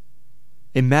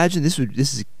 Imagine this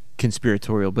is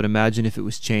conspiratorial, but imagine if it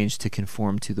was changed to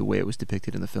conform to the way it was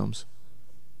depicted in the films.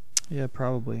 Yeah,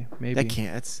 probably. Maybe. That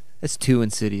can't. That's too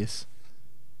insidious.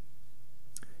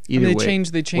 I mean, Either they way.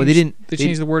 changed. They Well, changed. they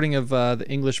changed the wording of the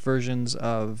English versions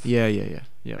of Yeah.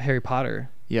 Harry Potter.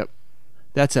 Yep.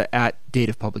 That's a at date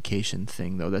of publication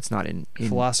thing, though. That's not in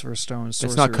Philosopher's Stone. that's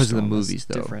Sorcerer's not because of the Stone, that's movies,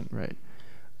 though. Different. Right.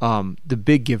 The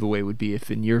big giveaway would be if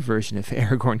in your version, if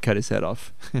Aragorn cut his head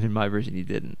off, and in my version he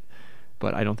didn't.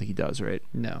 But I don't think he does, right?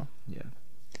 No. Yeah.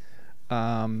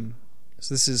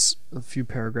 So this is a few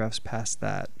paragraphs past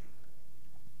that.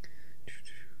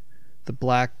 The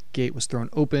black gate was thrown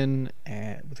open,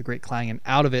 and with a great clang, and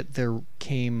out of it there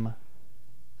came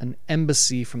an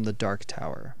embassy from the Dark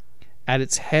Tower. At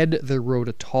its head there rode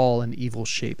a tall and evil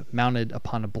shape, mounted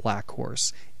upon a black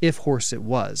horse, if horse it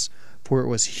was, for it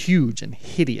was huge and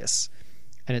hideous,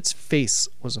 and its face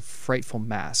was a frightful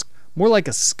mask, more like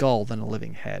a skull than a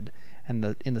living head,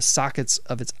 and in the sockets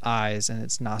of its eyes and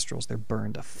its nostrils there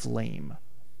burned a flame.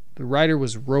 The rider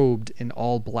was robed in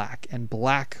all black, and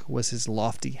black was his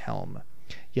lofty helm.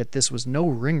 Yet this was no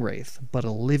ringwraith, but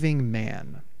a living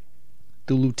man.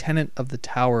 The lieutenant of the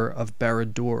Tower of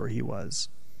Barad-dûr he was.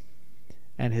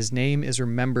 And his name is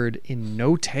remembered in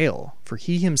no tale, for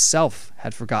he himself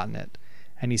had forgotten it.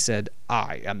 And he said,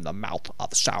 I am the mouth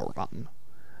of Sauron.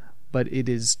 But it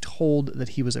is told that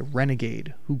he was a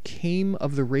renegade, who came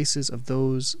of the races of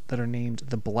those that are named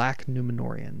the Black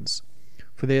Númenóreans.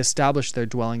 For they established their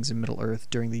dwellings in Middle-earth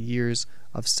during the years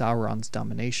of Sauron's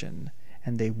domination,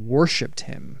 and they worshipped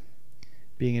him,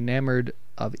 being enamored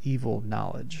of evil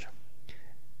knowledge.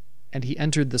 And he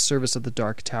entered the service of the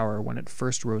Dark Tower when it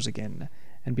first rose again,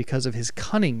 and because of his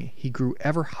cunning he grew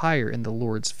ever higher in the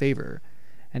Lord's favor,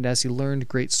 and as he learned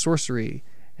great sorcery,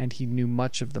 and he knew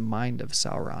much of the mind of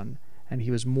Sauron, and he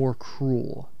was more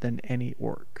cruel than any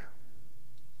orc.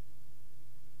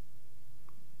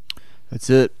 That's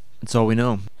it. That's all we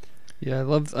know. Yeah, I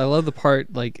love the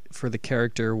part like for the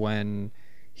character when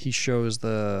he shows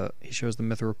the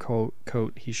mithril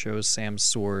coat, he shows Sam's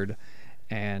sword,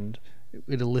 and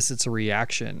it elicits a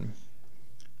reaction.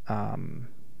 And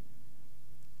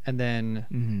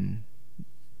then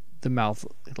the mouth,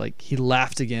 like, he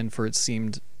laughed again, for it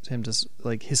seemed to him to,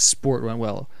 like, his sport went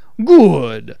well.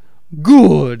 Good,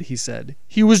 he said.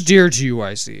 He was dear to you,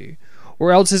 I see.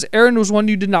 Or else his errand was one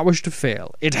you did not wish to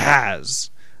fail. It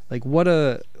has. Like,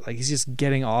 he's just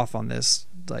getting off on this,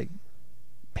 like,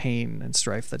 pain and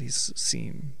strife that he's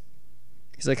seen.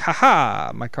 He's like,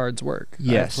 haha, my cards work.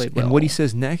 Yes, I played well. and what he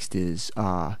says next is,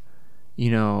 and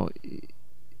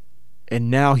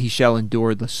now he shall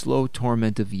endure the slow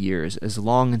torment of years, as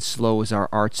long and slow as our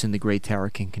arts in the great tower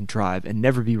can contrive, and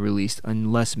never be released,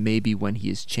 unless maybe when he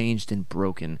is changed and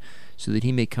broken, so that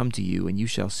he may come to you, and you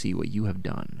shall see what you have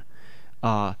done.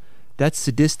 That's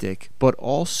sadistic, but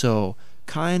also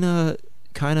kind of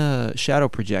shadow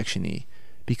projection-y,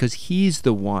 because he's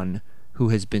the one who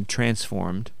has been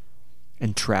transformed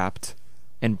and trapped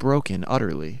and broken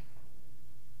utterly,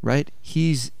 right?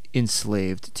 He's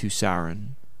enslaved to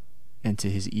Sauron and to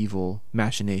his evil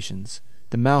machinations.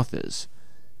 The mouth is,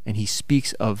 and he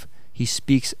speaks of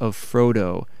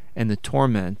Frodo and the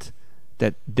torment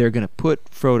that they're gonna put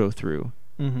Frodo through.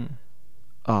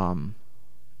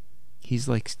 He's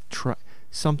like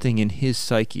something in his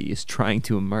psyche is trying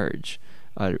to emerge,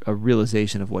 a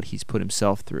realization of what he's put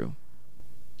himself through.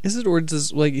 Is it, or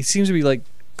does, like, he seems to be like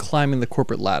climbing the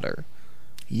corporate ladder?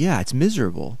 Yeah, it's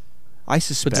miserable. I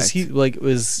suspect. But does he, like,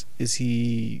 does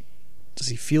he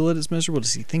feel it as miserable?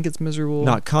 Does he think it's miserable?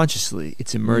 Not consciously.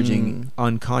 It's emerging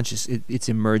unconscious. It's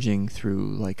emerging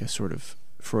through like a sort of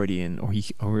Freudian or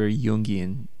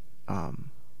Jungian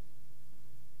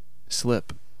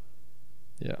slip.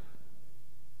 Yeah.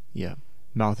 Yeah.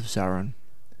 Mouth of Sauron.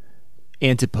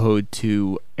 Antipode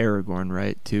to Aragorn,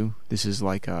 right? Too. This is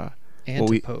like a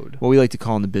antipode. What we like to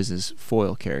call in the business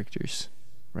foil characters,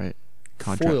 right?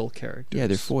 Foil characters. Yeah,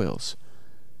 they're foils.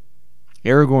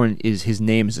 Aragorn his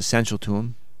name is essential to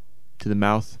him. To the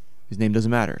mouth, his name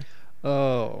doesn't matter.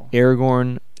 Oh.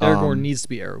 Aragorn needs to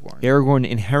be Aragorn. Aragorn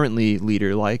inherently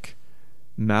leader-like.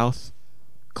 Mouth,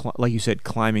 like you said,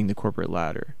 climbing the corporate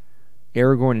ladder.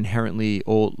 Aragorn inherently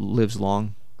lives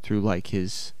long through like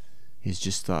his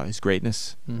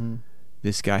greatness. Mm-hmm.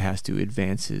 This guy has to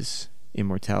advance his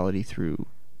immortality through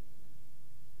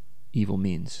evil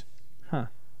means. Huh.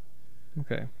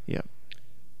 Okay. Yeah.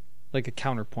 Like a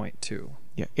counterpoint too.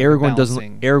 Yeah. Aragorn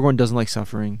doesn't like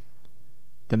suffering.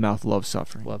 The mouth loves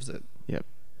suffering. Loves it. Yep.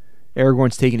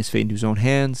 Aragorn's taking his fate into his own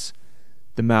hands.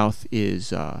 The mouth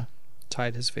is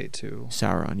tied his fate to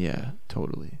Sauron. Yeah,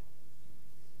 totally.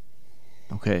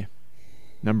 Okay.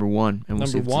 Number one. And we'll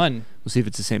see if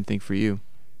it's the same thing for you.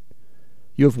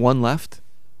 You have one left?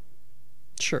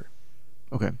 Sure.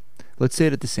 Okay. Let's say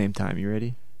it at the same time. You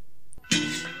ready?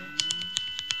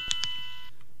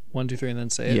 1, 2, 3, and then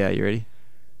say it. Yeah, you ready?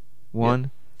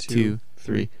 1, 2,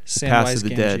 3. The Paths of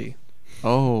the Dead.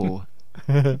 Oh.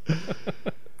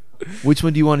 Which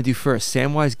one do you want to do first?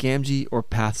 Samwise Gamgee or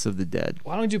Paths of the Dead?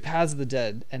 Why don't we do Paths of the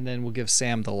Dead, and then we'll give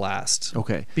Sam the last.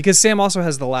 Okay. Because Sam also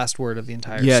has the last word of the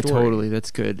entire story. Yeah, totally.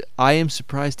 That's good. I am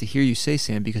surprised to hear you say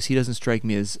Sam because he doesn't strike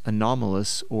me as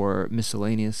anomalous or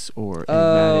miscellaneous or enigmatic.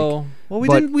 Oh, well,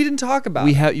 we didn't talk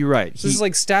about. You're right. So this is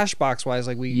like Stashbox wise,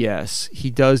 like we. Yes, he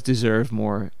does deserve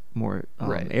more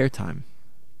Right. airtime.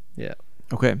 Yeah.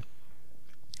 Okay.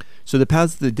 So the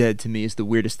Paths of the Dead to me is the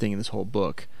weirdest thing in this whole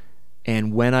book.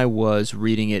 And when I was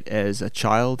reading it as a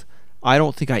child, I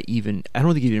don't think it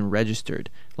even registered.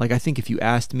 Like, I think if you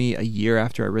asked me a year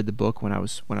after I read the book when I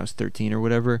was 13 or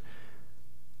whatever,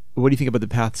 what do you think about the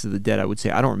Paths of the Dead? I would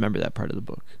say I don't remember that part of the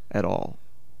book at all.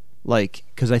 Like,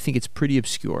 because I think it's pretty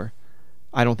obscure.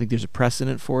 I don't think there's a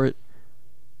precedent for it.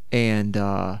 And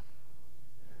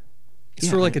It's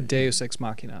sort of like a Deus Ex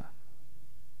Machina.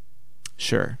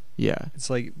 Sure. Yeah.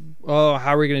 It's like, oh,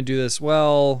 how are we going to do this?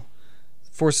 Well,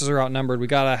 forces are outnumbered. We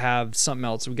got to have something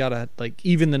else. We got to like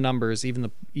even the numbers, even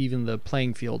the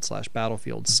playing field /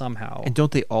 battlefield somehow. And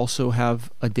don't they also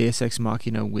have a Deus Ex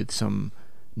Machina with some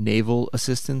naval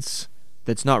assistance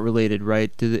that's not related,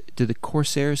 right? Do the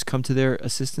Corsairs come to their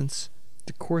assistance?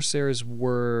 The Corsairs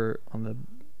were on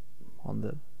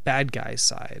the bad guy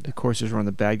side. The Corsairs were on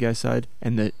the bad guy side,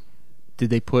 and did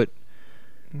they put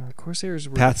No, the Corsairs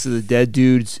were Paths of the Dead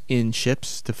dudes in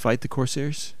ships to fight the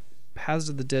Corsairs? Paths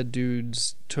of the Dead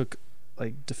dudes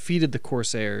defeated the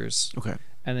Corsairs, Okay.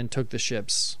 and then took the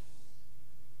ships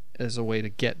as a way to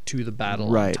get to the battle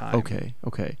Right. in time.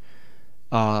 Okay.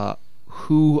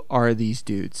 Who are these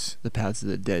dudes? The Paths of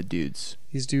the Dead dudes.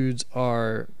 These dudes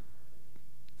are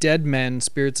dead men,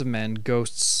 spirits of men,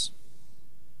 ghosts,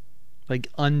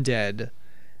 like undead,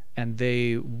 and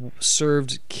they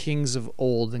served kings of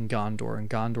old in Gondor, and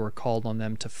Gondor called on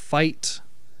them to fight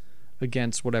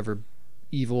against whatever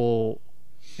evil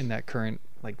in that current,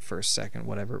 like, first, second,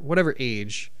 whatever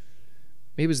age.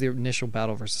 Maybe it was the initial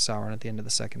battle versus Sauron at the end of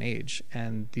the Second Age,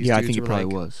 and these dudes I think it were probably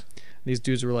like, was. These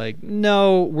dudes were like,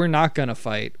 no, we're not gonna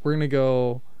fight. We're gonna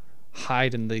go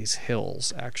hide in these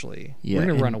hills. Actually, Yeah, we're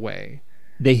gonna and run away.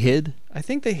 They hid? I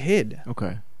think they hid.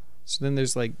 Okay. So then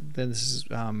this is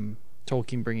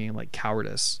Tolkien bringing in like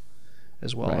cowardice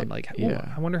as well, Right, and like,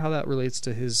 yeah. I wonder how that relates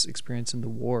to his experience in the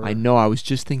war. I know. I was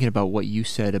just thinking about what you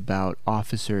said about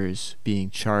officers being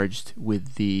charged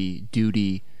with the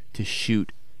duty to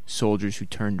shoot soldiers who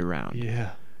turned around.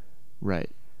 Yeah. Right.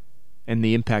 And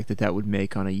the impact that would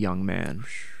make on a young man.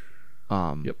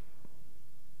 Yep.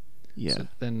 Yeah.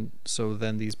 So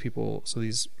then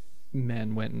these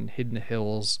men went and hid in the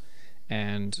hills,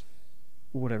 and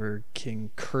whatever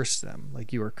king cursed them,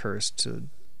 like, you are cursed to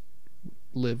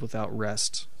live without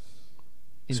rest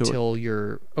until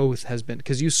your oath has been,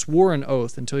 because you swore an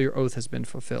oath, until your oath has been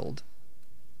fulfilled.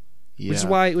 Yeah.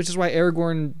 Which is why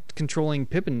Aragorn controlling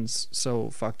Pippin's so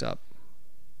fucked up.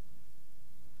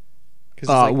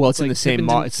 It's in the same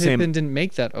model. Pippin didn't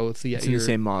make that oath yet. It's in the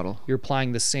same model. You're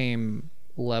applying the same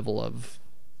level of.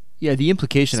 Yeah, the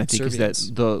implication, I think, is that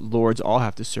subservience. the lords all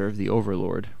have to serve the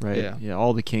overlord, right? Yeah.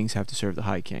 All the kings have to serve the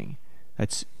high king.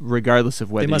 That's regardless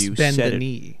of whether They must you bend said the it,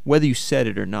 knee. whether you said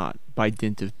it or not, by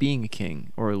dint of being a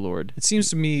king or a lord. It seems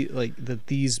to me like that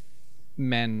these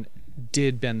men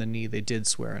did bend the knee. They did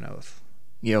swear an oath.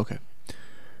 Yeah, okay.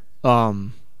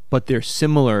 But they're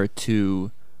similar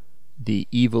to the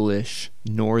evilish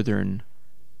northern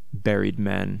buried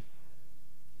men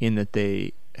in that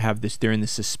they're in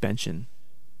this suspension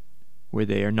where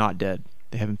they are not dead.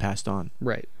 They haven't passed on.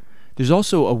 Right. There's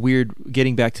also a weird,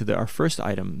 getting back to our first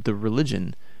item, the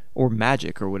religion or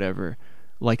magic or whatever.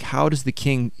 Like, how does the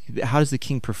king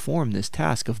perform this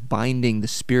task of binding the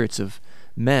spirits of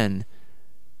men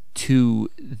to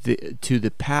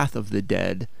the path of the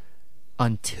dead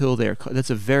until they're? That's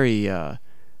a very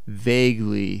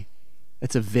vague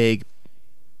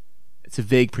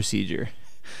procedure.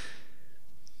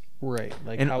 Right.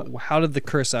 Like, And- how did the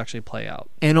curse actually play out?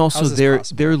 And also, How's this they're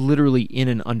possible? literally in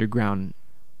an underground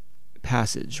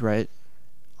passage, right?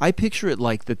 I picture it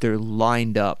like that they're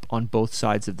lined up on both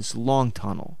sides of this long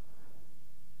tunnel,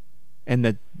 and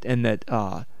that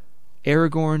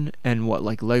Aragorn and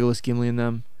Legolas, Gimli, and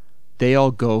them, they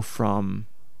all go from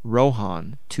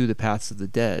Rohan to the Paths of the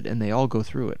Dead, and they all go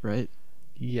through it, right?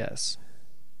 Yes.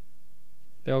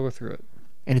 They all go through it.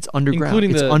 And it's underground.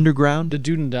 Including it's underground. The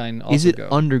Dúnedain also Is it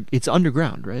go. It's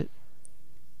underground, right?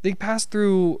 They pass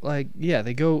through, like, yeah,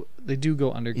 they do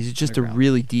go under. Is it just underground. a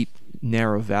really deep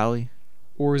narrow valley.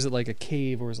 Or is it like a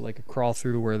cave, or is it like a crawl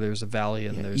through where there's a valley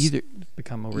and there's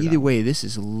become overdone? Either way, this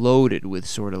is loaded with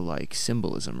sort of like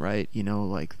symbolism, right? You know,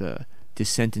 like the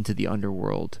descent into the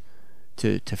underworld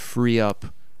to free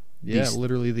up. Yeah,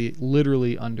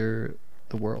 literally under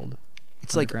the world.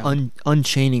 It's like underground.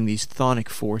 unchaining these chthonic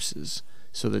forces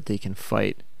so that they can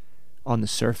fight on the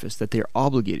surface, that they're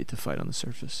obligated to fight on the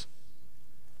surface.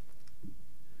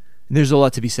 And there's a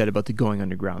lot to be said about the going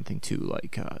underground thing too,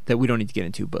 like that we don't need to get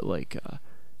into, but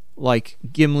like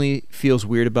Gimli feels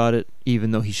weird about it,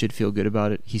 even though he should feel good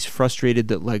about it. He's frustrated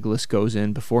that Legolas goes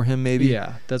in before him, maybe.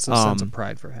 Yeah, that's a sense of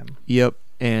pride for him. Yep,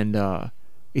 and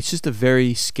it's just a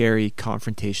very scary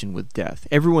confrontation with death.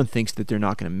 Everyone thinks that they're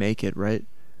not going to make it, right?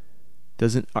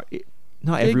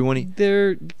 Not everyone.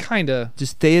 They're kind of.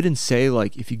 Just Theoden say,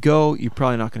 like, if you go, you're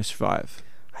probably not going to survive.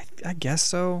 I guess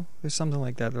so. There's something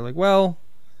like that. They're like, well,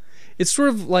 it's sort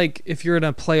of like if you're in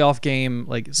a playoff game,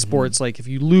 like sports, like if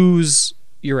you lose,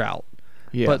 you're out.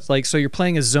 Yeah. But like, so you're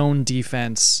playing a zone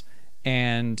defense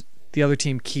and the other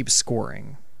team keeps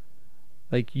scoring.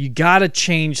 Like, you got to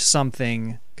change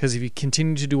something, because if you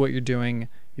continue to do what you're doing,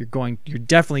 you're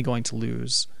definitely going to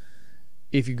lose.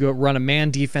 If you go run a man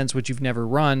defense, which you've never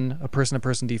run, a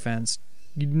person-to-person defense,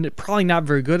 you're probably not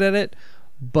very good at it,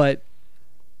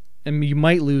 and you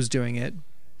might lose doing it,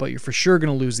 but you're for sure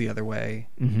going to lose the other way.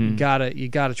 Mm-hmm. You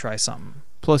gotta try something.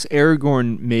 Plus,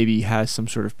 Aragorn maybe has some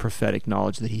sort of prophetic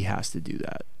knowledge that he has to do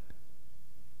that.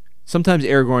 Sometimes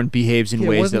Aragorn behaves in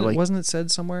ways that, like, wasn't it said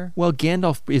somewhere? Well,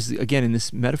 Gandalf is, again, in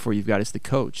this metaphor you've got, is the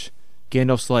coach.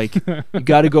 Gandalf's like, you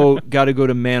gotta go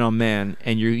to man on man,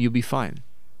 and you'll be fine.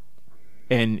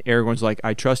 And Aragorn's like,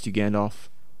 I trust you, Gandalf.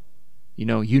 You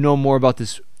know more about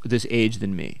this age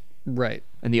than me. Right.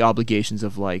 And the obligations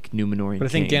of, like, Númenorian But I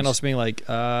think kings. Gandalf's being like,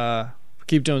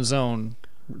 keep doing zone,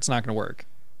 it's not going to work.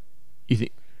 You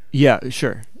think? Yeah,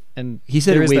 sure. And he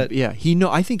said it way. that, Yeah,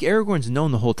 I think Aragorn's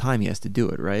known the whole time he has to do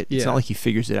it, right? It's Yeah. not like he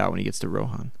figures it out when he gets to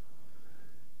Rohan.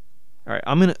 All right,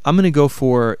 I'm gonna go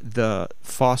for the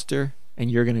Foster, and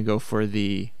you're gonna go for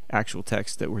the actual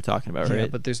text that we're talking about, yeah,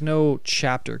 right? but there's no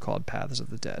chapter called Paths of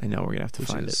the Dead. I know, we're gonna have to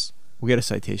find it. Is We'll get a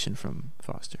citation from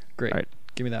Foster. great. All right.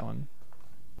 Give me that one.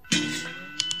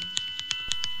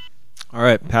 All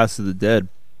right, Paths of the Dead.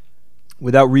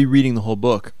 Without rereading the whole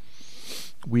book,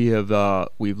 we've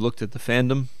looked at the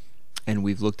fandom, and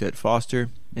we've looked at Foster,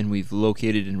 and we've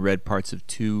located and read parts of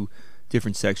 2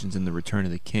 different sections in The Return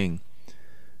of the King,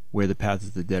 where the Paths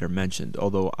of the Dead are mentioned.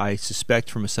 Although I suspect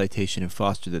from a citation in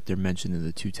Foster that they're mentioned in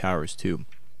the 2 Towers too,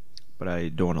 but I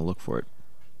don't want to look for it.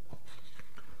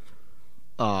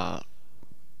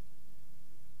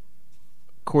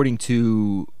 According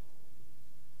to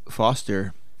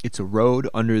Foster, it's a road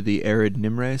under the arid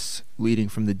Nimrais, leading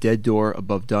from the Dead Door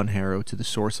above Dunharrow to the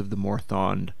source of the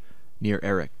Morthond near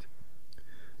Erect.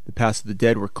 The Paths of the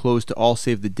Dead were closed to all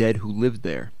save the dead who lived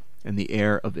there, and the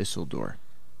heir of Isildur.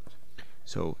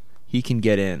 So he can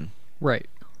get in, Right.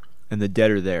 and the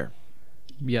dead are there,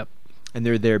 Yep. and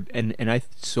they're there,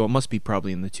 so it must be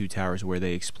probably in the 2 Towers where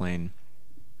they explain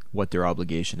what their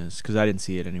obligation is, because I didn't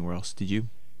see it anywhere else. Did you?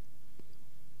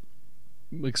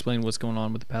 Explain what's going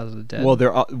on with the Paths of the Dead.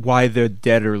 Well, why the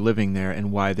dead are living there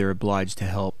and why they're obliged to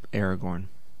help Aragorn.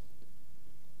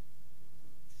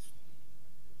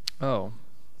 Oh,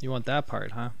 you want that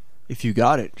part, huh? If you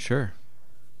got it, sure.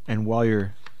 And while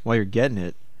you're getting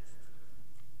it,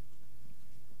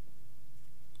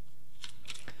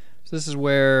 So this is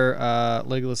where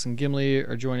Legolas and Gimli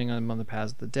are joining them on the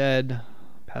Paths of the Dead,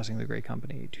 passing the Great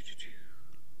Company.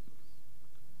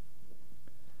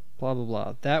 Blah blah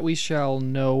blah. That we shall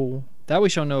know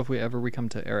if we ever come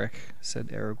to Erech, said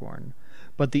Aragorn.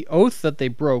 But the oath that they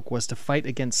broke was to fight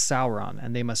against Sauron,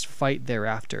 and they must fight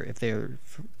thereafter if they are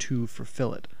to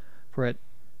fulfill it. For at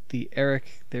the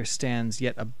Erech there stands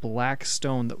yet a black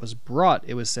stone that was brought,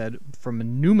 it was said, from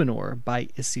Númenor by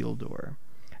Isildur,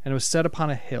 and it was set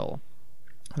upon a hill,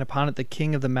 and upon it the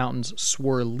king of the mountains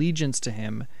swore allegiance to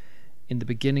him in the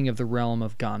beginning of the realm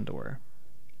of Gondor.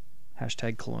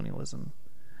 #colonialism.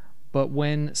 But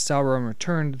when Sauron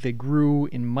returned, they grew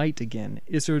in might again.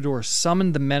 Isildur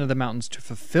summoned the men of the mountains to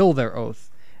fulfill their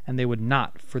oath, and they would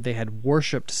not, for they had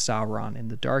worshipped Sauron in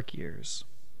the dark years.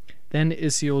 Then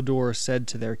Isildur said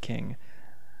to their king,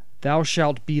 Thou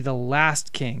shalt be the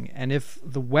last king, and if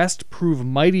the west prove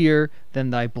mightier than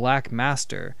thy black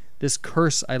master, this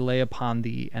curse I lay upon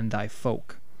thee and thy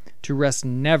folk, to rest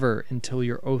never until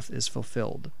your oath is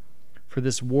fulfilled. For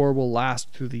this war will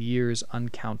last through the years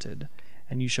uncounted,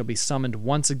 and you shall be summoned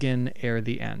once again ere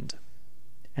the end.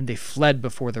 And they fled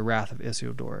before the wrath of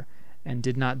Isildur, and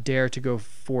did not dare to go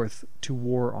forth to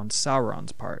war on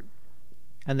Sauron's part.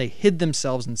 And they hid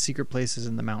themselves in secret places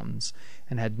in the mountains,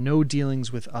 and had no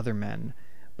dealings with other men,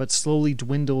 but slowly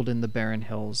dwindled in the barren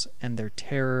hills, and the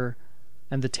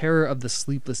terror of the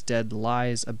sleepless dead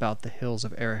lies about the hills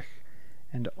of Erech,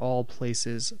 and all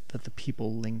places that the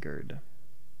people lingered.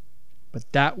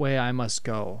 But that way I must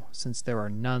go, since there are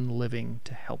none living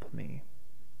to help me.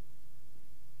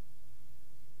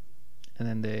 And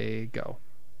then they go.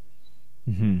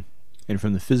 Mm-hmm. And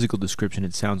from the physical description,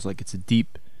 it sounds like it's a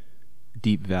deep,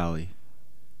 deep valley.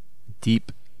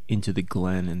 Deep into the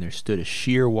glen, and there stood a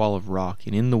sheer wall of rock,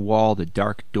 and in the wall the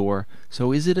dark door.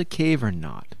 So is it a cave or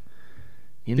not?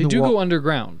 They do go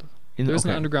underground. There's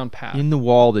an underground path. In the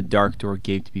wall the dark door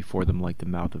gaped before them like the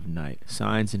mouth of night.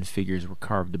 Signs and figures were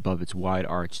carved above its wide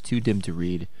arch, too dim to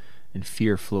read, and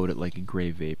fear floated like a gray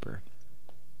vapor.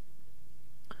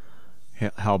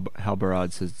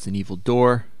 Halbarad says it's an evil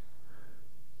door.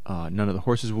 None of the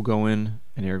horses will go in,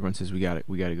 and Aragorn says we got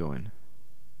to go in.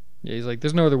 Yeah, he's like,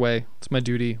 there's no other way. It's my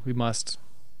duty. We must.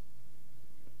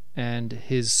 And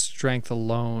his strength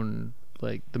alone,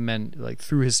 like the men, like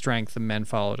through his strength, the men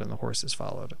followed and the horses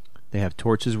followed. They have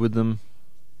torches with them.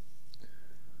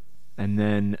 And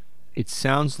then it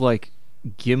sounds like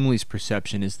Gimli's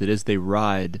perception is that as they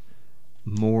ride,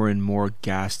 more and more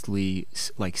ghastly,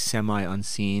 like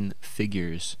semi-unseen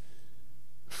figures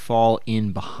fall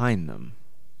in behind them.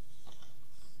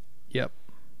 Yep.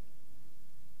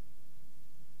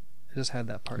 I just had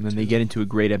that part. And then they get into a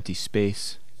great empty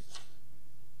space.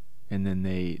 And then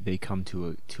they come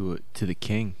to the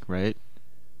king, right?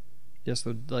 Yes,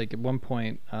 so like at one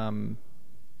point,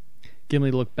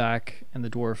 Gimli looked back, and the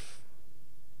dwarf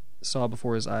saw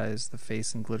before his eyes the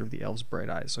face and glitter of the elves' bright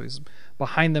eyes. So he's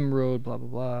behind them rode blah blah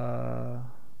blah,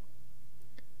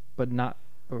 but not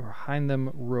behind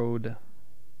them rode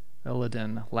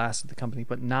Elladan, last of the company,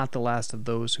 but not the last of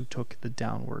those who took the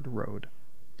downward road.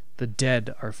 The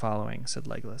dead are following, said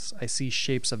Legolas. I see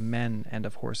shapes of men and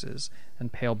of horses,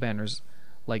 and pale banners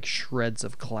like shreds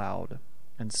of cloud,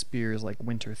 and spears like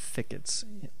winter thickets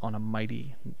on a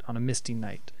misty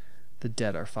night. The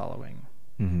dead are following.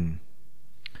 Mm-hmm.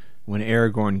 When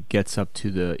Aragorn gets up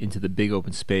into the big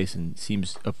open space and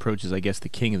approaches, I guess, the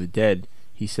king of the dead,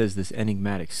 he says this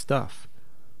enigmatic stuff.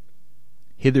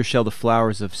 Hither shall the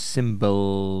flowers of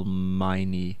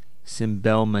Simbelmani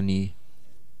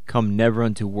come never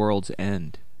unto world's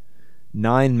end.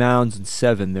 9 mounds and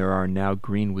 7 there are now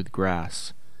green with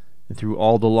grass, and through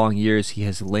all the long years he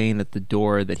has lain at the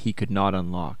door that he could not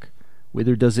unlock.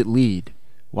 Whither does it lead?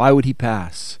 Why would he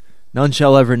pass? None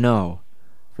shall ever know,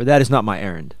 for that is not my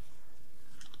errand.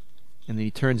 And then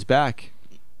he turns back,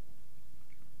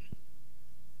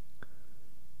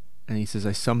 and he says,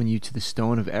 I summon you to the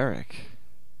stone of Erech.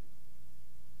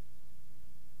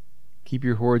 Keep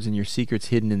your hoards and your secrets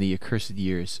hidden in the accursed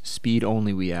years. Speed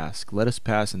only we ask. Let us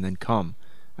pass and then come.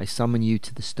 I summon you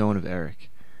to the stone of Erech.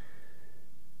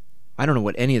 I don't know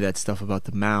what any of that stuff about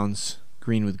the mounds,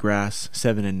 green with grass,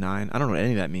 7 and 9. I don't know what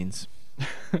any of that means.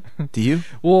 Do you?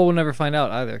 Well, we'll never find out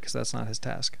either, because that's not his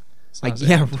task.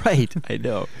 Yeah, right. I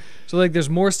know. So like, there's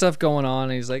more stuff going on,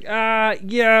 and he's like,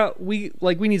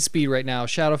 we need speed right now.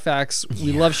 Shadowfax,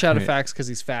 we love Shadowfax because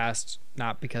he's fast,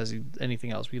 not because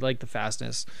anything else. We like the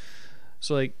fastness.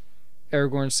 So like,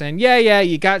 Aragorn's saying, yeah,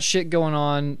 you got shit going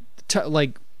on.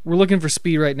 We're looking for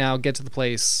speed right now. Get to the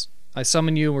place. I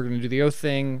summon you. We're gonna do the oath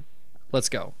thing. Let's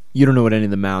go. You don't know what any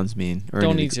of the mounds mean. Or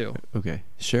don't need to. Okay,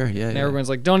 sure, yeah. And Aragorn's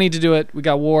like, don't need to do it. We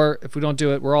got war. If we don't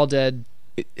do it, we're all dead.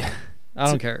 I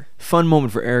don't care. Fun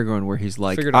moment for Aragorn where he's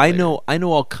like, I know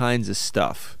all kinds of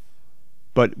stuff,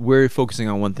 but we're focusing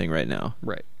on one thing right now.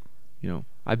 Right. You know,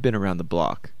 I've been around the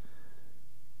block.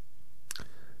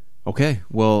 Okay,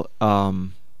 well,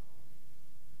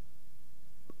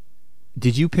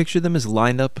 did you picture them as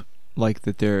lined up like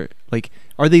that? They're like,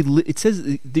 are they? It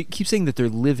says they keep saying that they're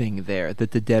living there.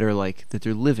 That the dead are like that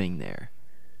they're living there.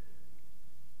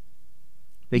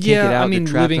 They can't get out. They're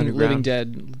trapped underground. Living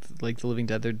dead, like the living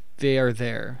dead. They are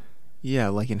there. Yeah,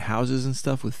 like in houses and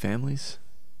stuff with families.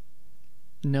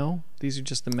 No, these are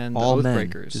just the men, all the men,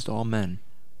 Oathbreakers. just all men.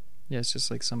 Yeah, it's just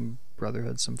like some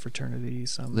brotherhood, some fraternity,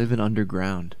 some living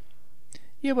underground.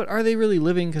 Yeah, but are they really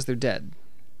living because they're dead?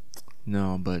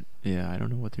 No, but yeah, I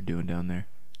don't know what they're doing down there.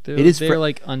 They're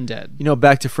like undead. You know,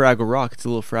 back to Fraggle Rock. It's a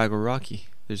little Fraggle Rocky.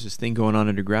 There's this thing going on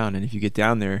underground, and if you get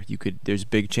down there, there's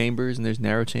big chambers and there's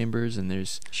narrow chambers, and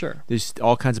there's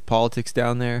all kinds of politics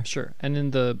down there. Sure. And in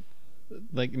the,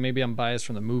 like, maybe I'm biased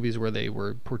from the movies where they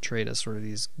were portrayed as sort of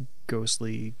these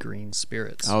ghostly green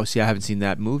spirits. Oh, see, I haven't seen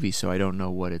that movie, so I don't know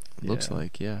what it looks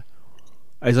like. Yeah.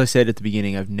 As I said at the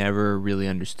beginning, I've never really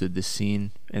understood this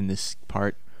scene and this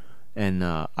part, and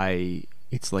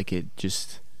it's like it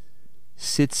just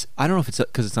sits. I don't know if it's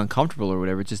because it's uncomfortable or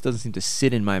whatever. It just doesn't seem to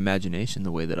sit in my imagination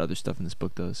the way that other stuff in this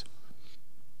book does.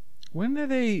 When do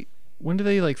they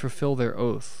like fulfill their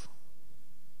oath?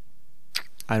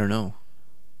 I don't know.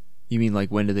 You mean like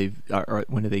when do they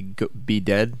be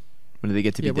dead? When do they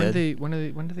get to be dead? When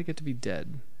do they get to be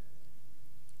dead?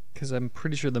 Because I'm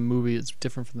pretty sure the movie is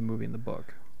different from the movie in the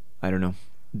book. I don't know.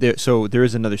 So there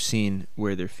is another scene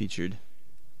where they're featured.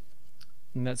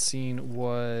 And that scene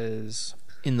was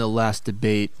in the last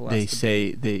debate.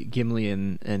 Say Gimli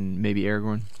and maybe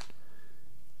Aragorn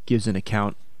gives an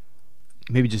account.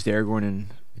 Maybe just Aragorn and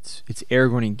it's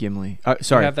Aragorn and Gimli.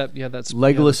 Sorry, that's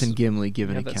Legolas and Gimli give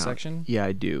an have account. That section? Yeah,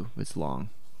 I do. It's long.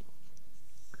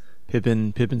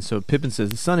 Pippin says,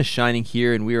 the sun is shining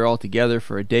here and we are all together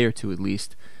for a day or two at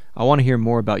least. I want to hear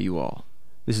more about you all.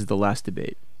 This is the last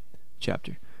debate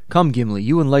chapter. Come, Gimli,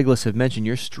 you and Legolas have mentioned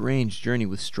your strange journey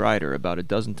with Strider about a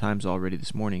dozen times already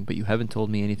this morning, but you haven't told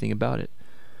me anything about it.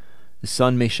 The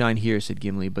sun may shine here, said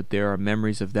Gimli, but there are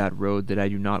memories of that road that I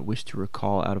do not wish to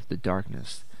recall out of the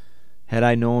darkness. Had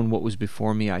I known what was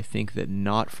before me, I think that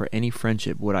not for any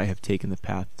friendship would I have taken the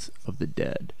paths of the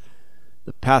dead.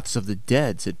 The paths of the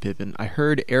dead, said Pippin. I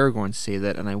heard Aragorn say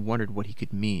that, and I wondered what he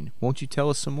could mean. Won't you tell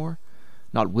us some more?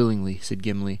 Not willingly, said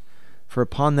Gimli, for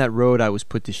upon that road I was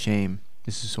put to shame.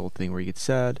 This is this whole thing where he gets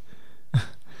sad.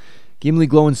 Gimli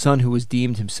Glowin's son, who was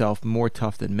deemed himself more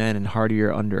tough than men and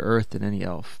hardier under earth than any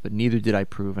elf, but neither did I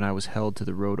prove, and I was held to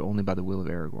the road only by the will of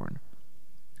Aragorn,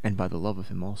 and by the love of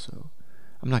him also.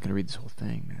 I'm not going to read this whole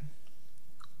thing, man.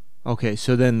 Okay,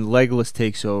 so then Legolas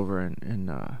takes over, and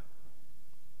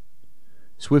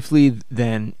swiftly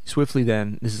then,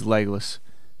 this is Legolas,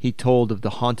 he told of the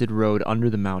haunted road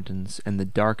under the mountains, and the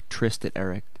dark tryst at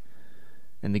Erech,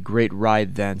 and the great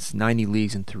ride thence 90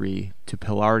 leagues and 3 to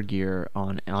Pelargir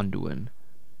on Anduin.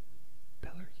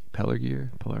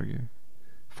 Pelargir.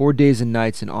 4 days and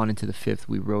nights, and on into the 5th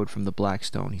we rode from the Black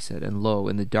Stone, he said, and lo,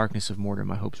 in the darkness of Mordor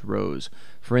my hopes rose,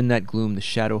 for in that gloom the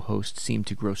shadow host seemed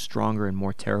to grow stronger and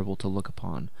more terrible to look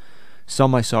upon.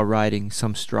 Some I saw riding,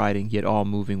 some striding, yet all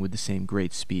moving with the same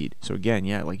great speed. So again,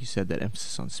 yeah, like you said, that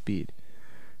emphasis on speed.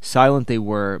 Silent they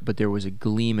were, but there was a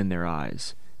gleam in their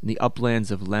eyes. In the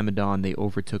uplands of Lamedon they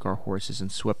overtook our horses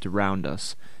and swept around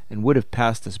us, and would have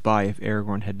passed us by if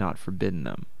Aragorn had not forbidden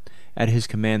them. At his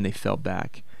command they fell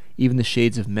back. Even the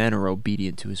shades of men are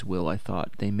obedient to his will, I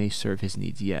thought. They may serve his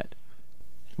needs yet.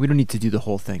 We don't need to do the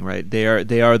whole thing, right? They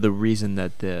are the reason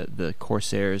that the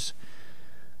Corsairs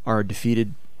are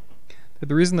defeated.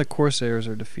 The reason the Corsairs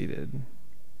are defeated,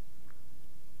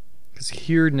 because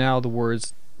hear now the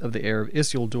words of the heir of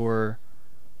Isildur,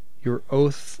 your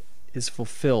oath is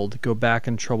fulfilled. Go back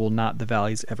and trouble not the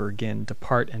valleys ever again.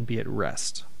 Depart and be at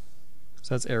rest.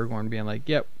 So that's Aragorn being like,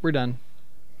 yep, we're done.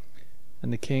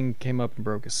 And the king came up and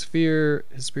broke his spear,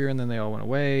 and then they all went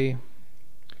away.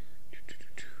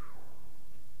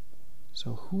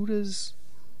 So who does...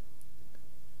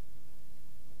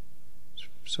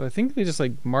 So I think they just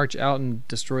like march out and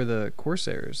destroy the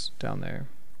Corsairs down there.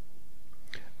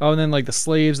 Oh, and then like the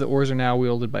slaves, the oars are now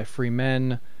wielded by free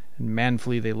men, and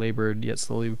manfully they labored, yet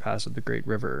slowly we passed the great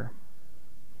river.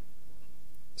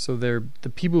 So they're the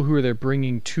people who are there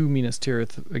bringing to Minas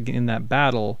Tirith in that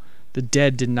battle. The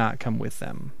dead did not come with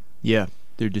them. Yeah,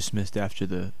 they're dismissed after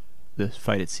the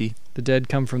fight at sea. The dead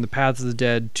come from the paths of the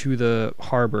dead to the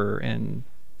harbor and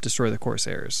destroy the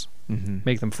Corsairs. Mm-hmm.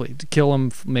 Make them flee. To kill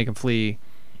them, make them flee.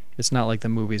 It's not like the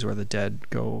movies where the dead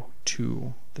go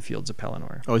to the fields of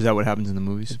Pelennor. Oh, is that what happens in the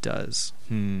movies? It does.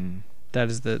 That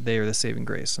is they are the saving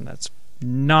grace, and that's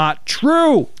not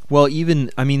true. Well,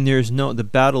 there's the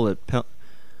battle at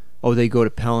they go to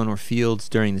Pelennor Fields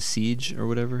during the siege or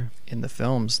whatever? In the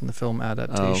film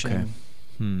adaptation. Oh,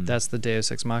 okay. That's the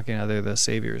Deus Ex Machina. They're the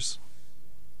saviors.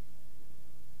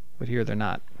 But here they're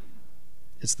not.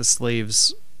 It's the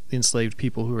slaves, the enslaved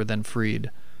people who are then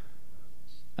freed.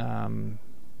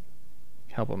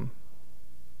 Help them.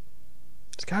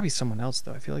 There's got to be someone else,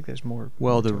 though. I feel like there's more.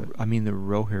 Well, more the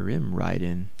Rohirrim ride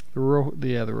in. The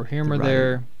Rohirrim are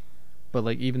there, but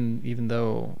like even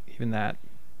that,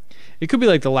 it could be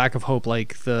like the lack of hope.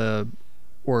 Like the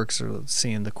orcs are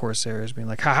seeing the Corsairs being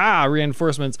like, "Ha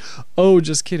reinforcements!" Oh,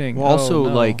 just kidding. Well, also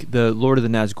no. like the Lord of the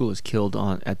Nazgul is killed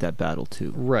at that battle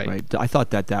too. Right. I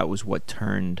thought that was what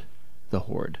turned the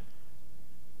horde.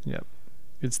 Yep.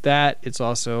 It's that. It's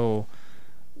also,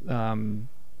 the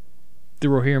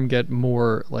Rohirrim get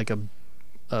more like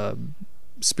a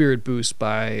spirit boost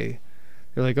by.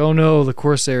 They're like, oh no, the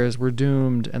Corsairs, we're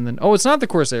doomed. And then, oh, it's not the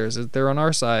Corsairs, they're on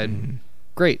our side. Mm-hmm.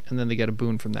 Great. And then they get a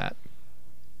boon from that.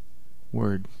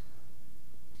 Word.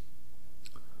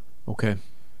 Okay.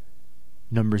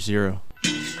 Number 0.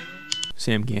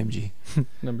 Sam Gamgee.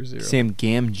 Number 0. Sam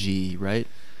Gamgee, right?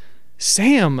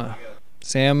 Sam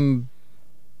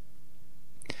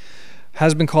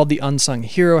has been called the unsung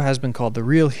hero, has been called the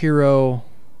real hero.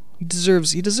 He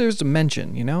deserves a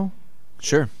mention, you know?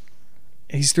 Sure.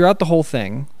 He's throughout the whole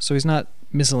thing, so he's not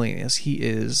miscellaneous. He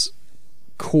is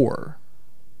core.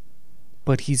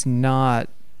 But he's not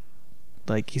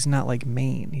like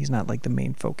main. He's not like the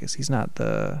main focus. He's not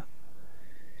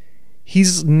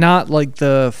like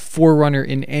the forerunner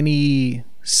in any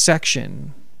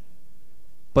section,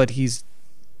 but he's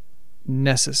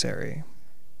necessary.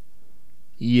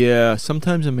 Yeah,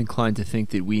 sometimes I'm inclined to think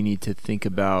that we need to think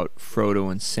about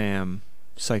Frodo and Sam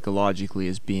psychologically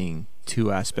as being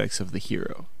two aspects of the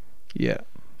hero. Yeah.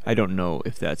 I don't know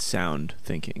if that's sound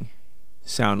thinking,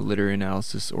 sound literary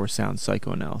analysis, or sound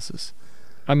psychoanalysis.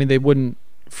 I mean,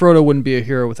 Frodo wouldn't be a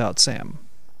hero without Sam.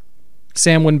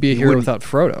 Sam wouldn't be a hero without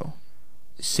Frodo.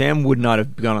 Sam would not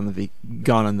have gone on the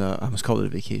I almost called it a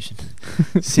vacation.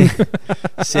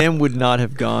 Sam would not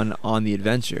have gone on the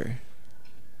adventure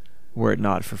were it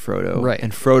not for Frodo. Right.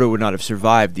 And Frodo would not have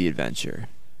survived the adventure.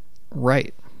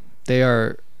 Right. They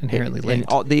are inherently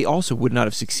linked. And they also would not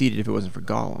have succeeded if it wasn't for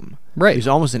Gollum. Right. There's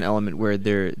almost an element where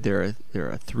they're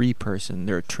a three-person,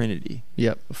 they're a trinity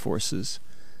Yep. of forces.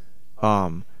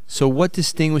 So what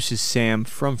distinguishes Sam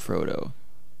from Frodo?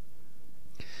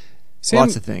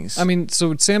 Lots of things. I mean,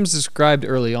 so Sam's described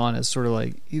early on as sort of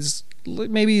like he's a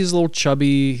little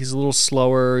chubby, he's a little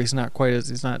slower, he's not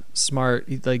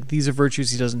smart. Like these are virtues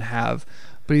he doesn't have,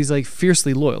 but he's like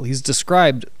fiercely loyal. He's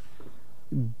described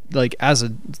like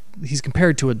he's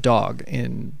compared to a dog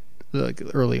in like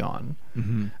early on.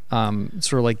 Mm-hmm.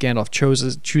 Sort of like Gandalf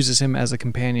chooses him as a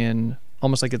companion,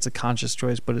 almost like it's a conscious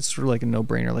choice, but it's sort of like a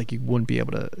no-brainer. Like you wouldn't be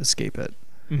able to escape it.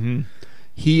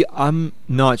 Mm-hmm. I'm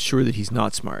not sure that he's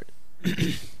not smart.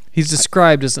 He's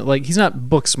described as like he's not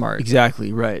book smart.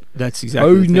 Exactly right. That's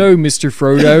exactly. Oh the thing. no, Mr.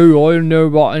 Frodo, I don't know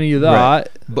about any of that.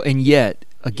 Right. And yet,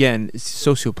 again, it's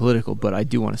socio-political, but I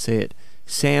do want to say it.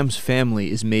 Sam's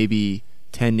family is maybe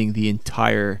tending the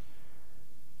entire,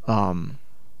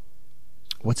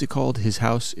 what's it called? His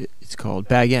house. It's called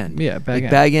Bag End. Yeah, Bag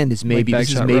End. Bag End is maybe Like this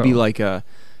is Bagshot maybe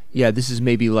Row. this is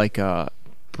maybe like a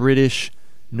British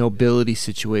nobility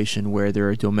situation where there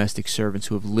are domestic servants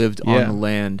who have lived on the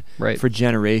land for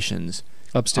generations.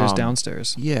 Upstairs,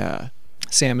 downstairs. Yeah.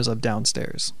 Sam is up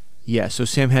downstairs. Yeah, so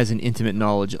Sam has an intimate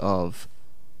knowledge of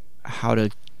how to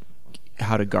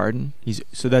garden. He's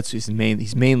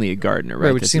mainly a gardener, right?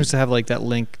 Right, which seems to have like that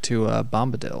link to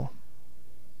Bombadil.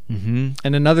 Mm-hmm.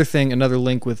 And another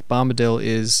link with Bombadil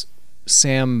is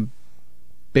Sam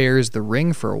bears the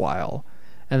ring for a while,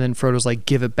 and then Frodo's like,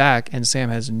 give it back, and Sam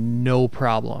has no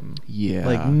problem. Yeah.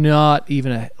 Like not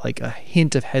even a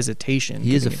hint of hesitation.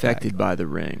 He is giving it affected back. by the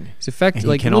ring. He's affected And he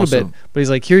like a can little also- bit, but he's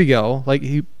like, here you go.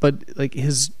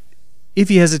 If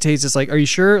he hesitates, it's like, are you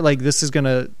sure? Like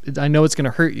I know it's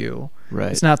gonna hurt you.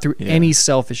 Right. It's not through Yeah. any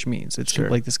selfish means. It's Sure.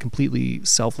 like this completely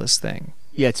selfless thing.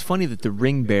 Yeah, it's funny that the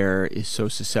ring bearer is so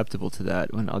susceptible to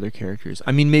that when other characters.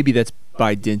 I mean, maybe that's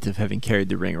by dint of having carried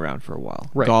the ring around for a while.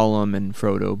 Right. Gollum and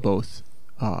Frodo both,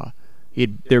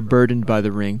 they're burdened by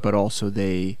the ring, but also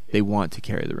they want to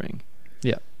carry the ring.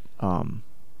 Yeah.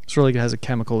 Sort of like it has a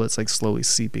chemical that's like slowly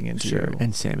seeping into you.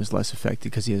 And Sam is less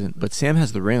affected because he hasn't. But Sam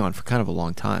has the ring on for kind of a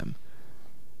long time.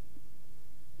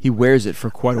 He wears it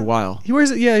for quite a while. He wears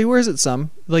it. Yeah, he wears it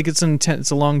some. Like it's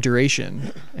a long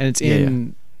duration, and it's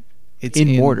in. It's in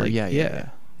Mordor. like, Yeah.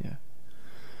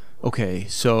 Okay,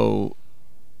 so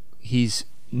he's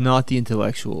not the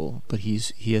intellectual, but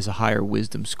he has a higher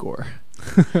wisdom score.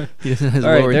 He doesn't have a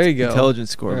All right, lower there you go. intelligence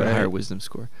score, All but a right. higher wisdom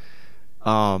score.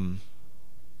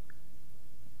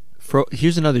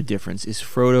 Here's another difference: is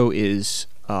Frodo is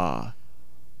a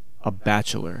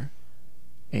bachelor,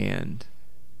 and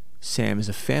Sam is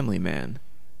a family man.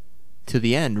 To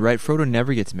the end, right? Frodo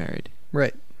never gets married.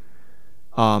 Right.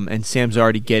 And Sam's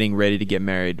already getting ready to get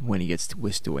married when he gets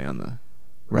whisked away on the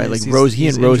right. Like He's he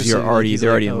and Rosie interested, are already he's they're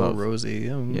like, already in oh, love. Rosie.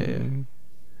 Yeah.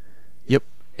 Yep.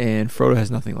 And Frodo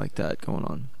has nothing like that going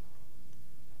on.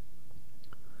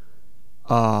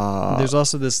 There's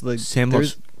also this like Sam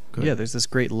there's, loves. Go ahead. there's this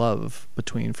great love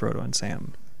between Frodo and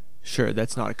Sam. Sure,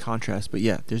 that's not a contrast, but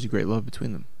yeah, there's a great love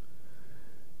between them.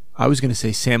 I was gonna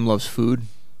say Sam loves food.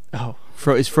 Oh,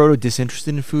 Is Frodo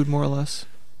disinterested in food more or less?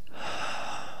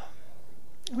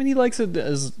 I mean, he likes it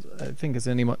as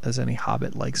any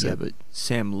hobbit likes Yeah, it. but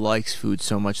Sam likes food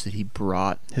so much that he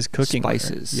brought His cooking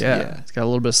spices. Yeah, he's got a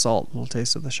little bit of salt, a little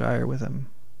taste of the Shire with him.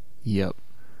 Yep.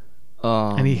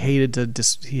 And he hated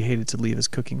to leave his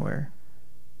cookingware,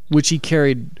 which he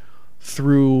carried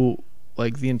through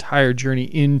like the entire journey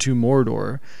into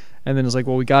Mordor, And then it's like,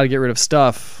 well, we got to get rid of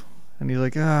stuff. And he's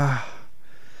like,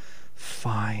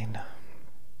 fine.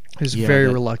 He's very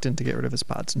reluctant to get rid of his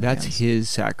pots and pans. That's his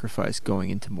sacrifice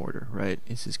going into Mordor, right?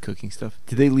 It's his cooking stuff.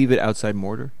 Did they leave it outside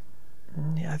Mordor?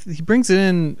 Yeah, he brings it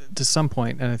in to some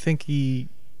point, and I think I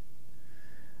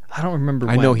don't remember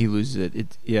when. I know he loses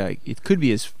it. It could be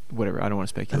his whatever. I don't want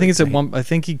to speculate. I think it's at one. I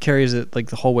think he carries it like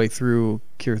the whole way through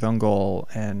Cirith Ungol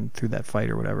and through that fight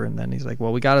or whatever, and then he's like,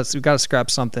 "Well, we got to scrap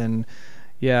something.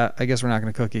 Yeah, I guess we're not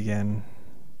going to cook again."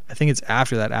 I think it's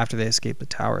after that, after they escape the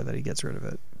tower, that he gets rid of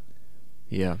it.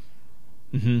 Yeah.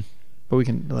 Mm-hmm. But we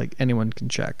can, like, anyone can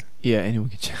check. Yeah, anyone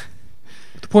can check.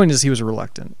 The point is, he was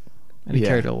reluctant, and he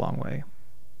carried it a long way.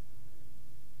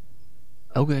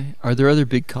 Okay. Are there other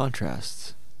big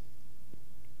contrasts?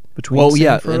 Between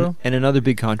Sam and Frodo? And another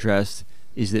big contrast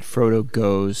is that Frodo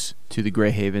goes to the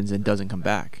Grey Havens and doesn't come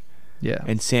back. Yeah.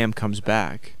 And Sam comes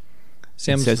back.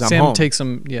 Sam says, "I'm home." takes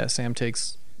him. Yeah, Sam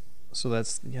takes. So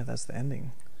that's the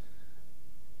ending.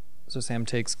 So Sam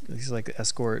takes. He's like the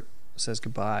escort. Says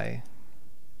goodbye.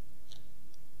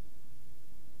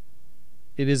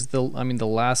 It is the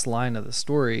last line of the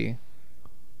story.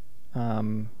 He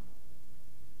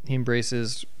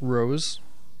embraces Rose.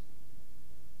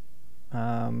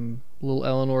 Little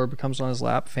Eleanor becomes on his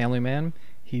lap. Family man.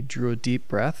 He drew a deep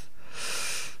breath.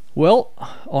 Well,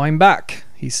 I'm back,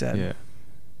 he said. Yeah.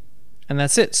 And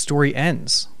that's it. Story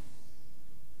ends.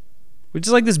 Which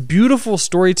is like this beautiful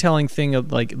storytelling thing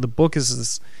of like the book is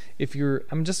this.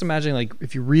 I'm just imagining like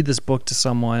if you read this book to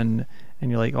someone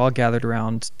and you're like all gathered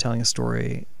around telling a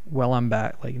story. Well, I'm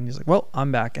back. Like, and he's like, well,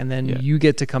 I'm back. And then you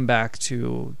get to come back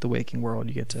to the waking world.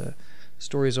 You get to,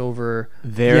 story's over.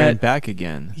 And back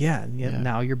again. Yeah.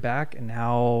 Now you're back, and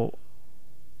now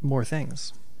more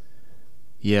things.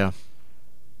 Yeah.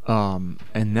 And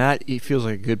that, it feels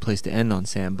like a good place to end on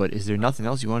Sam, but is there nothing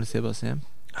else you want to say about Sam?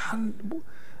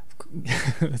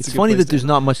 It's funny that there's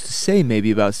not much to say maybe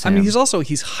about Sam. I mean,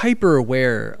 he's hyper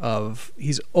aware of,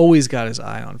 he's always got his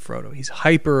eye on Frodo. He's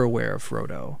hyper aware of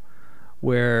Frodo,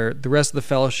 where the rest of the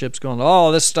fellowship's going,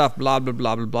 oh, this stuff, blah, blah,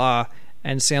 blah, blah, blah.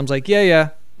 And Sam's like, yeah.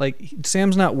 Like,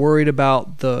 Sam's not worried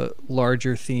about the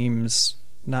larger themes,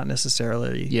 not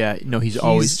necessarily. Yeah, no, he's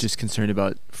always just concerned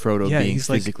about Frodo being he's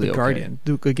physically like the guardian.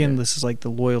 Again, this is like the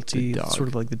loyalty, sort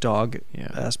of like the dog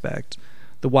aspect.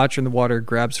 The Watcher in the Water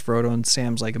grabs Frodo, and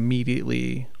Sam's like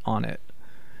immediately on it.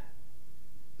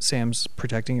 Sam's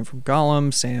protecting him from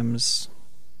Gollum. Sam's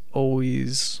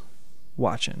always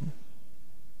watching.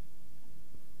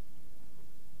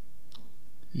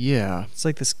 Yeah, it's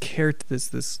like this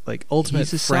like ultimate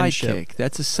He's a friendship. Sidekick.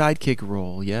 That's a sidekick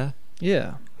role. Yeah.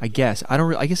 Yeah. I guess I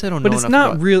don't. I guess I don't know. But it's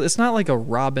not real. It's not like a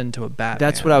Robin to a Batman.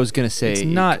 That's what I was gonna say. It's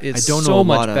not. It's I don't so know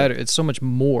much better. It's so much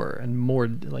more and more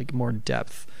like more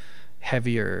depth,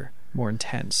 heavier, more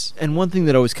intense. And one thing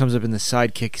that always comes up in the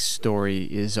sidekick story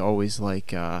is always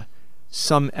like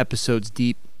some episodes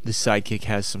deep, the sidekick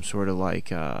has some sort of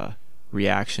like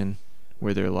reaction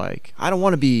where they're like, I don't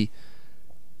want to be.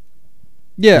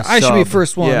 Yeah, I should be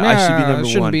first one. Yeah, I should be number one.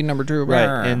 Shouldn't be number two.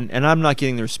 Right, and I'm not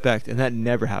getting the respect, and that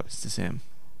never happens to Sam.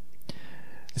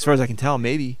 As far as I can tell,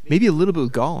 maybe a little bit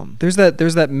with Gollum. There's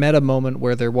that meta moment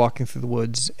where they're walking through the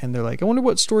woods, and they're like, I wonder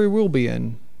what story we'll be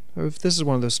in, or if this is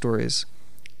one of those stories.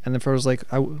 And then Frodo's like,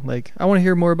 I want to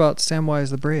hear more about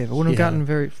Samwise the Brave. Frodo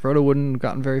wouldn't have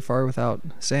gotten very far without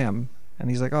Sam. And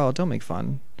he's like, oh, don't make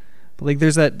fun. But like,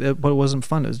 there's that, but it wasn't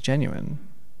fun. It was genuine.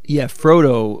 Yeah,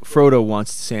 Frodo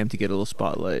wants Sam to get a little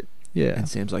spotlight. Yeah. And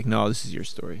Sam's like, no, this is your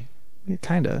story. Yeah,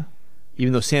 kinda.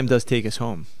 Even though Sam does take us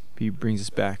home. He brings us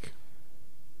back.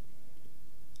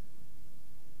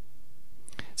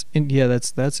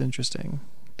 That's interesting.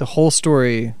 The whole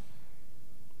story,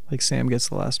 like Sam gets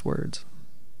the last words.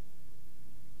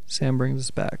 Sam brings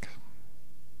us back.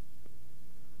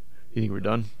 You think we're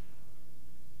done?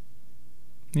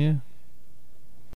 Yeah.